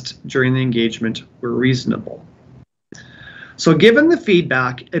expressed during the engagement were reasonable. So given the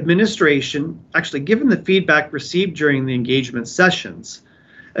feedback given the feedback received during the engagement sessions,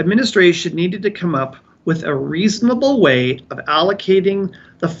 administration needed to come up with a reasonable way of allocating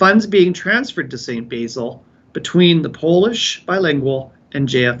the funds being transferred to St. Basil between the Polish bilingual and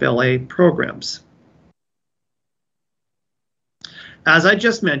JFLA programs. As I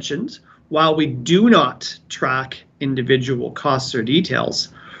just mentioned, while we do not track individual costs or details,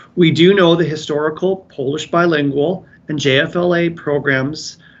 we do know the historical Polish bilingual and JFLA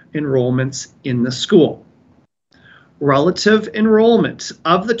programs enrollments in the school. Relative enrollment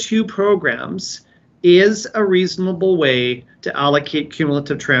of the 2 programs is a reasonable way to allocate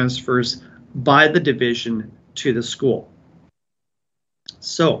cumulative transfers by the division to the school.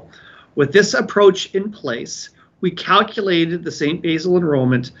 So, with this approach in place, we calculated the St. Basil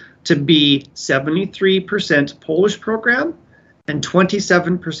enrollment to be 73% Polish program and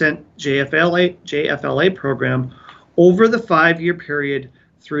 27% JFLA program over the 5-year period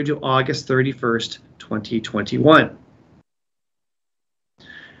through to August 31st, 2021.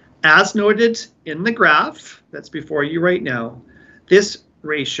 As noted in the graph that's before you right now, this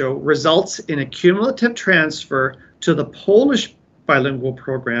ratio results in a cumulative transfer to the Polish bilingual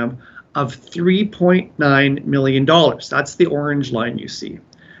program of $3.9 million. That's the orange line you see,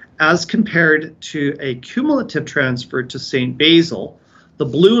 as compared to a cumulative transfer to St. Basil, the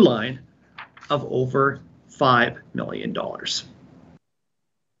blue line, of over $5 million.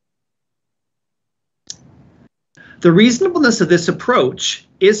 The reasonableness of this approach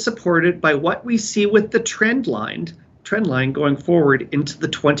is supported by what we see with the trend line going forward into the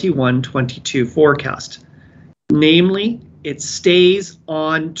 21-22 forecast. Namely, it stays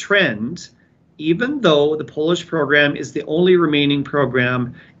on trend, even though the Polish program is the only remaining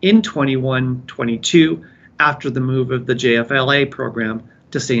program in 21-22 after the move of the JFLA program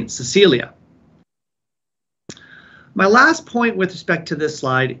to St. Cecilia. My last point with respect to this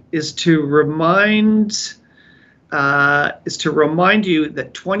slide is to remind you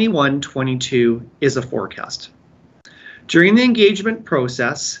that 21-22 is a forecast. During the engagement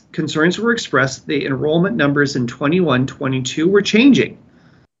process, concerns were expressed the enrollment numbers in 21-22 were changing.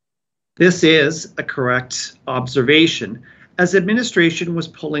 This is a correct observation, as administration was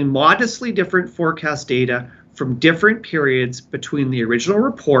pulling modestly different forecast data from different periods between the original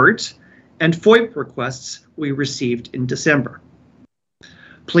report and FOIP requests we received in December.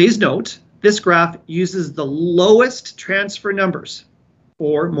 Please note, this graph uses the lowest transfer numbers,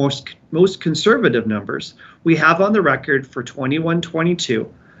 or most conservative numbers, we have on the record for 21-22,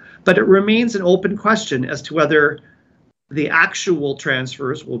 but it remains an open question as to whether the actual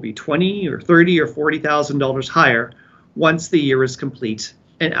transfers will be $20,000 or $30,000 or $40,000 higher once the year is complete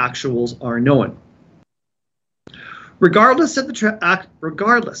and actuals are known. Regardless if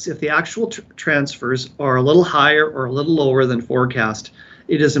the actual transfers are a little higher or a little lower than forecast,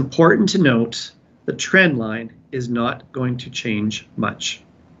 it is important to note the trend line is not going to change much.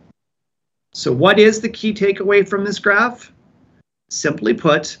 So what is the key takeaway from this graph? Simply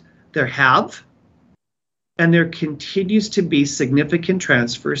put, there have and there continues to be significant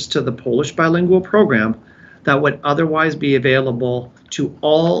transfers to the Polish bilingual program that would otherwise be available to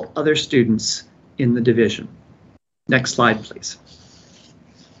all other students in the division. Next slide, please.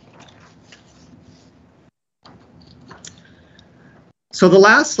 So the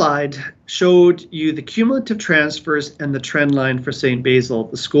last slide showed you the cumulative transfers and the trend line for St. Basil,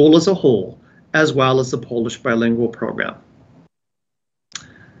 the school as a whole, as well as the Polish bilingual program.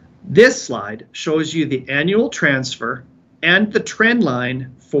 This slide shows you the annual transfer and the trend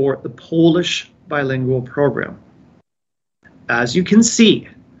line for the Polish bilingual program. As you can see,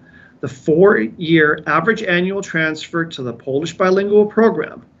 the 4-year average annual transfer to the Polish bilingual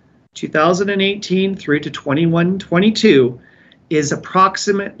program, 2018 through to 21-22, is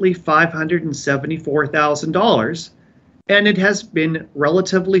approximately $574,000, and it has been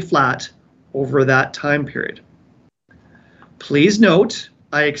relatively flat over that time period. Please note,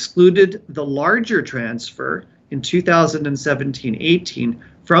 I excluded the larger transfer in 2017-18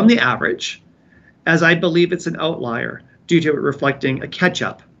 from the average, as I believe it's an outlier due to it reflecting a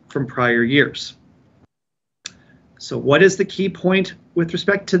catch-up from prior years. So what is the key point with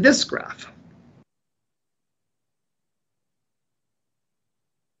respect to this graph?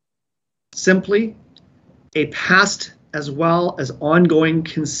 Simply a past as well as ongoing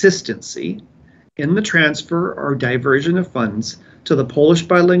consistency in the transfer or diversion of funds to the Polish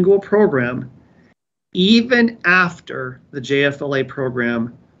bilingual program, even after the JFLA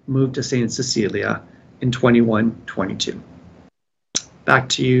program moved to St. Cecilia in 21-22. Back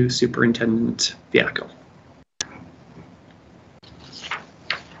to you, Superintendent Fiacco.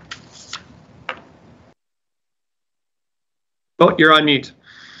 Oh, you're on mute.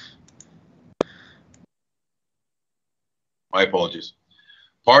 My apologies.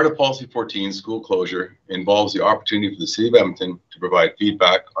 Part of Policy 14, school closure, involves the opportunity for the City of Edmonton to provide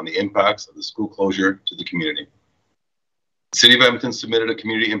feedback on the impacts of the school closure to the community. The City of Edmonton submitted a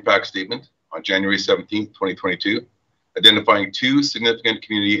community impact statement on January 17, 2022, identifying 2 significant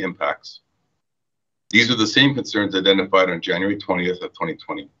community impacts. These are the same concerns identified on January 20th of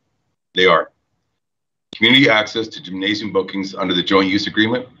 2020. They are community access to gymnasium bookings under the joint use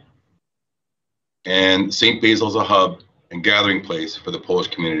agreement, and St. Basil as a hub and gathering place for the Polish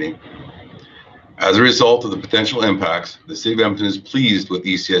community. As a result of the potential impacts, the City of Edmonton is pleased with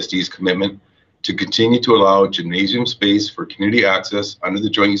ECSD's commitment to continue to allow gymnasium space for community access under the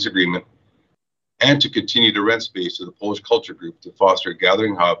joint use agreement, and to continue to rent space to the Polish Culture Group to foster a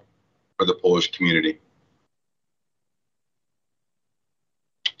gathering hub for the Polish community.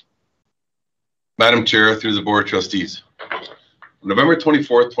 Madam Chair, through the Board of Trustees. On November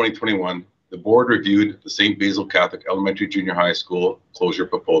 24th, 2021, the Board reviewed the St. Basil Catholic Elementary Junior High School closure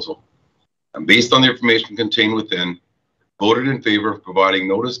proposal, and based on the information contained within, voted in favor of providing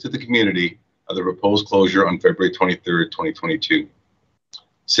notice to the community of the proposed closure on February 23rd, 2022.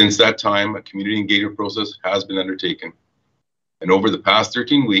 Since that time, a community engagement process has been undertaken. And over the past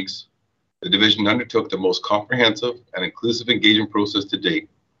 13 weeks, the division undertook the most comprehensive and inclusive engagement process to date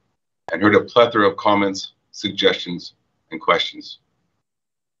and heard a plethora of comments, suggestions, and questions.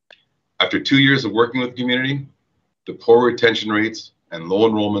 After 2 years of working with the community, the poor retention rates and low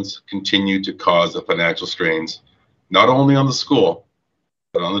enrollments continue to cause the financial strains, not only on the school,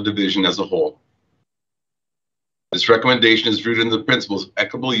 but on the division as a whole. This recommendation is rooted in the principles of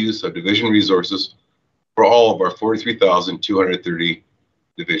equitable use of division resources for all of our 43,230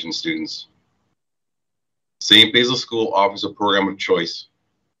 division students. St. Basil School offers a program of choice.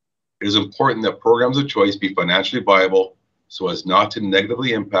 It is important that programs of choice be financially viable so as not to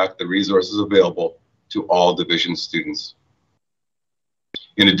negatively impact the resources available to all division students.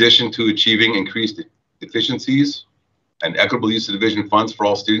 In addition to achieving increased efficiencies and equitable use of division funds for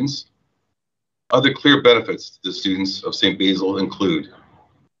all students, other clear benefits to the students of St. Basil include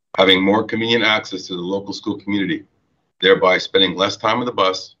having more convenient access to the local school community, thereby spending less time on the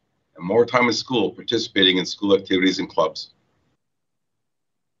bus and more time in school participating in school activities and clubs.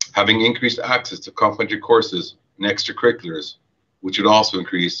 Having increased access to complementary courses and extracurriculars, which would also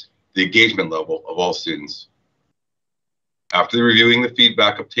increase the engagement level of all students. After reviewing the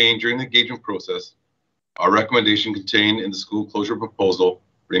feedback obtained during the engagement process, our recommendation contained in the school closure proposal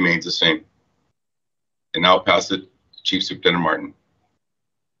remains the same. And now I'll pass it to Chief Superintendent Martin.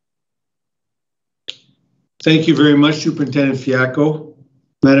 Thank you very much, Superintendent Fiacco.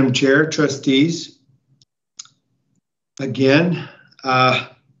 Madam Chair, trustees. Again, it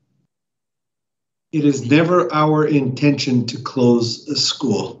is never our intention to close a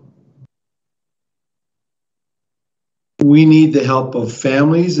school. We need the help of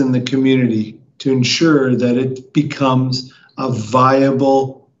families and the community to ensure that it becomes a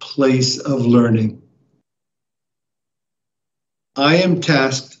viable place of learning. I am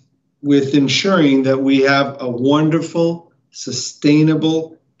tasked with ensuring that we have a wonderful,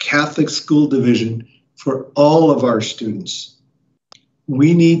 sustainable Catholic school division for all of our students.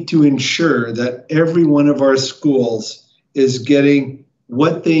 We need to ensure that every one of our schools is getting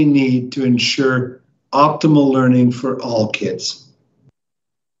what they need to ensure optimal learning for all kids.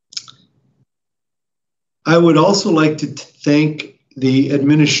 I would also like to thank the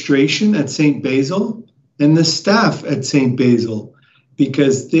administration at St. Basil and the staff at St. Basil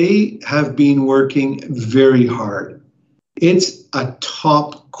because they have been working very hard. It's a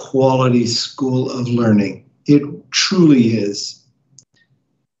top quality school of learning. It truly is.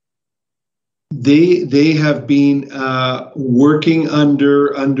 They have been working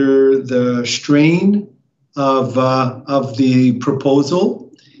under the strain of the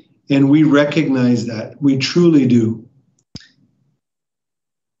proposal, and we recognize that. We truly do.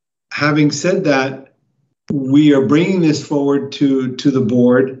 Having said that, we are bringing this forward to the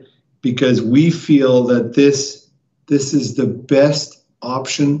board because we feel that this is the best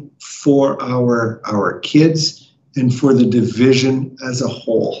option for our kids and for the division as a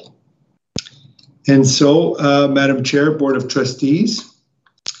whole. And so, Madam Chair, Board of Trustees,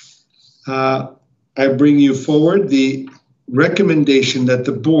 I bring you forward the recommendation that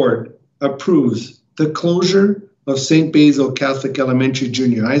the board approves the closure of St. Basil Catholic Elementary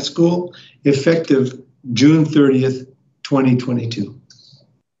Junior High School effective June 30th, 2022.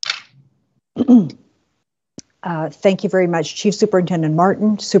 Thank you very much, Chief Superintendent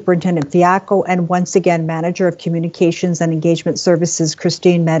Martin, Superintendent Fiacco, and once again, Manager of Communications and Engagement Services,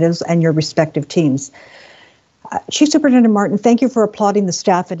 Christine Meadows, and your respective teams. Chief Superintendent Martin, thank you for applauding the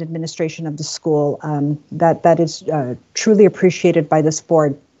staff and administration of the school. That is truly appreciated by this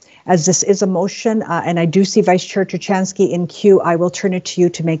board. As this is a motion, and I do see Vice Chair Turchansky in queue, I will turn it to you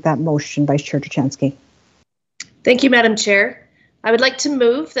to make that motion, Vice Chair Turchansky. Thank you, Madam Chair. I would like to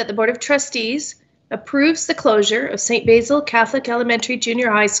move that the Board of Trustees approves the closure of St. Basil Catholic Elementary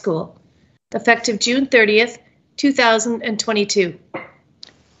Junior High School, effective June 30th, 2022.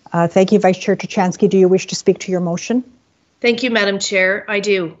 Thank you, Vice Chair Turchansky. Do you wish to speak to your motion? Thank you, Madam Chair. I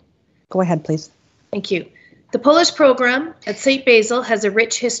do. Go ahead, please. Thank you. The Polish program at St. Basil has a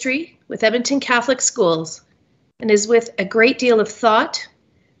rich history with Edmonton Catholic schools and is with a great deal of thought,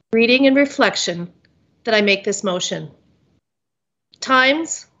 reading, and reflection that I make this motion.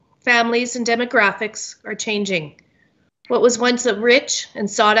 Times, families, and demographics are changing. What was once a rich and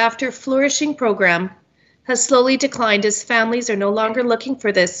sought-after flourishing program has slowly declined as families are no longer looking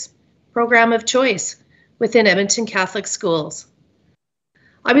for this program of choice within Edmonton Catholic schools.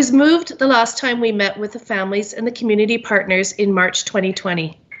 I was moved the last time we met with the families and the community partners in March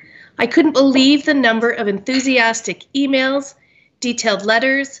 2020. I couldn't believe the number of enthusiastic emails, detailed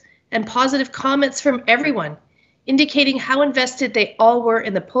letters, and positive comments from everyone indicating how invested they all were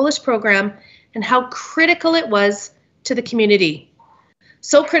in the Polish program and how critical it was to the community.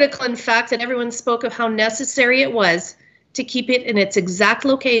 So critical, in fact, that everyone spoke of how necessary it was to keep it in its exact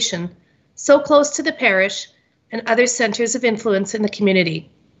location, so close to the parish and other centers of influence in the community.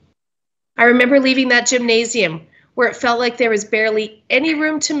 I remember leaving that gymnasium where it felt like there was barely any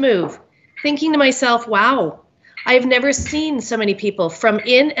room to move, thinking to myself, wow, I have never seen so many people from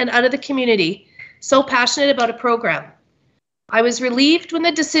in and out of the community so passionate about a program. I was relieved when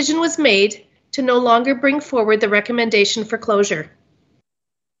the decision was made to no longer bring forward the recommendation for closure.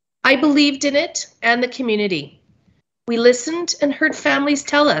 I believed in it and the community. We listened and heard families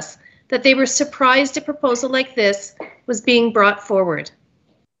tell us that they were surprised a proposal like this was being brought forward.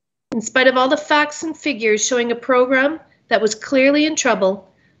 In spite of all the facts and figures showing a program that was clearly in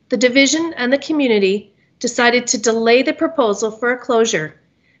trouble, the division and the community decided to delay the proposal for a closure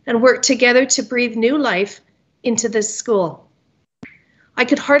and work together to breathe new life into this school. I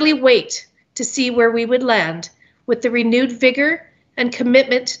could hardly wait to see where we would land with the renewed vigor and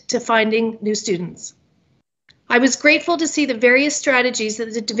commitment to finding new students. I was grateful to see the various strategies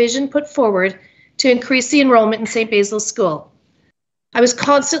that the division put forward to increase the enrollment in St. Basil's School. I was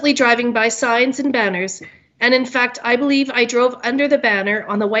constantly driving by signs and banners, and in fact, I believe I drove under the banner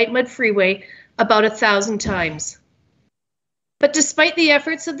on the White Mud Freeway about 1,000 times. But despite the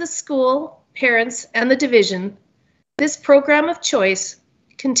efforts of the school, parents, and the division, this program of choice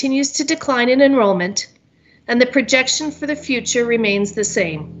continues to decline in enrollment, and the projection for the future remains the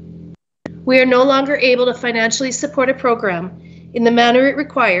same. We are no longer able to financially support a program in the manner it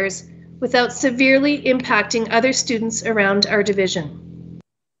requires without severely impacting other students around our division.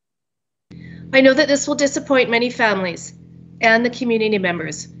 I know that this will disappoint many families and the community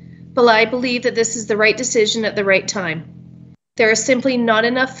members, but I believe that this is the right decision at the right time. There are simply not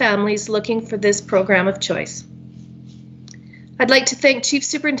enough families looking for this program of choice. I'd like to thank Chief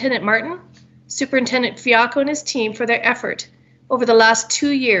Superintendent Martin, Superintendent Fiacco and his team for their effort over the last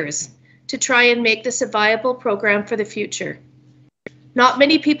 2 years to try and make this a viable program for the future. Not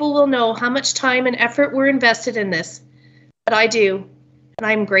many people will know how much time and effort were invested in this, but I do, and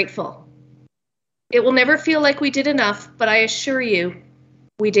I'm grateful. It will never feel like we did enough, but I assure you,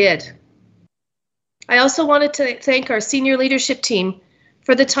 we did. I also wanted to thank our senior leadership team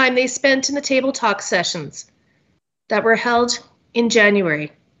for the time they spent in the table talk sessions that were held in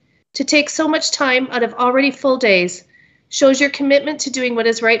January. To take so much time out of already full days shows your commitment to doing what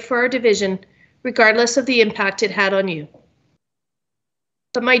is right for our division, regardless of the impact it had on you.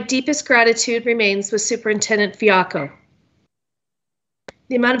 But my deepest gratitude remains with Superintendent Fiacco.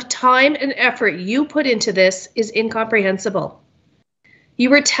 The amount of time and effort you put into this is incomprehensible. You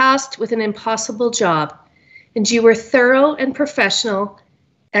were tasked with an impossible job, and you were thorough and professional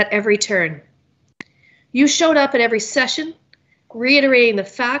at every turn. You showed up at every session, reiterating the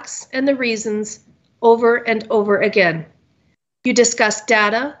facts and the reasons over and over again. You discussed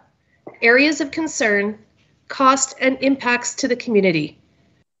data, areas of concern, cost, and impacts to the community.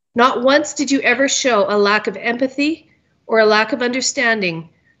 Not once did you ever show a lack of empathy or a lack of understanding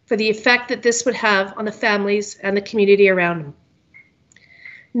for the effect that this would have on the families and the community around them.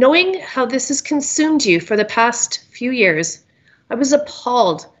 Knowing how this has consumed you for the past few years, I was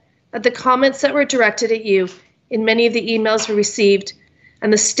appalled at the comments that were directed at you in many of the emails we received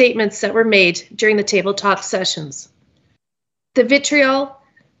and the statements that were made during the table talk sessions. The vitriol,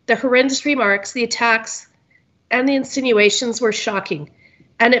 the horrendous remarks, the attacks, and the insinuations were shocking,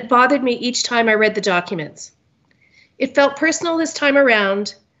 and it bothered me each time I read the documents. It felt personal this time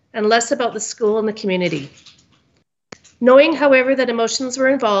around and less about the school and the community. Knowing, however, that emotions were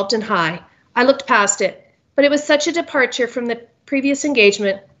involved and high, I looked past it, but it was such a departure from the previous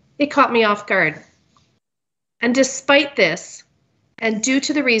engagement, it caught me off guard. And despite this, and due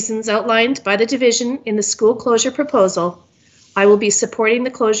to the reasons outlined by the division in the school closure proposal, I will be supporting the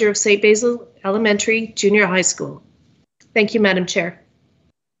closure of St. Basil Elementary Junior High School. Thank you, Madam Chair.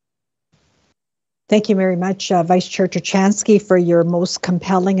 Thank you very much, Vice Chair Turchansky, for your most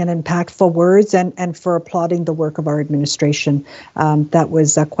compelling and impactful words and for applauding the work of our administration. That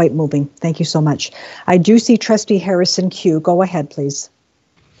was quite moving. Thank you so much. I do see Trustee Harrison Q. Go ahead, please.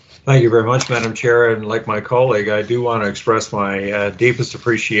 Thank you very much, Madam Chair. And like my colleague, I do want to express my deepest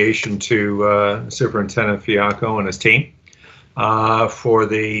appreciation to Superintendent Fiacco and his team for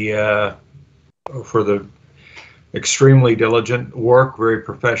the extremely diligent work, very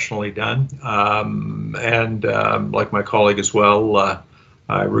professionally done. Like my colleague as well,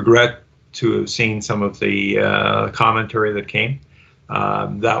 I regret to have seen some of the commentary that came.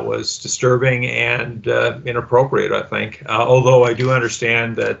 That was disturbing and inappropriate, I think. Although I do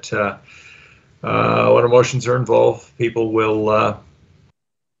understand that when emotions are involved, people will,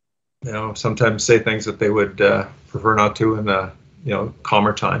 sometimes say things that they would prefer not to in a,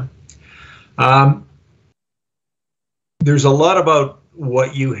 calmer time. There's a lot about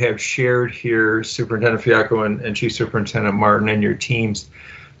what you have shared here, Superintendent Fiacco and Chief Superintendent Martin and your teams,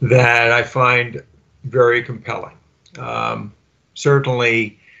 that I find very compelling.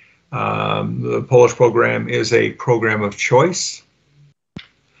 Certainly, the Polish program is a program of choice,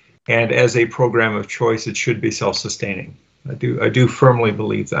 and as a program of choice, it should be self-sustaining. I do firmly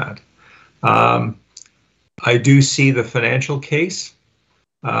believe that. I do see the financial case,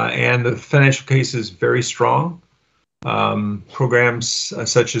 and the financial case is very strong. Programs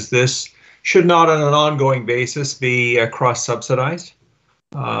such as this should not, on an ongoing basis, be cross-subsidized.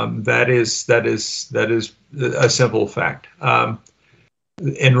 That is a simple fact.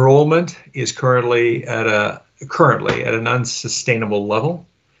 Enrollment is currently at an unsustainable level,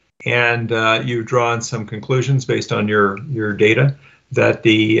 and you've drawn some conclusions based on your data that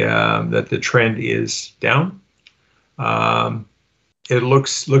the trend is down. It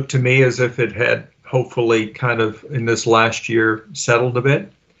looked to me as if it had hopefully kind of in this last year settled a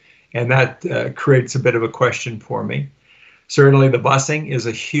bit, and that creates a bit of a question for me. Certainly the busing is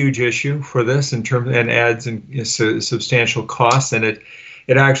a huge issue for this in terms, and adds substantial costs, and it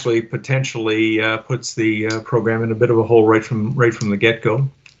actually potentially puts the program in a bit of a hole right from the get-go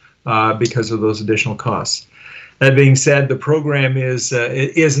because of those additional costs. That being said, the program is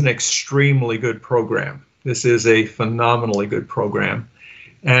an extremely good program. This is a phenomenally good program,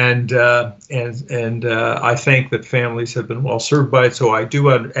 and I think that families have been well served by it. So I do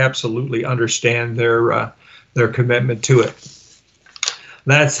absolutely understand their commitment to it.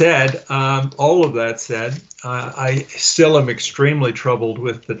 That said, all of that said, I still am extremely troubled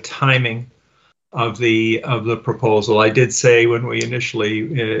with the timing of the proposal. I did say when we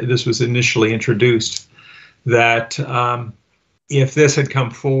this was initially introduced, that if this had come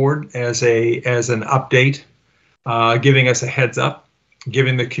forward as an update, giving us a heads up,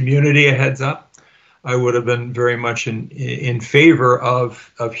 giving the community a heads up, I would have been very much in favor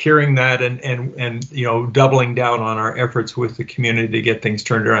of hearing that and doubling down on our efforts with the community to get things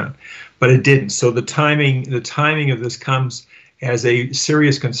turned around. But it didn't. So the timing of this comes as a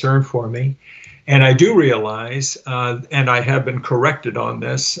serious concern for me. And I do realize, and I have been corrected on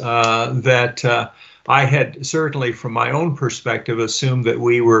this, that I had certainly from my own perspective assumed that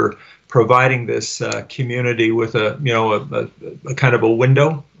we were providing this community with a kind of a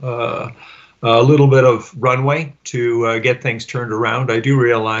window, a little bit of runway to get things turned around. I do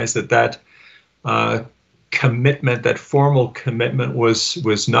realize that commitment, that formal commitment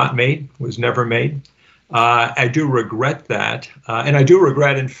was not made, was never made. I do regret that. And I do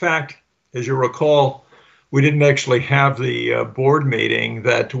regret, in fact, as you recall, we didn't actually have the board meeting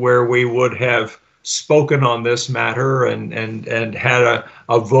where we would have spoken on this matter and had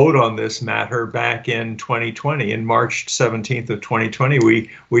a vote on this matter back in 2020, in March 17th of 2020. We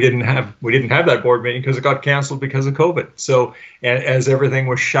didn't have that board meeting because it got canceled because of COVID. So as everything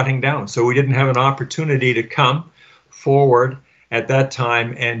was shutting down, so we didn't have an opportunity to come forward at that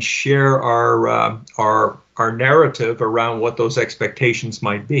time and share our narrative around what those expectations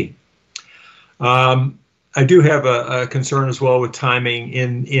might be. I do have a concern as well with timing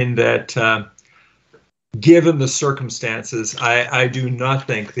in that. Given the circumstances, I do not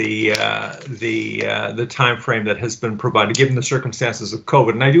think the time frame that has been provided, given the circumstances of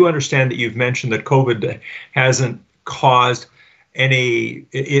COVID, and I do understand that you've mentioned that COVID hasn't caused any,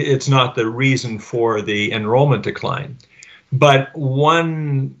 it's not the reason for the enrollment decline, but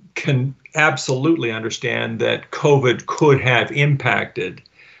one can absolutely understand that COVID could have impacted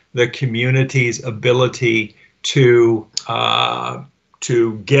the community's ability to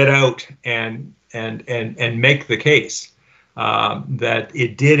get out and make the case that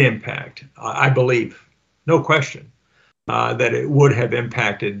it did impact. I believe, no question, that it would have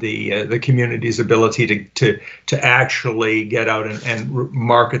impacted the community's ability to actually get out and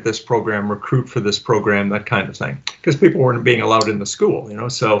market this program, recruit for this program, that kind of thing, because people weren't being allowed in the school,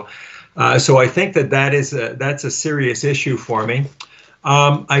 So I think that's a serious issue for me.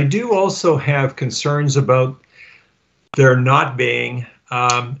 I do also have concerns about there not being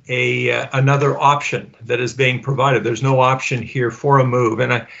another option that is being provided. There's no option here for a move,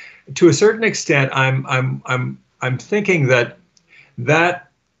 and to a certain extent, I'm thinking that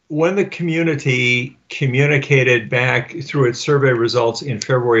when the community communicated back through its survey results in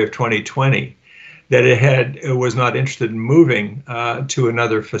February of 2020 that it was not interested in moving to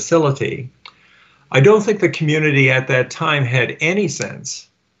another facility, I don't think the community at that time had any sense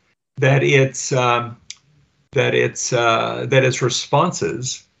that its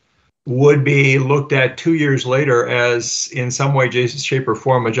responses would be looked at 2 years later as, in some way, shape, or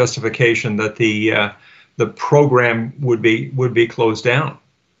form, a justification that the program would be closed down.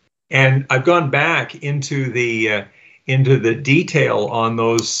 And I've gone back into the detail on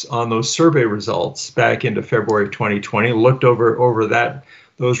those survey results back into February of 2020, looked over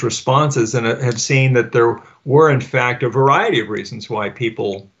those responses, and have seen that there were, in fact, a variety of reasons why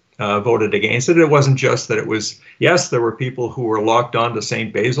people voted against it. It wasn't just that it was, yes, there were people who were locked on to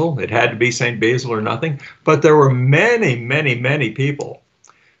St. Basil. It had to be St. Basil or nothing. But there were many, many, many people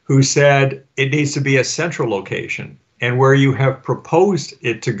who said it needs to be a central location. And where you have proposed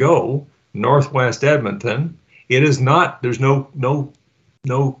it to go, Northwest Edmonton, it is not, there's no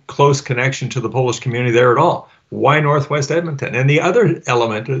close connection to the Polish community there at all. Why Northwest Edmonton? And the other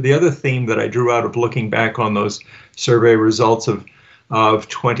element, the other theme that I drew out of looking back on those survey results of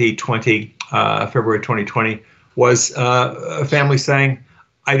 2020, February 2020, was a family saying,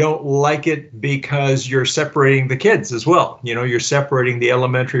 I don't like it because you're separating the kids as well. You know, you're separating the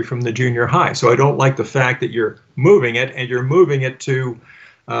elementary from the junior high. So I don't like the fact that you're moving it, and you're moving it to,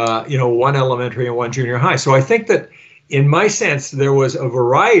 one elementary and one junior high. So I think that, in my sense, there was a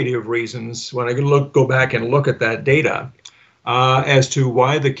variety of reasons when I go back and look at that data as to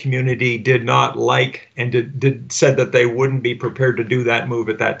why the community did not like and said that they wouldn't be prepared to do that move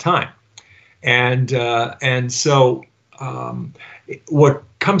at that time. And so what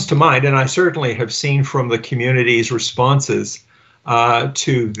comes to mind, and I certainly have seen from the community's responses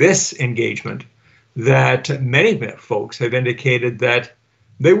to this engagement, that many folks have indicated that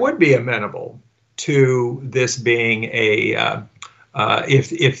they would be amenable to this being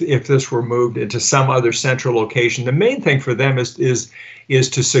if this were moved into some other central location. The main thing for them is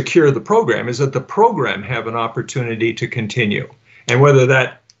to secure the program, is that the program have an opportunity to continue, and whether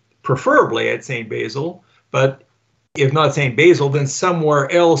that preferably at St. Basil, but if not St. Basil, then somewhere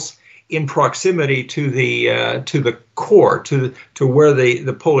else in proximity to the core, to where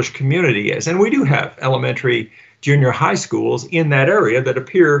the Polish community is. And we do have elementary, junior high schools in that area that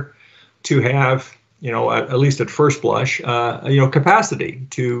appear to have, at least at first blush, capacity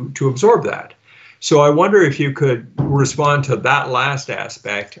to absorb that. So I wonder if you could respond to that last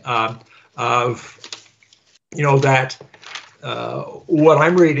aspect of that. What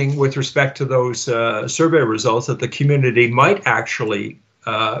I'm reading with respect to those survey results, that the community might actually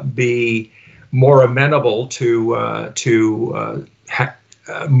be more amenable to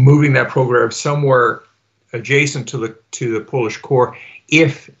moving that program somewhere adjacent to the Polish core,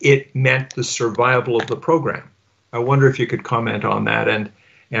 if it meant the survival of the program. I wonder if you could comment on that, and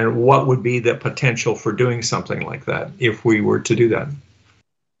what would be the potential for doing something like that if we were to do that.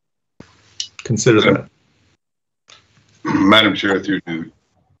 Consider that. Madam Chair,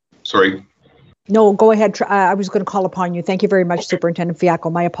 sorry. No, go ahead. I was going to call upon you. Thank you very much, Superintendent Fiacco.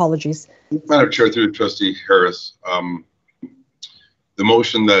 My apologies. Madam Chair, through Trustee Harris, the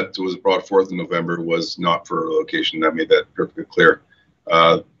motion that was brought forth in November was not for a location. That made that perfectly clear.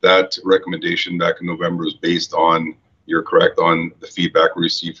 That recommendation back in November was based on, you're correct, on the feedback we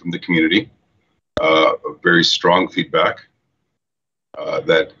received from the community, a very strong feedback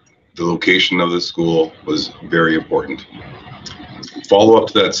that the location of the school was very important. Follow-up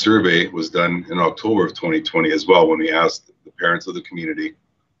to that survey was done in October of 2020 as well, when we asked the parents of the community,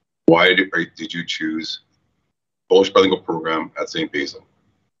 why did you choose Polish bilingual program at St. Basil?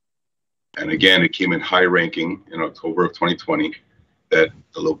 And again, it came in high ranking in October of 2020 that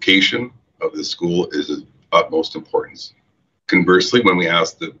the location of the school is of utmost importance. Conversely, when we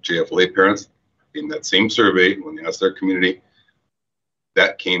asked the JFLA parents in that same survey, when we asked their community,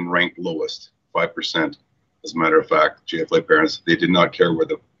 that came ranked lowest, 5%. As a matter of fact, JFLA parents, they did not care where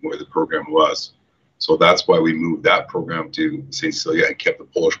the program was. So that's why we moved that program to St. Cecilia and kept the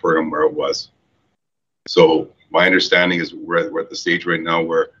Polish program where it was. So my understanding is we're at the stage right now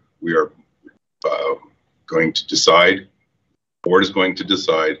where we are going to decide, the board is going to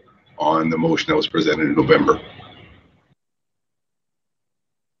decide on the motion that was presented in November.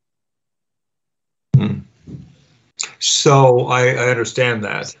 So I understand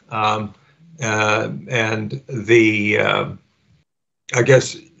that, and I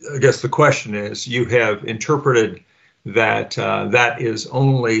guess the question is, you have interpreted that that is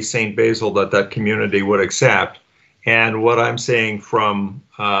only St. Basil that community would accept, and what I'm saying from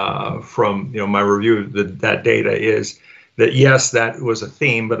my review of that data is that yes, that was a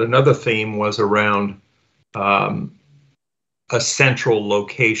theme, but another theme was around a central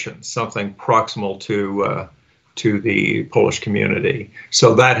location, something proximal to the Polish community.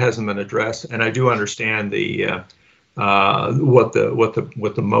 So that hasn't been addressed, and I do understand the what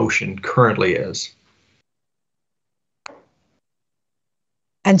the motion currently is.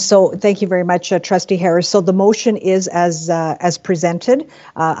 And so, thank you very much, Trustee Harris. So the motion is as presented.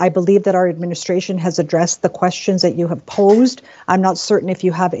 I believe that our administration has addressed the questions that you have posed. I'm not certain if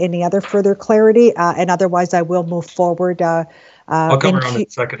you have any other further clarity, and otherwise I will move forward. I'll come around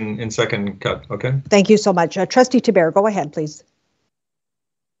in second cut. Okay. Thank you so much, Trustee Tiber. Go ahead, please.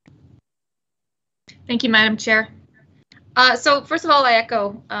 Thank you, Madam Chair. So first of all, I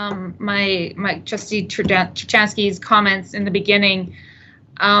echo my Trustee Turchansky's comments in the beginning.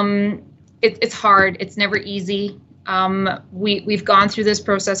 It's hard. It's never easy. We've gone through this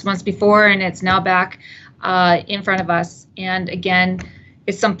process once before, and it's now back in front of us. And again,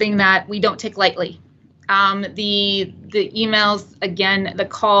 it's something that we don't take lightly. The emails, again, the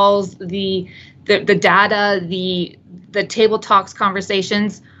calls, the data, the table talks,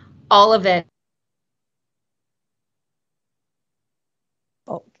 conversations, all of it.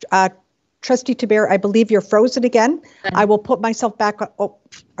 Oh, Trustee Tiber, I believe you're frozen again. I will put myself back on. Oh,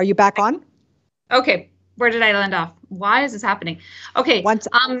 are you back on? Okay, where did I land off? Why is this happening? Okay,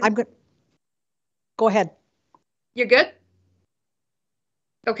 I'm good. Go ahead. You're good?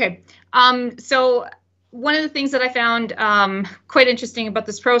 Okay, so one of the things that I found quite interesting about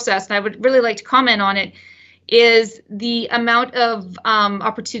this process, and I would really like to comment on it, is the amount of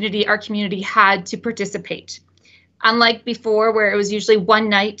opportunity our community had to participate. Unlike before, where it was usually one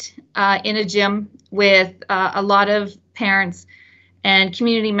night in a gym with a lot of parents and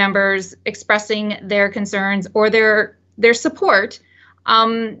community members expressing their concerns or their support,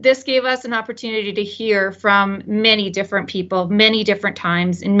 this gave us an opportunity to hear from many different people, many different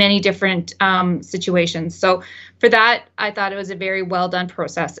times, in many different situations. So for that, I thought it was a very well done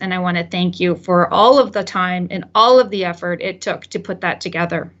process, and I want to thank you for all of the time and all of the effort it took to put that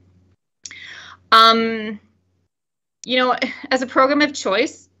together. You know, as a program of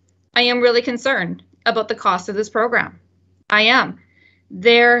choice, I am really concerned about the cost of this program. I am.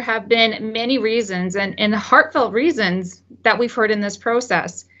 There have been many reasons and heartfelt reasons that we've heard in this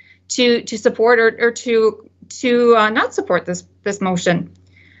process to support or to not support this motion.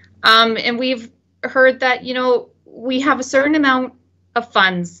 And we've heard that, you know, we have a certain amount of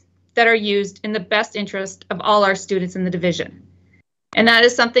funds that are used in the best interest of all our students in the division. And that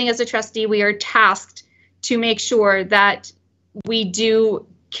is something, as a trustee, we are tasked to make sure that we do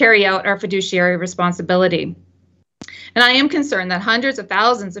carry out our fiduciary responsibility. And I am concerned that hundreds of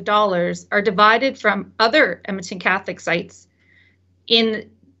thousands of dollars are divided from other Edmonton Catholic sites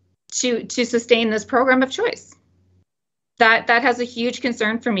to sustain this program of choice. That has a huge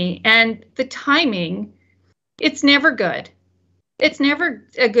concern for me. And the timing, it's never good. It's never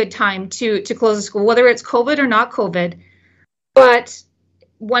a good time to close a school, whether it's COVID or not COVID. But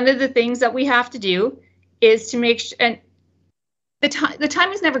one of the things that we have to do is to make sure, and the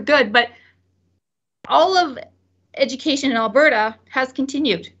time is never good, but all of education in Alberta has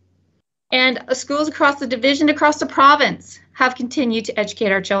continued. And schools across the division, across the province, have continued to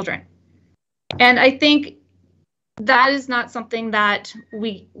educate our children. And I think that is not something that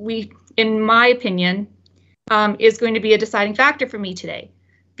we in my opinion, is going to be a deciding factor for me today,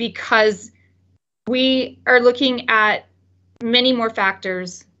 because we are looking at many more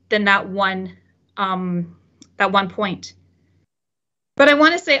factors than that one point. But I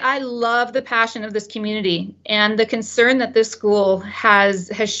want to say I love the passion of this community and the concern that this school has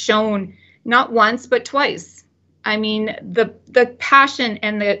shown, not once but twice. I mean, the passion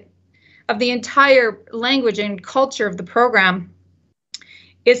and of the entire language and culture of the program.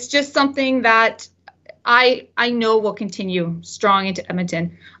 It's just something that I know will continue strong into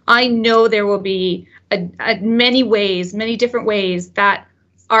Edmonton. I know there will be many different ways that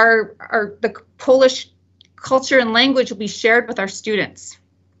the Polish culture and language will be shared with our students.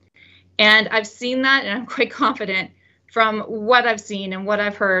 And I've seen that, and I'm quite confident from what I've seen and what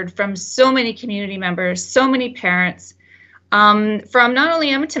I've heard from so many community members, so many parents, from not only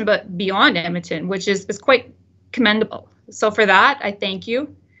Edmonton, but beyond Edmonton, which is quite commendable. So for that, I thank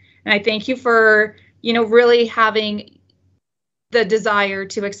you. And I thank you for, really having the desire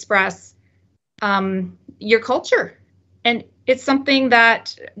to express your culture. And it's something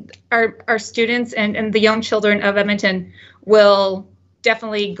that our students and the young children of Edmonton will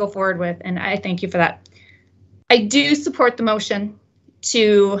definitely go forward with, and I thank you for that. I do support the motion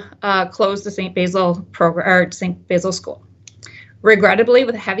to close the St. Basil program, or St. Basil School. Regrettably,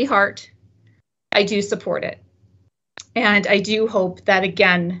 with a heavy heart, I do support it. And I do hope that,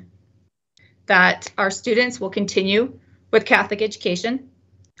 again, that our students will continue with Catholic education.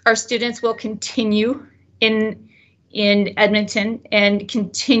 Our students will continue in Edmonton and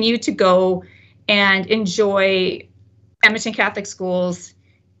continue to go and enjoy Edmonton Catholic schools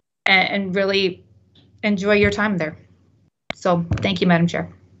and really enjoy your time there. So thank you, Madam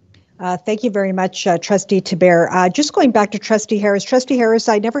Chair. Thank you very much, Trustee Tiber. Just going back to Trustee Harris. Trustee Harris,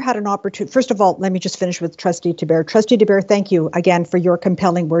 I never had an opportunity. First of all, let me just finish with Trustee Tiber. Trustee Tiber, thank you again for your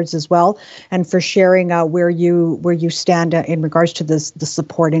compelling words as well, and for sharing where you stand in regards to the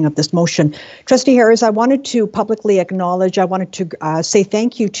supporting of this motion. Trustee Harris, I wanted to publicly acknowledge. I wanted to say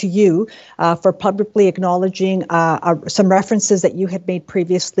thank you to you for publicly acknowledging some references that you had made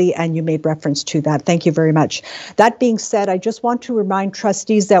previously, and you made reference to that. Thank you very much. That being said, I just want to remind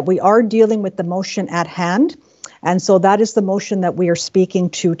trustees that we are dealing with the motion at hand. And so that is the motion that we are speaking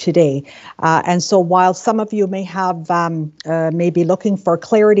to today. And so while some of you may have may be looking for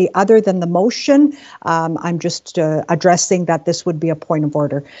clarity other than the motion, I'm just addressing that this would be a point of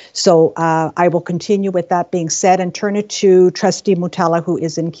order. So I will continue with that being said and turn it to Trustee Mutala, who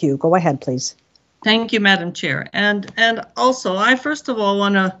is in queue. Go ahead, please. Thank you, Madam Chair. And also, I first of all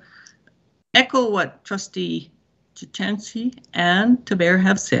want to echo what Trustee Juchanski and Tiber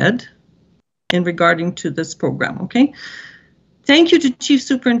have said in regarding to this program, okay? Thank you to Chief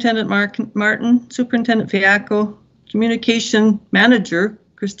Superintendent Martin, Superintendent Fiacco, Communication Manager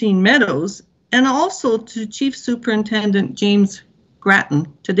Christine Meadows, and also to Chief Superintendent James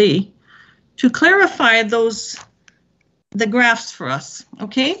Grattan today to clarify the graphs for us,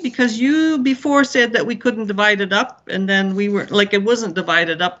 okay? Because you before said that we couldn't divide it up, and then we were like it wasn't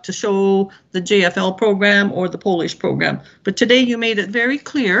divided up to show the JFL program or the Polish program. But today you made it very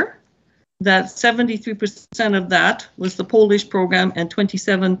clear that 73% of that was the Polish program and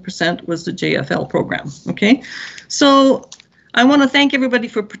 27% was the JFL program, okay? So I want to thank everybody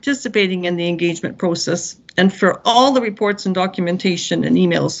for participating in the engagement process and for all the reports and documentation and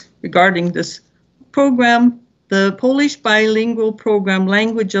emails regarding this program, the Polish bilingual program,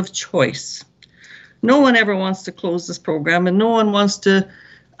 language of choice. No one ever wants to close this program, and no one wants to,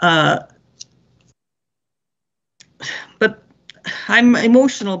 but I'm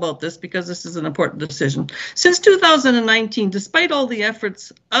emotional about this because this is an important decision. Since 2019, despite all the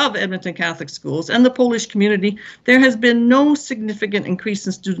efforts of Edmonton Catholic Schools and the Polish community, there has been no significant increase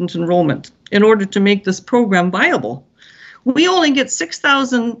in student enrollment in order to make this program viable. We only get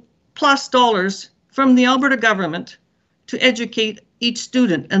 $6,000+ from the Alberta government to educate each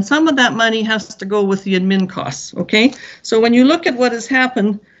student, and some of that money has to go with the admin costs, okay? So when you look at what has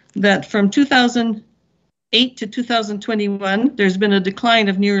happened, that from 2008 to 2021, there's been a decline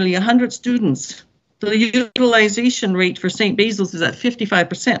of nearly 100 students. The utilization rate for St. Basil's is at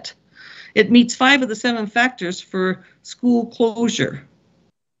 55%. It meets 5 of the 7 factors for school closure.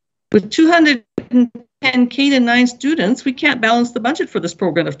 With 210 K-9 students, we can't balance the budget for this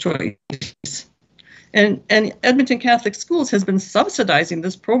program of choice. And Edmonton Catholic Schools has been subsidizing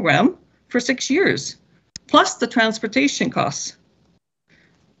this program for 6 years, plus the transportation costs.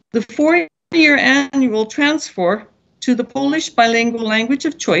 The 4-year annual transfer to the Polish bilingual language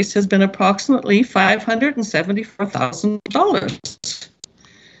of choice has been approximately $574,000.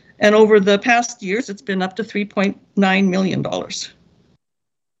 And over the past years, it's been up to $3.9 million.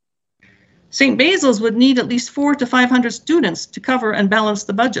 St. Basil's would need at least 400 to 500 students to cover and balance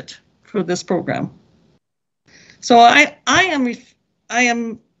the budget for this program. So I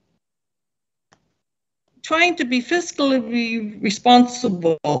am trying to be fiscally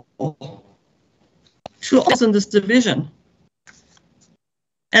responsible to us in this division.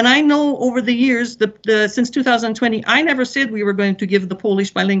 And I know over the years, since 2020, I never said we were going to give the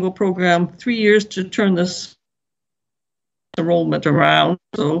Polish bilingual program 3 years to turn this enrollment around.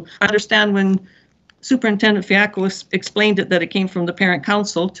 So I understand when Superintendent Fiacco explained it, that it came from the parent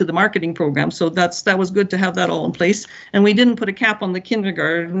council to the marketing program. So that was good to have that all in place. And we didn't put a cap on the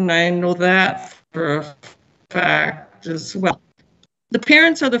kindergarten. I know that for a fact as well. The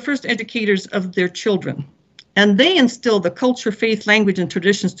parents are the first educators of their children, and they instill the culture, faith, language, and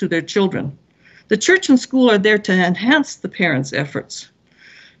traditions to their children. The church and school are there to enhance the parents' efforts.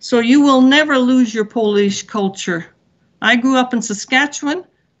 So you will never lose your Polish culture. I grew up in Saskatchewan.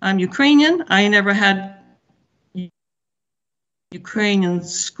 I'm Ukrainian. I never had Ukrainian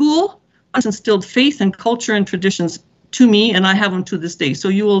school. It's instilled faith and culture and traditions to me, and I have them to this day. So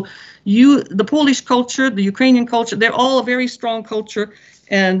the Polish culture, the Ukrainian culture, they're all a very strong culture,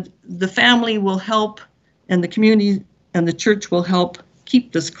 and the family will help, and the community and the church will help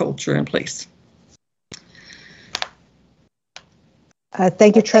keep this culture in place.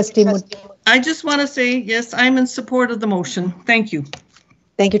 Thank you, Trustee. I just want to say, yes, I'm in support of the motion. Thank you.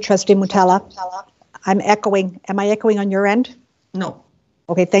 Thank you, Trustee Mutala. I'm echoing. Am I echoing on your end? No.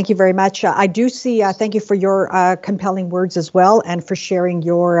 Okay, thank you very much. I do see, thank you for your compelling words as well, and for sharing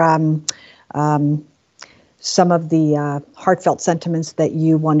your some of the heartfelt sentiments that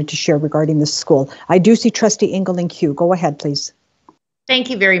you wanted to share regarding the school. I do see Trustee Ingle in queue. Go ahead, please. Thank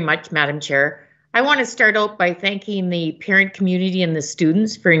you very much, Madam Chair. I want to start out by thanking the parent community and the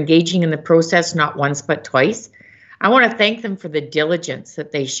students for engaging in the process not once but twice. I want to thank them for the diligence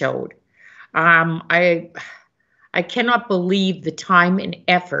that they showed. I cannot believe the time and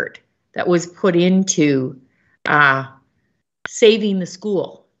effort that was put into saving the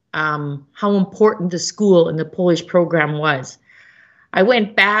school, how important the school and the Polish program was. I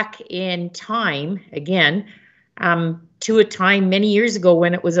went back in time, again, to a time many years ago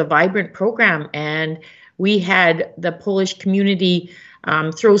when it was a vibrant program, and we had the Polish community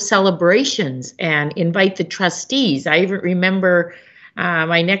throw celebrations and invite the trustees. I even remember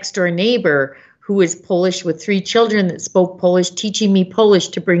my next door neighbor, who was Polish with 3 children that spoke Polish, teaching me Polish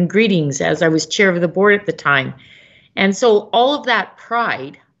to bring greetings as I was chair of the board at the time. And so all of that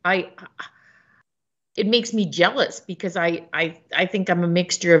pride, it makes me jealous, because I think I'm a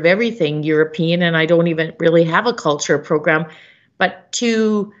mixture of everything European, and I don't even really have a culture program. But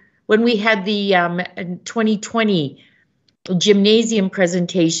when we had the 2020 gymnasium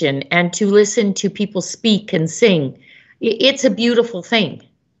presentation, and to listen to people speak and sing, it's a beautiful thing.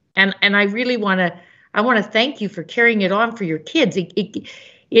 And I really want to thank you for carrying it on for your kids.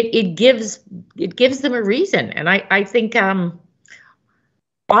 It gives them a reason. And I think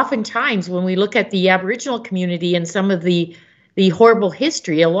oftentimes when we look at the Aboriginal community and some of the horrible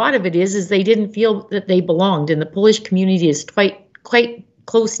history, a lot of it is they didn't feel that they belonged. And the Polish community is quite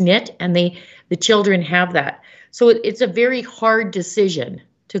close knit, and the children have that. So it's a very hard decision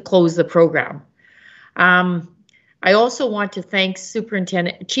to close the program. I also want to thank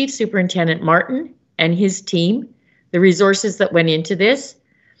Chief Superintendent Martin and his team, the resources that went into this.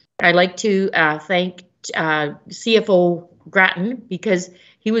 I'd like to thank CFO Grattan, because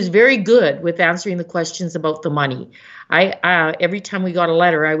he was very good with answering the questions about the money. Every time we got a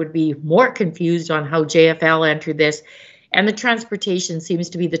letter, I would be more confused on how JFL entered this, and the transportation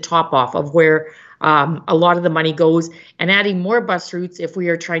seems to be the top off of where a lot of the money goes, and adding more bus routes if we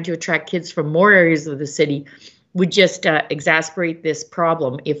are trying to attract kids from more areas of the city would just exacerbate this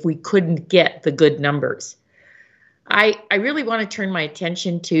problem if we couldn't get the good numbers. I really want to turn my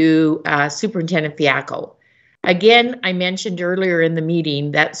attention to Superintendent Fiacco. Again, I mentioned earlier in the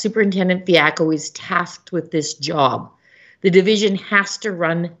meeting that Superintendent Fiacco is tasked with this job. The division has to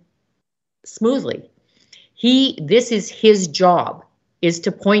run smoothly. This is his job, is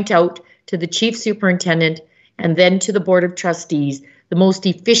to point out to the Chief Superintendent and then to the Board of Trustees the most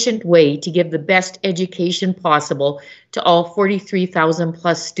efficient way to give the best education possible to all 43,000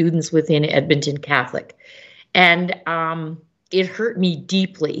 plus students within Edmonton Catholic. And it hurt me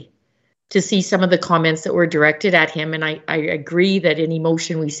deeply to see some of the comments that were directed at him. And I agree that in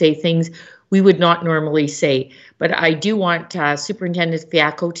emotion we say things we would not normally say. But I do want Superintendent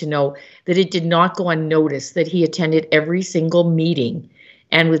Fiacco to know that it did not go unnoticed that he attended every single meeting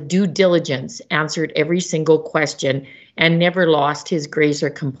and with due diligence answered every single question and never lost his grace or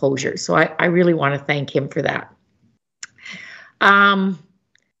composure. So I really want to thank him for that.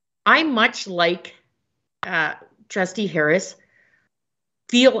 I, much like Trustee Harris,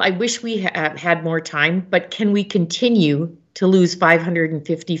 I wish we had more time, but can we continue to lose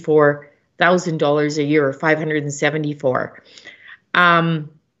 $554,000 a year, or $574,000?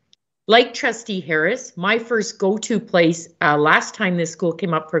 Like Trustee Harris, my first go-to place last time this school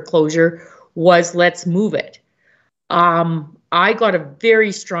came up for closure was let's move it. I got a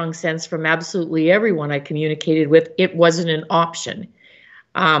very strong sense from absolutely everyone I communicated with, it wasn't an option.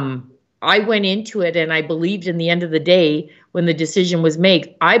 I went into it and I believed in the end of the day, when the decision was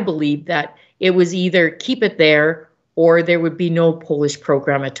made, I believed that it was either keep it there or there would be no Polish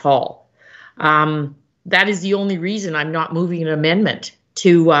program at all. That is the only reason I'm not moving an amendment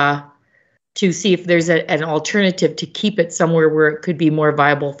to see if there's an alternative to keep it somewhere where it could be more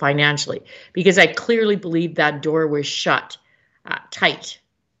viable financially, because I clearly believe that door was shut tight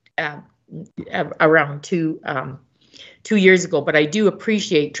around 2 years ago. But I do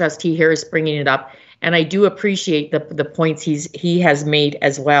appreciate Trustee Harris bringing it up, and I do appreciate the points he has made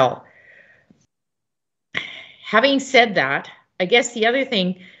as well. Having said that, I guess the other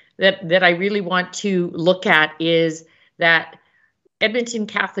thing that I really want to look at is that Edmonton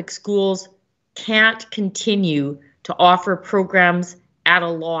Catholic schools can't continue to offer programs at a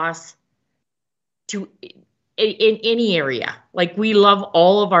loss in any area. Like, we love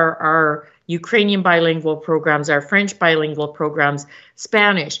all of our Ukrainian bilingual programs, our French bilingual programs,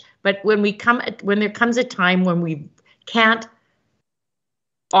 Spanish. But when there comes a time when we can't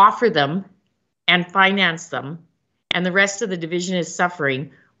offer them and finance them, and the rest of the division is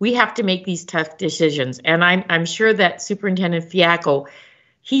suffering, we have to make these tough decisions. And I'm sure that Superintendent Fiacco,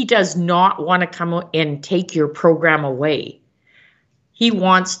 he does not want to come and take your program away. He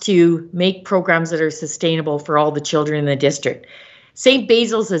wants to make programs that are sustainable for all the children in the district. St.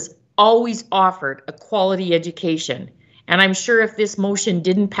 Basil's has always offered a quality education. And I'm sure if this motion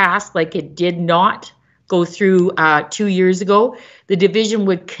didn't pass, like it did not go through 2 years ago, the division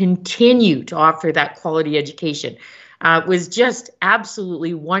would continue to offer that quality education. It was just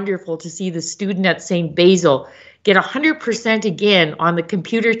absolutely wonderful to see the student at St. Basil get 100% again on the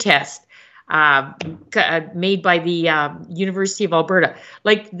computer test made by the University of Alberta.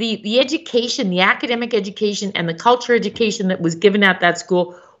 Like the education, the academic education and the culture education that was given at that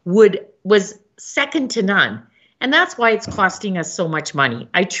school was second to none. And that's why it's costing us so much money.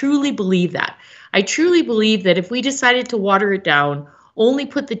 I truly believe that. I truly believe that if we decided to water it down, only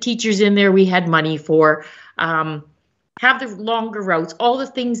put the teachers in there we had money for, have the longer routes, all the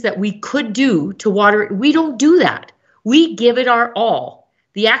things that we could do to water it, we don't do that. We give it our all.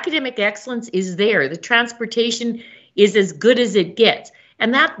 The academic excellence is there. The transportation is as good as it gets.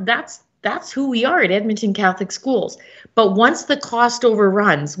 And that's who we are at Edmonton Catholic Schools. But once the cost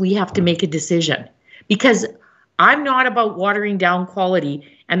overruns, we have to make a decision, because I'm not about watering down quality,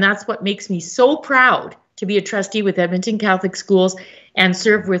 and that's what makes me so proud to be a trustee with Edmonton Catholic Schools and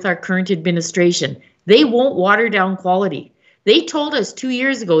serve with our current administration. They won't water down quality. They told us 2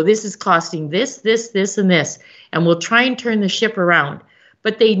 years ago, this is costing this, this, this, and this, and we'll try and turn the ship around.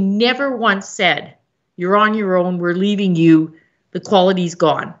 But they never once said, you're on your own, we're leaving you, the quality's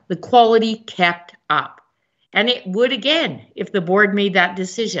gone. The quality kept up. And it would again if the board made that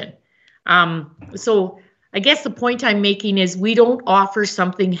decision. So I guess the point I'm making is we don't offer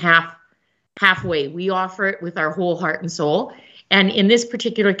something halfway. We offer it with our whole heart and soul. And in this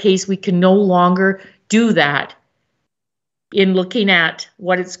particular case, we can no longer do that in looking at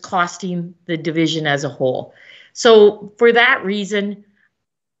what it's costing the division as a whole. So for that reason,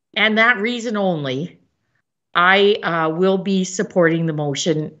 and that reason only, I will be supporting the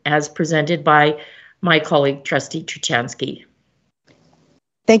motion as presented by my colleague, Trustee Truchansky.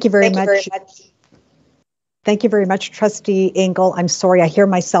 Thank you very much. Thank you very much, Trustee Engel. I'm sorry, I hear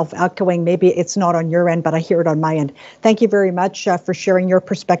myself echoing. Maybe it's not on your end, but I hear it on my end. Thank you very much for sharing your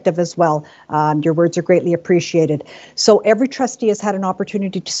perspective as well. Your words are greatly appreciated. So every trustee has had an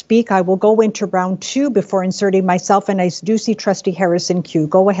opportunity to speak. I will go into round two before inserting myself, and I do see Trustee Harris in queue.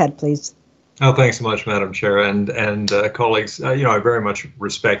 Go ahead, please. Oh, thanks so much, Madam Chair, and colleagues. I very much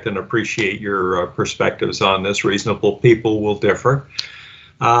respect and appreciate your perspectives on this. Reasonable people will differ,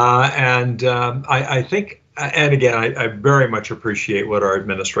 I think. And again, I very much appreciate what our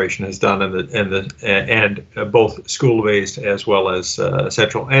administration has done and both school-based as well as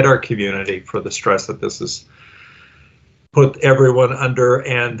central and our community for the stress that this has put everyone under,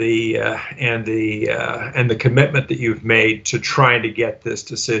 and the commitment that you've made to trying to get this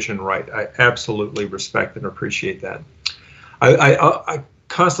decision right. I absolutely respect and appreciate that. I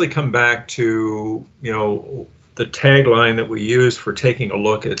constantly come back to the tagline that we use for taking a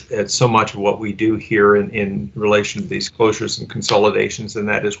look at so much of what we do here in relation to these closures and consolidations, and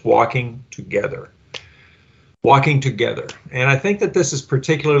that is walking together. Walking together. And I think that this is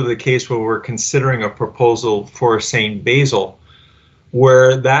particularly the case when we're considering a proposal for St. Basil,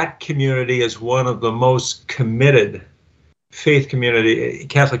 where that community is one of the most committed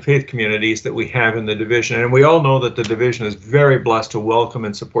Catholic faith communities that we have in the division. And we all know that the division is very blessed to welcome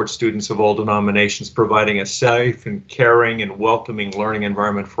and support students of all denominations, providing a safe and caring and welcoming learning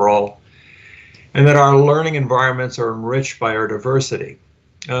environment for all. And that our learning environments are enriched by our diversity.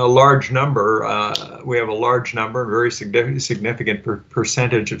 We have a large number, very significant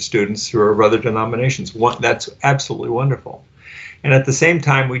percentage of students who are of other denominations. That's absolutely wonderful. And at the same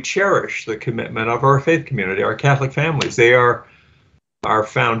time, we cherish the commitment of our faith community, our Catholic families. They are our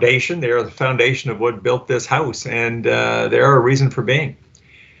foundation. They are the foundation of what built this house, and they are a reason for being.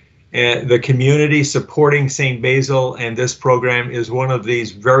 And the community supporting St. Basil and this program is one of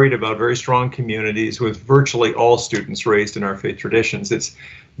these very devout, very strong communities with virtually all students raised in our faith traditions. It's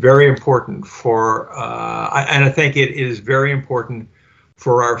very important for, and I think it is very important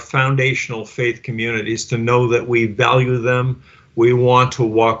for our foundational faith communities to know that we value them. We want to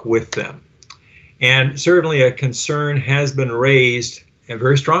walk with them. And certainly a concern has been raised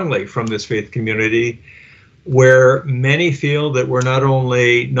very strongly from this faith community, where many feel that we're not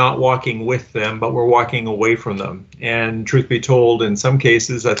only not walking with them, but we're walking away from them. And truth be told, in some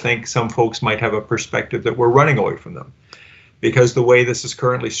cases, I think some folks might have a perspective that we're running away from them, because the way this is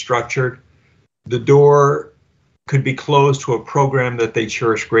currently structured, the door could be closed to a program that they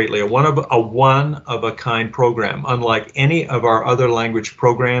cherish greatly, a one-of-a-kind program, unlike any of our other language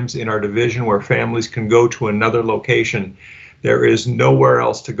programs in our division where families can go to another location. There is nowhere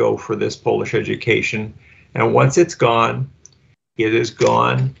else to go for this Polish education. And once it's gone, it is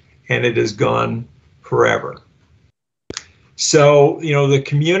gone, and it is gone forever. So, you know, the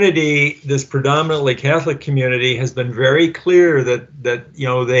community, this predominantly Catholic community, has been very clear that you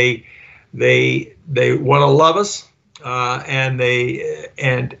know, they want to love us, and they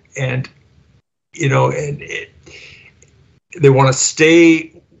want to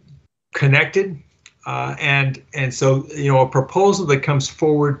stay connected, and so, you know, a proposal that comes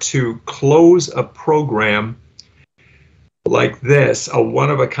forward to close a program like this, a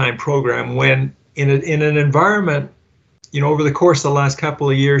one-of-a-kind program, when in an environment, you know, over the course of the last couple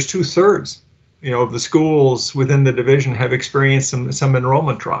of years, 2/3, you know, of the schools within the division have experienced some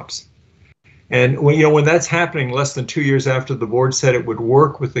enrollment drops. And when, you know, when that's happening less than 2 years after the board said it would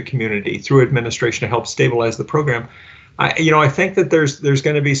work with the community through administration to help stabilize the program, I think that there's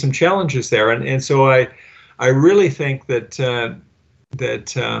going to be some challenges there, and so I really think that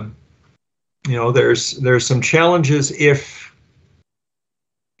you know, there's some challenges if,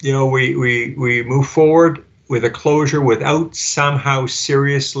 you know, we move forward with a closure without somehow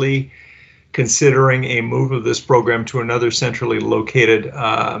seriously considering a move of this program to another centrally located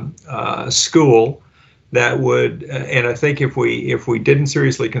school. That would, and I think if we didn't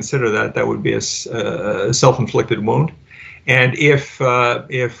seriously consider that, that would be a self-inflicted wound. And if I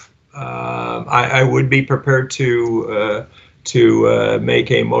would be prepared to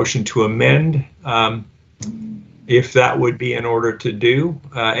make a motion to amend, if that would be in order to do,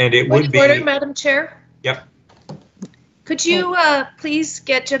 and it would be. Point of order, Madam Chair. Yep. Could you please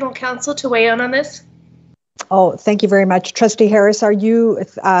get General Counsel to weigh in on this? Oh, thank you very much. Trustee Harris, are you,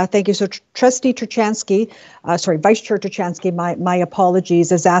 thank you. So Trustee Turchansky, Vice Chair Turchansky, my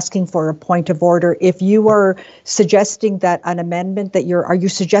apologies, is asking for a point of order. If you are suggesting that an amendment are you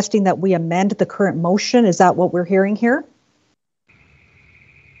suggesting that we amend the current motion? Is that what we're hearing here?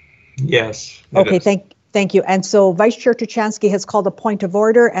 Yes. Okay, thank you. And so Vice Chair Turchansky has called a point of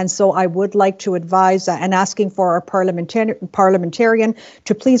order, and so I would like to advise and asking for our parliamentarian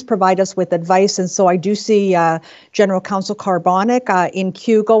to please provide us with advice. And so I do see General Counsel Carbonic in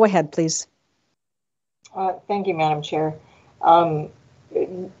queue. Go ahead, please. Thank you, Madam Chair.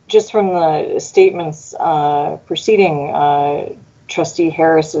 Just from the statements preceding Trustee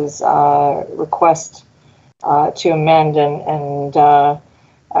Harris's request to amend and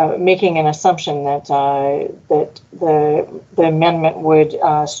making an assumption that the amendment would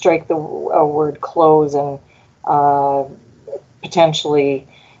strike the word close and potentially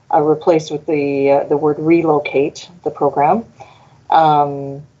replace with the word relocate the program.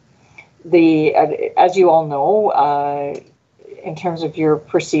 As you all know, in terms of your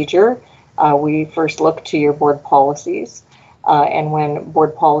procedure, we first look to your board policies. And when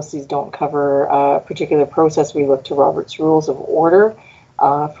board policies don't cover a particular process, we look to Robert's Rules of Order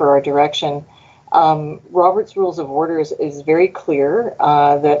for our direction. Robert's Rules of Order is very clear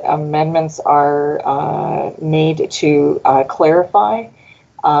that amendments are made to clarify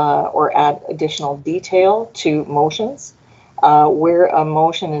or add additional detail to motions. Where a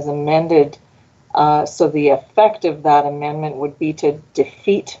motion is amended, so the effect of that amendment would be to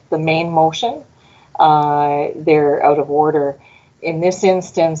defeat the main motion, they're out of order. In this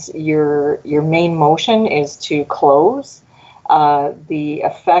instance, your main motion is to close. The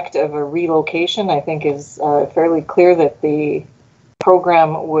effect of a relocation, I think, is fairly clear that the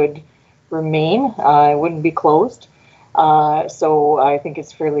program would remain. It wouldn't be closed. So I think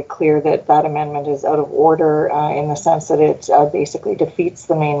it's fairly clear that that amendment is out of order in the sense that it basically defeats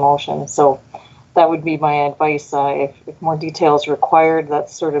the main motion. So that would be my advice. If more detail is required,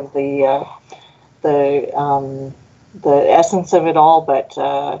 that's sort of the essence of it all. But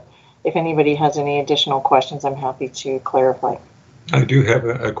if anybody has any additional questions, I'm happy to clarify. I do have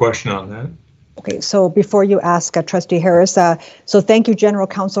a question on that. Okay, so before you ask, Trustee Harris, so thank you, General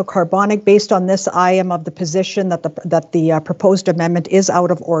Counsel Carbonic. Based on this, I am of the position that the proposed amendment is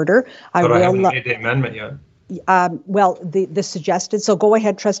out of order. But I haven't made the amendment yet. Well, the suggested. So go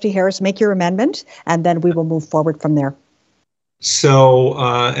ahead, Trustee Harris, make your amendment, and then we will move forward from there. So,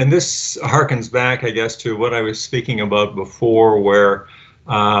 and this harkens back, I guess, to what I was speaking about before, where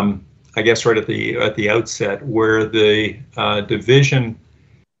I guess right at the outset, where the division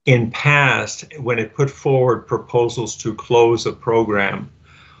in past, when it put forward proposals to close a program,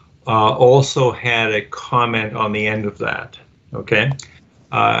 also had a comment on the end of that. Okay,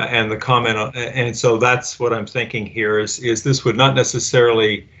 and the comment, and so that's what I'm thinking here is this would not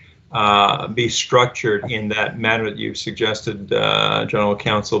necessarily be structured in that manner that you've suggested, General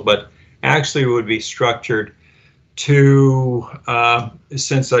Counsel, but actually would be structured to,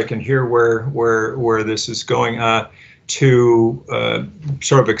 since I can hear where this is going, to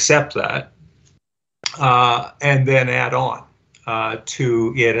sort of accept that and then add on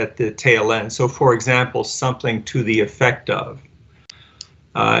to it at the tail end. So, for example, something to the effect of,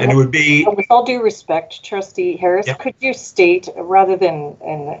 and it would be... With all due respect, Trustee Harris, yep. Could you state, rather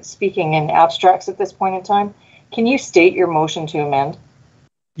than speaking in abstracts at this point in time, can you state your motion to amend?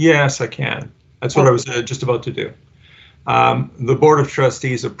 Yes, I can. That's what I was just about to do. The Board of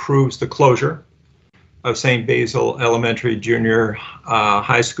Trustees approves the closure of St. Basil Elementary Junior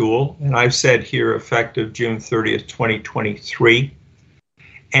High School, and I've said here effective June 30th, 2023,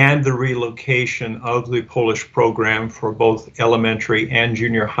 and the relocation of the Polish program for both elementary and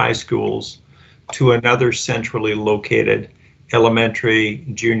junior high schools to another centrally located elementary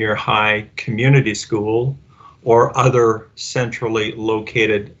junior high community school or other centrally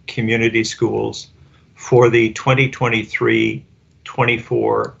located community schools for the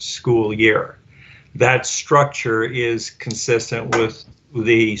 2023-24 school year. That structure is consistent with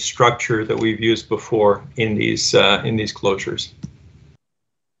the structure that we've used before in these closures.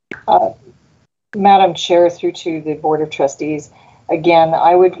 Madam Chair, through to the Board of Trustees, again,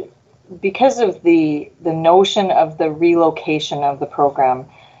 I would, because of the notion of the relocation of the program,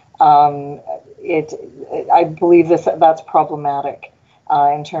 I believe that's problematic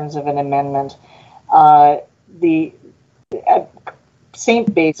in terms of an amendment. At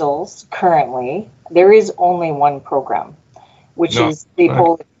St. Basil's currently, there is only one program, which is the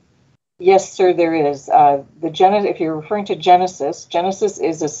Polish. Yes, sir, there is. If you're referring to Genesis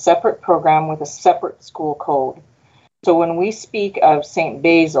is a separate program with a separate school code. So when we speak of St.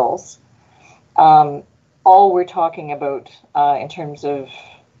 Basil's, all we're talking about in terms of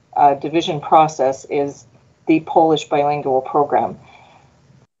division process is the Polish bilingual program.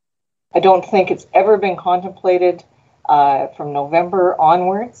 I don't think it's ever been contemplated from November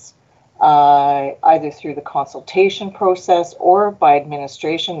onwards, either through the consultation process or by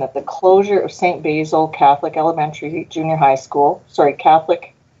administration, that the closure of St. Basil Catholic Elementary Junior High School,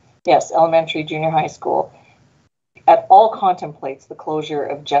 Elementary Junior High School, at all contemplates the closure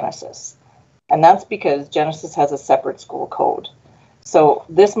of Genesis. And that's because Genesis has a separate school code. So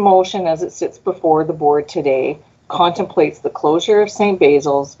this motion, as it sits before the board today, contemplates the closure of St.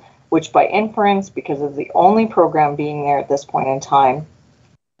 Basil's, which by inference, because of the only program being there at this point in time,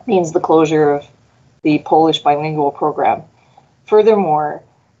 means the closure of the Polish bilingual program. Furthermore,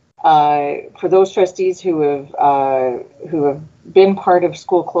 for those trustees who have been part of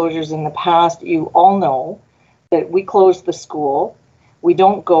school closures in the past, you all know that we closed the school. We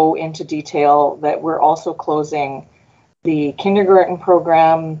don't go into detail that we're also closing the kindergarten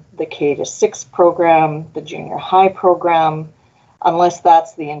program, the K-6 program, the junior high program, unless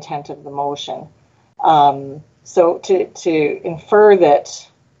that's the intent of the motion. So to infer that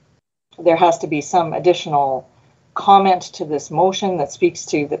there has to be some additional comment to this motion that speaks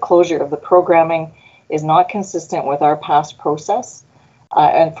to the closure of the programming is not consistent with our past process,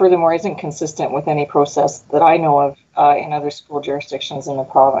 and furthermore isn't consistent with any process that I know of in other school jurisdictions in the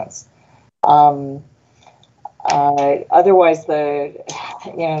province. Otherwise,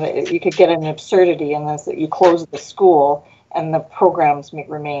 you could get an absurdity in this, that you close the school and the programs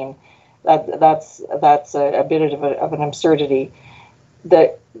remain. That's a bit of an absurdity.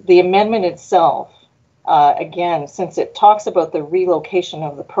 The amendment itself, again, since it talks about the relocation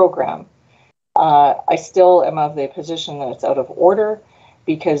of the program, I still am of the position that it's out of order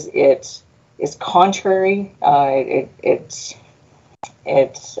because it is contrary. It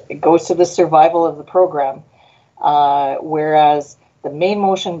goes to the survival of the program, whereas the main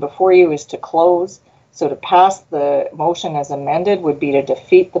motion before you is to close. So to pass the motion as amended would be to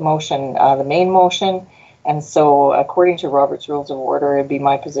defeat the motion, the main motion. And so according to Robert's Rules of Order, it'd be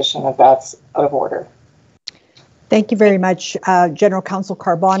my position that that's out of order. Thank you very much, General Counsel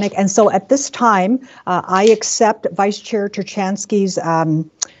Carbonic. And so at this time, I accept Vice Chair Turchansky's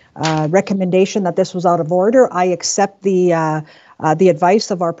recommendation that this was out of order. I accept the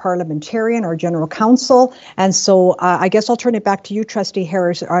advice of our parliamentarian, our General Counsel, and so I guess I'll turn it back to you, Trustee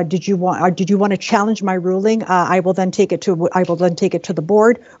Harris. Did you want to challenge my ruling? I will then take it to the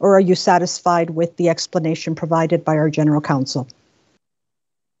board, or are you satisfied with the explanation provided by our General Counsel?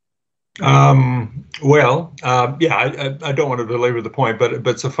 Yeah, I don't want to belabor the point,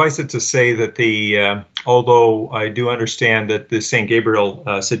 but suffice it to say that although I do understand that the St.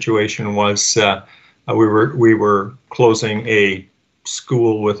 Gabriel situation was we were closing a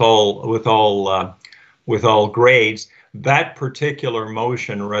school with all grades, That particular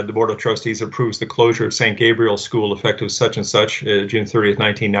motion read, the Board of Trustees approves the closure of St. Gabriel's School effective such and such, June 30th,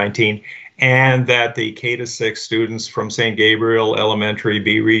 1919, and that the K-6 students from St. Gabriel Elementary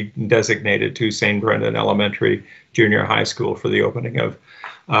be redesignated to St. Brendan Elementary Junior High School for the opening of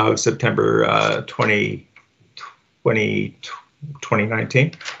September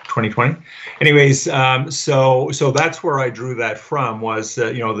 2020. Anyways, so that's where I drew that from, was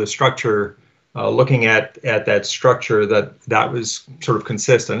the structure. Looking at that structure, that was sort of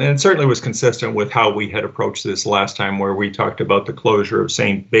consistent, and it certainly was consistent with how we had approached this last time, where we talked about the closure of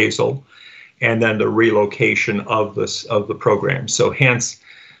St. Basil and then the relocation of the program. So hence,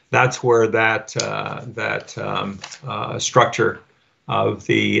 that's where that structure of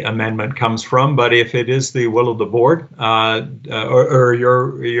the amendment comes from. But if it is the will of the board or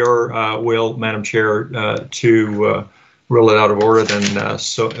your will, Madam Chair, to rule it out of order, then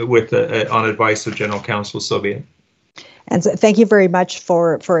so with on advice of General Counsel, so be it. And so thank you very much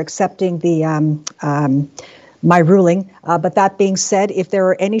for accepting the my ruling. But that being said, if there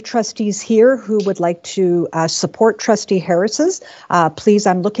are any trustees here who would like to support Trustee Harris's, please,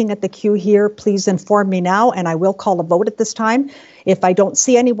 I'm looking at the queue here. Please inform me now, and I will call a vote at this time. If I don't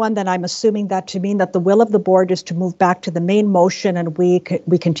see anyone, then I'm assuming that to mean that the will of the board is to move back to the main motion, and we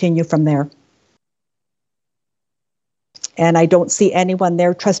continue from there. And I don't see anyone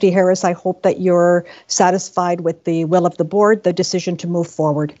there. Trustee Harris, I hope that you're satisfied with the will of the board, the decision to move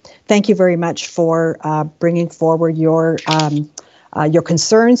forward. Thank you very much for bringing forward your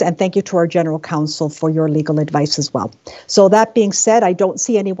concerns, and thank you to our General Counsel for your legal advice as well. So that being said, I don't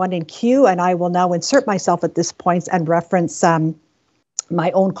see anyone in queue, and I will now insert myself at this point and reference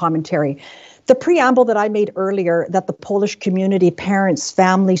my own commentary. The preamble that I made earlier, that the Polish community, parents,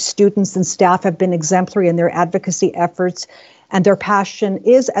 families, students, and staff have been exemplary in their advocacy efforts, and their passion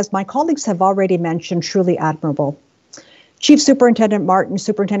is, as my colleagues have already mentioned, truly admirable. Chief Superintendent Martin,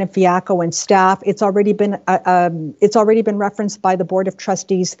 Superintendent Fiacco, and staff, it's already been referenced by the Board of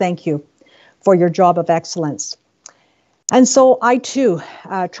Trustees. Thank you for your job of excellence. And so I too,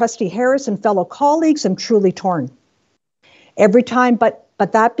 Trustee Harris and fellow colleagues, am truly torn. Every time, but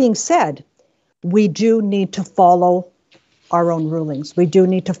that being said, we do need to follow our own rulings. We do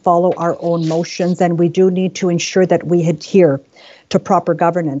need to follow our own motions, and we do need to ensure that we adhere to proper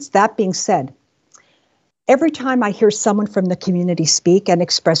governance. That being said, every time I hear someone from the community speak and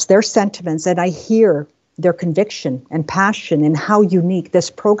express their sentiments, and I hear their conviction and passion and how unique this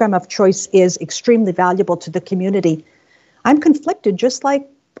program of choice is, extremely valuable to the community, I'm conflicted just like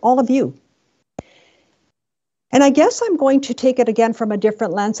all of you. And I guess I'm going to take it again from a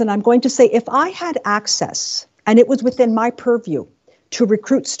different lens, and I'm going to say, if I had access and it was within my purview to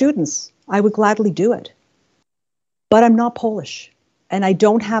recruit students, I would gladly do it. But I'm not Polish, and I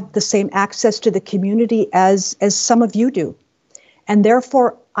don't have the same access to the community as some of you do. And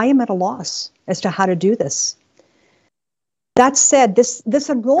therefore, I am at a loss as to how to do this. That said, this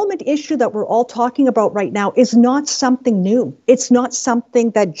enrollment issue that we're all talking about right now is not something new. It's not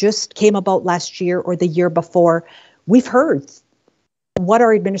something that just came about last year or the year before. We've heard what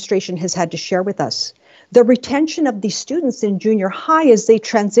our administration has had to share with us. The retention of these students in junior high as they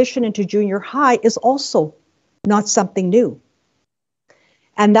transition into junior high is also not something new.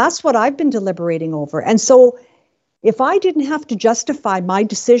 And that's what I've been deliberating over. And so if I didn't have to justify my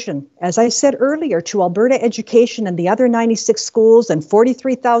decision, as I said earlier, to Alberta Education and the other 96 schools and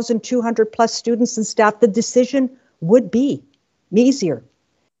 43,200 plus students and staff, the decision would be easier,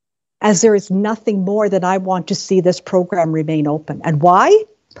 as there is nothing more that I want to see this program remain open. And why?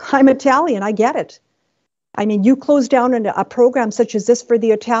 I'm Italian, I get it. I mean, you close down a program such as this for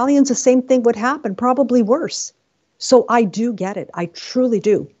the Italians, the same thing would happen, probably worse. So I do get it, I truly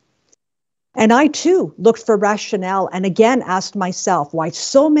do. And I too looked for rationale and again asked myself why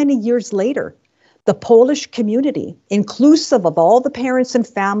so many years later, the Polish community, inclusive of all the parents and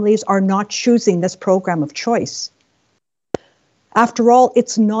families, are not choosing this program of choice. After all,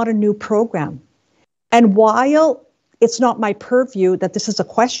 it's not a new program. And while it's not my purview that this is a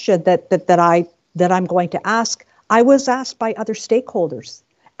question that I'm going to ask, I was asked by other stakeholders,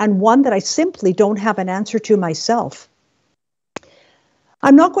 and one that I simply don't have an answer to myself.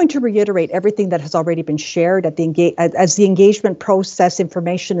 I'm not going to reiterate everything that has already been shared as the engagement process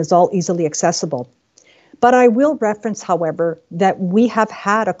information is all easily accessible. But I will reference, however, that we have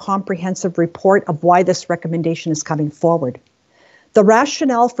had a comprehensive report of why this recommendation is coming forward. The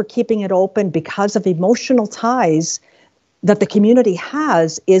rationale for keeping it open because of emotional ties that the community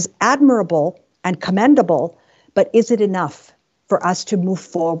has is admirable and commendable, but is it enough for us to move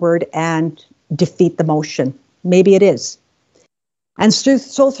forward and defeat the motion? Maybe it is. And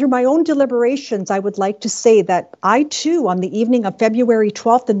so through my own deliberations, I would like to say that I too, on the evening of February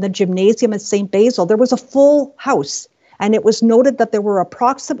 12th in the gymnasium at St. Basil, there was a full house, and it was noted that there were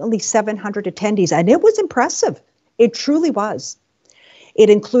approximately 700 attendees, and it was impressive. It truly was. It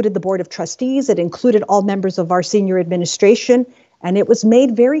included the Board of Trustees, it included all members of our senior administration, and it was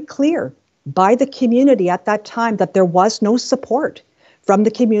made very clear by the community at that time that there was no support from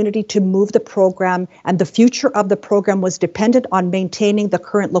the community to move the program, and the future of the program was dependent on maintaining the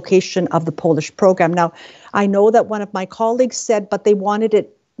current location of the Polish program. Now, I know that one of my colleagues said, but they wanted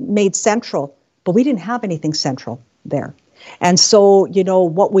it made central, but we didn't have anything central there. And so, you know,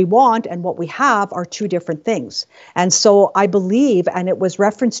 what we want and what we have are two different things. And so I believe, and it was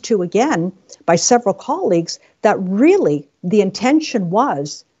referenced to again by several colleagues, that really the intention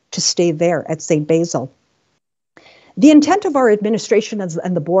was to stay there at St. Basil. The intent of our administration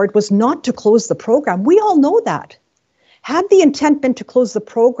and the board was not to close the program. We all know that. Had the intent been to close the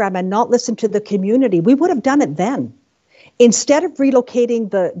program and not listen to the community, we would have done it then. Instead of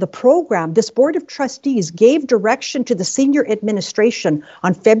relocating the program, this Board of Trustees gave direction to the senior administration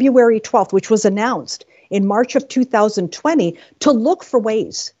on February 12th, which was announced in March of 2020, to look for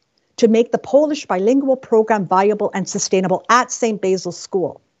ways to make the Polish bilingual program viable and sustainable at St. Basil's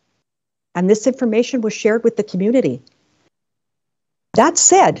School. And this information was shared with the community. That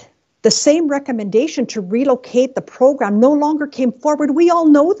said, the same recommendation to relocate the program no longer came forward. We all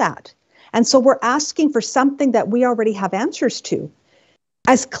know that. And so we're asking for something that we already have answers to.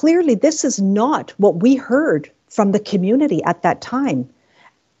 As clearly, this is not what we heard from the community at that time.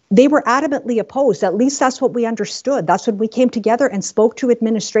 They were adamantly opposed. At least that's what we understood. That's when we came together and spoke to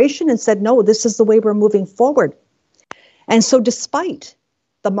administration and said, no, this is the way we're moving forward. And so despite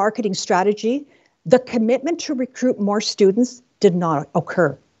the marketing strategy, the commitment to recruit more students did not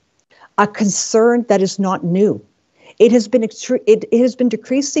occur. A concern that is not new. It has been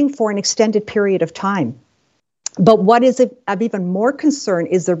decreasing for an extended period of time. But what is of even more concern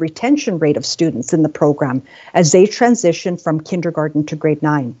is the retention rate of students in the program as they transition from kindergarten to grade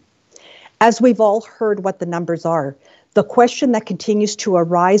 9. As we've all heard what the numbers are, the question that continues to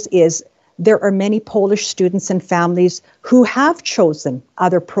arise is, there are many Polish students and families who have chosen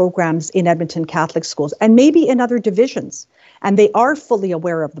other programs in Edmonton Catholic schools and maybe in other divisions, and they are fully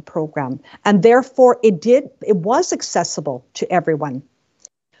aware of the program, and therefore it was accessible to everyone.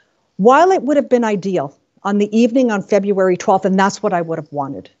 While it would have been ideal on the evening on February 12th, and that's what I would have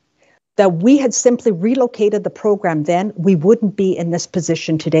wanted, that we had simply relocated the program then, we wouldn't be in this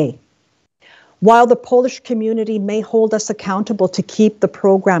position today. While the Polish community may hold us accountable to keep the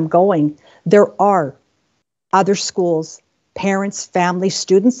program going, there are other schools, parents, families,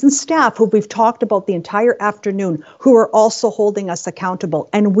 students, and staff who we've talked about the entire afternoon who are also holding us accountable,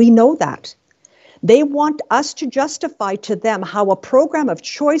 and we know that. They want us to justify to them how a program of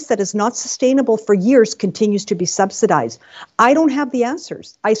choice that is not sustainable for years continues to be subsidized. I don't have the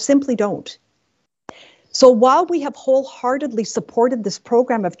answers. I simply don't. So while we have wholeheartedly supported this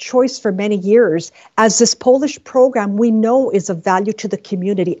program of choice for many years, as this Polish program we know is of value to the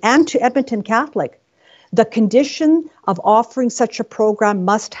community and to Edmonton Catholic, the condition of offering such a program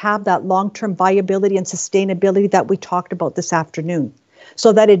must have that long-term viability and sustainability that we talked about this afternoon,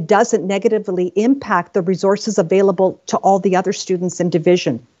 so that it doesn't negatively impact the resources available to all the other students in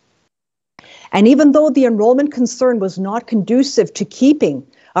division. And even though the enrollment concern was not conducive to keeping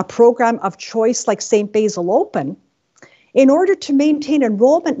a program of choice like St. Basil open, in order to maintain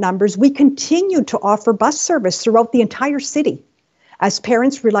enrollment numbers, we continued to offer bus service throughout the entire city, as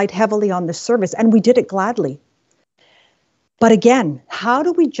parents relied heavily on this service, and we did it gladly. But again, how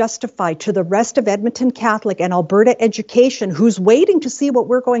do we justify to the rest of Edmonton Catholic and Alberta education, who's waiting to see what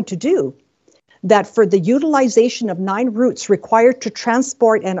we're going to do, that for the utilization of 9 routes required to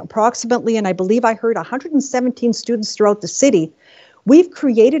transport and approximately, and I believe I heard 117 students throughout the city, we've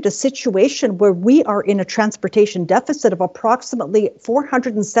created a situation where we are in a transportation deficit of approximately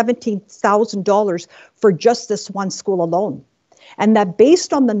 $417,000 for just this one school alone. And that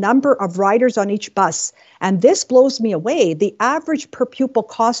based on the number of riders on each bus, and this blows me away, the average per pupil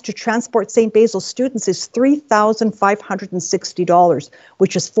cost to transport St. Basil students is $3,560,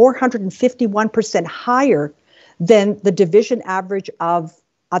 which is 451% higher than the division average of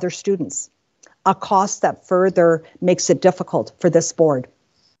other students. A cost that further makes it difficult for this board.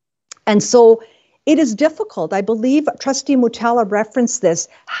 And so it is difficult. I believe Trustee Mutala referenced this,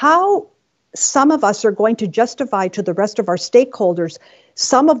 how some of us are going to justify to the rest of our stakeholders,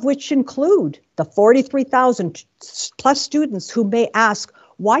 some of which include the 43,000 plus students who may ask,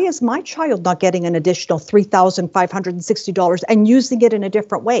 why is my child not getting an additional $3,560 and using it in a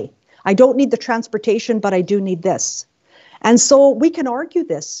different way? I don't need the transportation, but I do need this. And so we can argue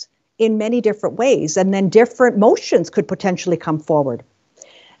this in many different ways, and then different motions could potentially come forward.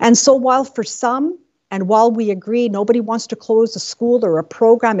 And so while for some, and while we agree nobody wants to close a school or a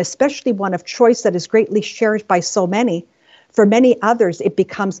program, especially one of choice that is greatly shared by so many, for many others, it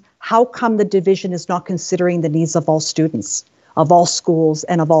becomes, how come the division is not considering the needs of all students, of all schools,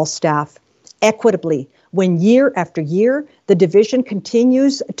 and of all staff equitably, when year after year, the division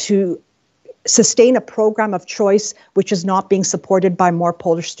continues to sustain a program of choice which is not being supported by more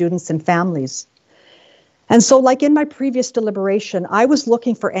Polish students and families. And so, like in my previous deliberation, I was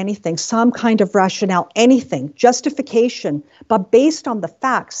looking for anything, some kind of rationale, anything, justification, but based on the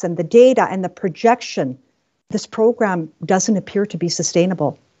facts and the data and the projection, this program doesn't appear to be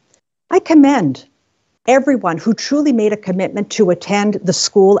sustainable. I commend everyone who truly made a commitment to attend the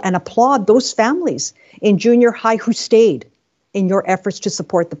school and applaud those families in junior high who stayed in your efforts to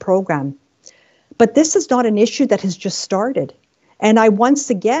support the program. But this is not an issue that has just started. And I once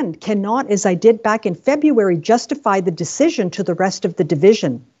again cannot, as I did back in February, justify the decision to the rest of the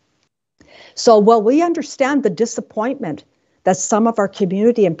division. So while we understand the disappointment that some of our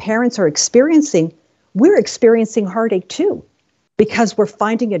community and parents are experiencing, we're experiencing heartache too, because we're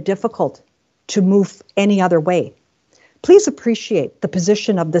finding it difficult to move any other way. Please appreciate the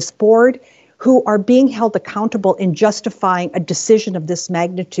position of this board, who are being held accountable in justifying a decision of this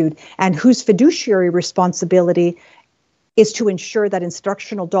magnitude, and whose fiduciary responsibility is to ensure that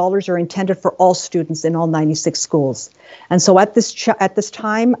instructional dollars are intended for all students in all 96 schools. And so at this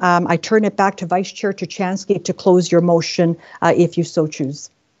time, I turn it back to Vice Chair Tuchansky to close your motion, if you so choose.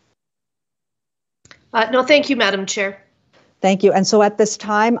 No, thank you, Madam Chair. Thank you. And so at this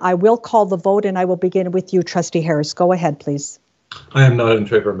time, I will call the vote, and I will begin with you, Trustee Harris. Go ahead, please. I am not in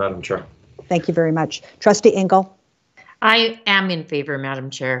favor, Madam Chair. Thank you very much. Trustee Engel. I am in favor, Madam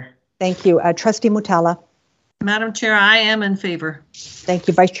Chair. Thank you. Trustee Mutala. Madam Chair, I am in favor. Thank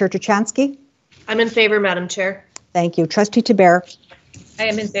you. Vice Chair Tuchansky. I'm in favor, Madam Chair. Thank you. Trustee Tiber. I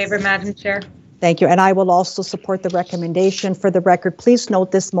am in favor, Madam Chair. Thank you. And I will also support the recommendation. For the record, please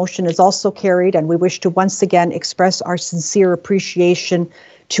note this motion is also carried, and we wish to once again express our sincere appreciation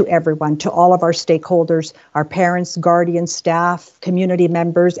to everyone, to all of our stakeholders, our parents, guardians, staff, community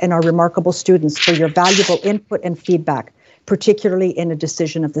members, and our remarkable students for your valuable input and feedback, particularly in a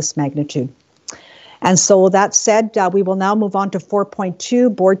decision of this magnitude. And so that said, we will now move on to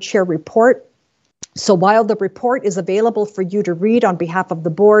 4.2, Board Chair Report. So while the report is available for you to read on behalf of the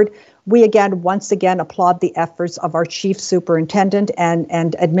board, we once again applaud the efforts of our Chief Superintendent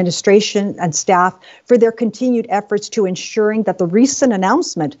and administration and staff for their continued efforts to ensuring that the recent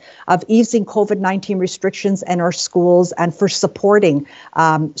announcement of easing COVID-19 restrictions in our schools, and for supporting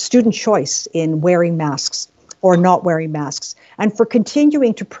student choice in wearing masks or not wearing masks, and for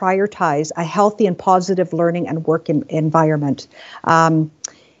continuing to prioritize a healthy and positive learning and work environment.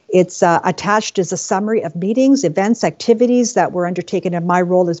 It's attached as a summary of meetings, events, activities that were undertaken in my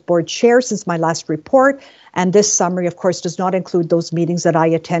role as board chair since my last report. And this summary, of course, does not include those meetings that I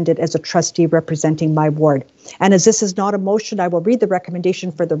attended as a trustee representing my ward. And as this is not a motion, I will read the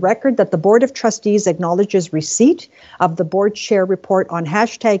recommendation for the record that the Board of Trustees acknowledges receipt of the board chair report on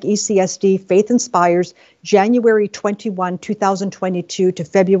 #ECSD Faith Inspires January 21, 2022 to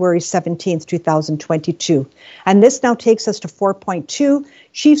February 17th, 2022. And this now takes us to 4.2,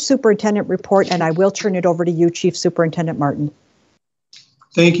 Chief Superintendent Report, and I will turn it over to you, Chief Superintendent Martin.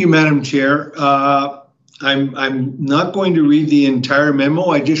 Thank you, Madam Chair. I'm not going to read the entire memo.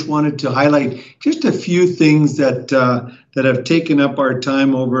 I just wanted to highlight just a few things that have taken up our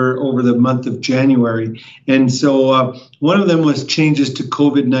time over the month of January. And so one of them was changes to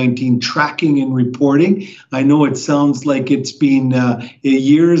COVID-19 tracking and reporting. I know it sounds like it's been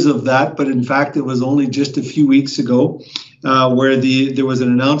years of that, but in fact, it was only just a few weeks ago where there was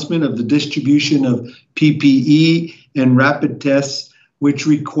an announcement of the distribution of PPE and rapid tests, which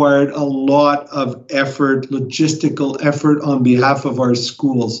required a lot of effort, logistical effort on behalf of our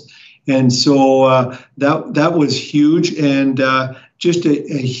schools. And so that was huge. And just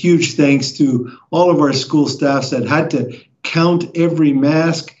a huge thanks to all of our school staffs that had to count every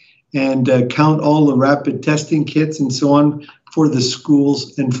mask and count all the rapid testing kits and so on for the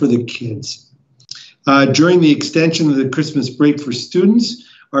schools and for the kids. During the extension of the Christmas break for students,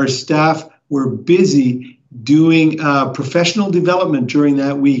 our staff were busy doing professional development during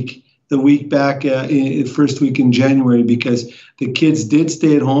that week, the week back, first week in January, because the kids did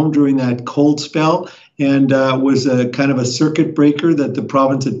stay at home during that cold spell, and was a kind of a circuit breaker that the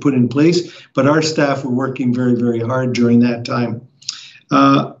province had put in place. But our staff were working very, very hard during that time.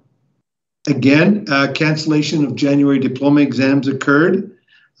 Again, cancellation of January diploma exams occurred.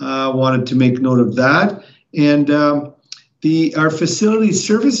 Wanted to make note of that. And Our facility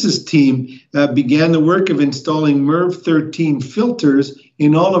services team began the work of installing MERV 13 filters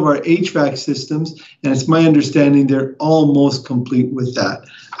in all of our HVAC systems, and it's my understanding they're almost complete with that.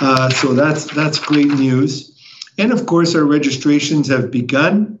 So that's great news. And of course, our registrations have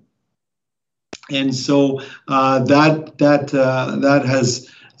begun, and so that has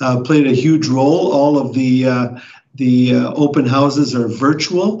played a huge role. All of the open houses are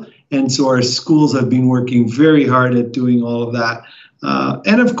virtual, and so our schools have been working very hard at doing all of that.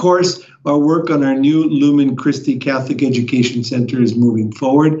 And of course, our work on our new Lumen Christi Catholic Education Center is moving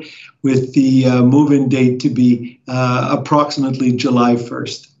forward, with the move-in date to be approximately July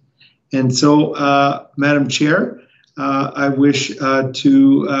 1st. And so, Madam Chair, I wish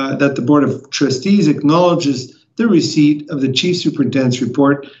that the Board of Trustees acknowledges the receipt of the Chief Superintendent's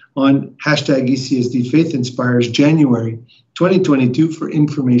report on #ECSD Faith Inspires January 2022 for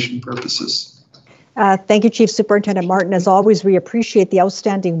information purposes. Thank you, Chief Superintendent Martin. As always, we appreciate the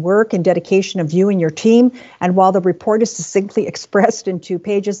outstanding work and dedication of you and your team. And while the report is succinctly expressed in 2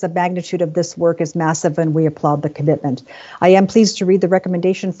 pages, the magnitude of this work is massive, and we applaud the commitment. I am pleased to read the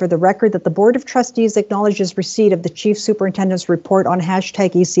recommendation for the record that the Board of Trustees acknowledges receipt of the Chief Superintendent's report on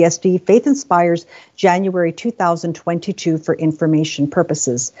 #ECSD Faith Inspires January 2022 for information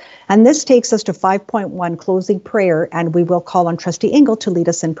purposes. And this takes us to 5.1, closing prayer, and we will call on Trustee Ingle to lead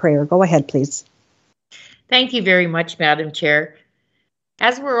us in prayer. Go ahead, please. Thank you very much, Madam Chair.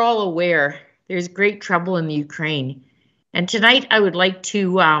 As we're all aware, there's great trouble in the Ukraine. And tonight I would like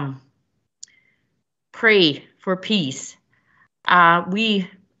to pray for peace. We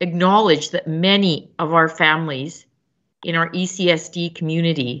acknowledge that many of our families in our ECSD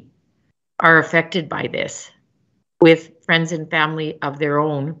community are affected by this, with friends and family of their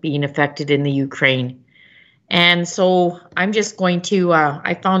own being affected in the Ukraine. And so I'm just going to,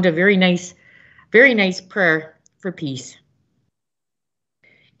 I found a very nice prayer for peace.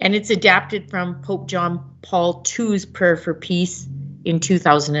 And it's adapted from Pope John Paul II's prayer for peace in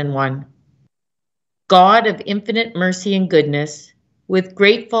 2001. God of infinite mercy and goodness, with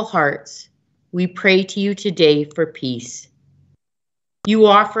grateful hearts, we pray to you today for peace. You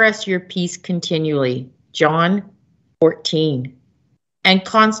offer us your peace continually, John 14, and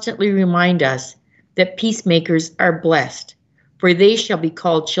constantly remind us that peacemakers are blessed, for they shall be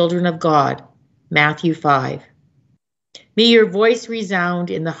called children of God, Matthew 5. May your voice resound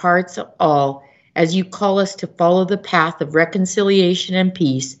in the hearts of all as you call us to follow the path of reconciliation and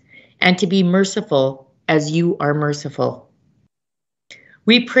peace, and to be merciful as you are merciful.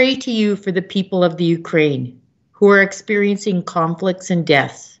 We pray to you for the people of the Ukraine who are experiencing conflicts and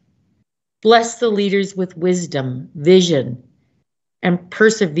deaths. Bless the leaders with wisdom, vision, and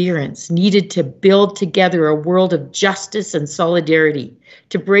perseverance needed to build together a world of justice and solidarity,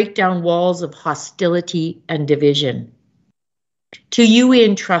 to break down walls of hostility and division. To you we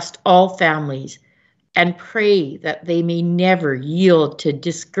entrust all families and pray that they may never yield to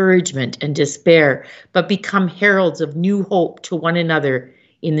discouragement and despair, but become heralds of new hope to one another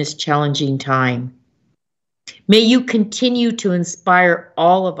in this challenging time. May you continue to inspire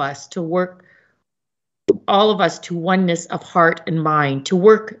all of us to oneness of heart and mind, to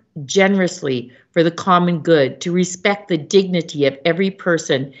work generously for the common good, to respect the dignity of every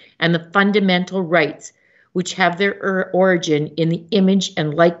person and the fundamental rights which have their origin in the image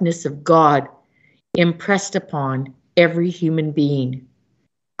and likeness of God impressed upon every human being.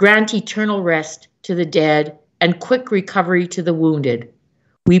 Grant eternal rest to the dead and quick recovery to the wounded.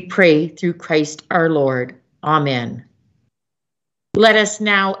 We pray through Christ our Lord. Amen. Let us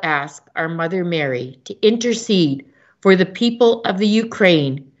now ask our Mother Mary to intercede for the people of the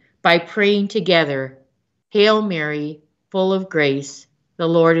Ukraine by praying together, Hail Mary, full of grace, the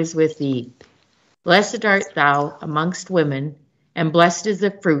Lord is with thee. Blessed art thou amongst women, and blessed is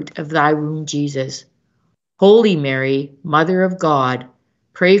the fruit of thy womb, Jesus. Holy Mary, Mother of God,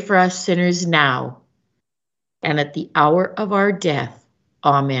 pray for us sinners now and at the hour of our death.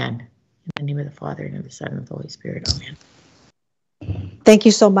 Amen. In the name of the Father, and of the Son, and of the Holy Spirit. Amen. Thank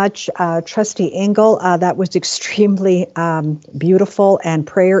you so much, Trustee Ingle. That was extremely beautiful, and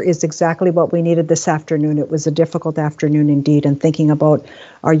prayer is exactly what we needed this afternoon. It was a difficult afternoon indeed, and thinking about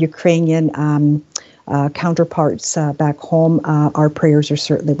our Ukrainian counterparts back home, our prayers are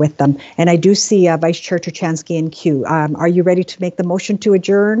certainly with them. And I do see Vice Chair Turchansky in queue. Are you ready to make the motion to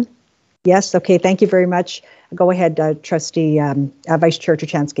adjourn? Yes? Okay, thank you very much. Go ahead, Trustee Vice Chair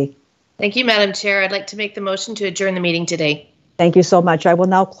Turchansky. Thank you, Madam Chair. I'd like to make the motion to adjourn the meeting today. Thank you so much. I will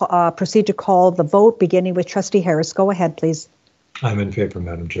now proceed to call the vote, beginning with Trustee Harris. Go ahead, please. I'm in favor,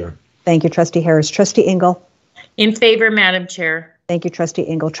 Madam Chair. Thank you, Trustee Harris. Trustee Ingle. In favor, Madam Chair. Thank you, Trustee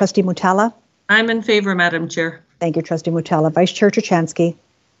Ingle. Trustee Mutala. I'm in favor, Madam Chair. Thank you, Trustee Mutala. Vice Chair Turchansky.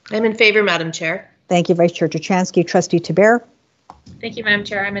 I'm in favor, Madam Chair. Thank you, Vice Chair Turchansky. Trustee Tiber. Thank you, Madam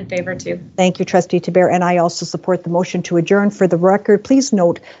Chair. I'm in favor too. Thank you, Trustee Tiber, and I also support the motion to adjourn. For the record, please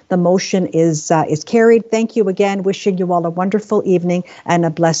note the motion is carried. Thank you again. Wishing you all a wonderful evening and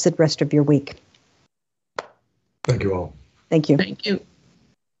a blessed rest of your week. Thank you all. Thank you. Thank you.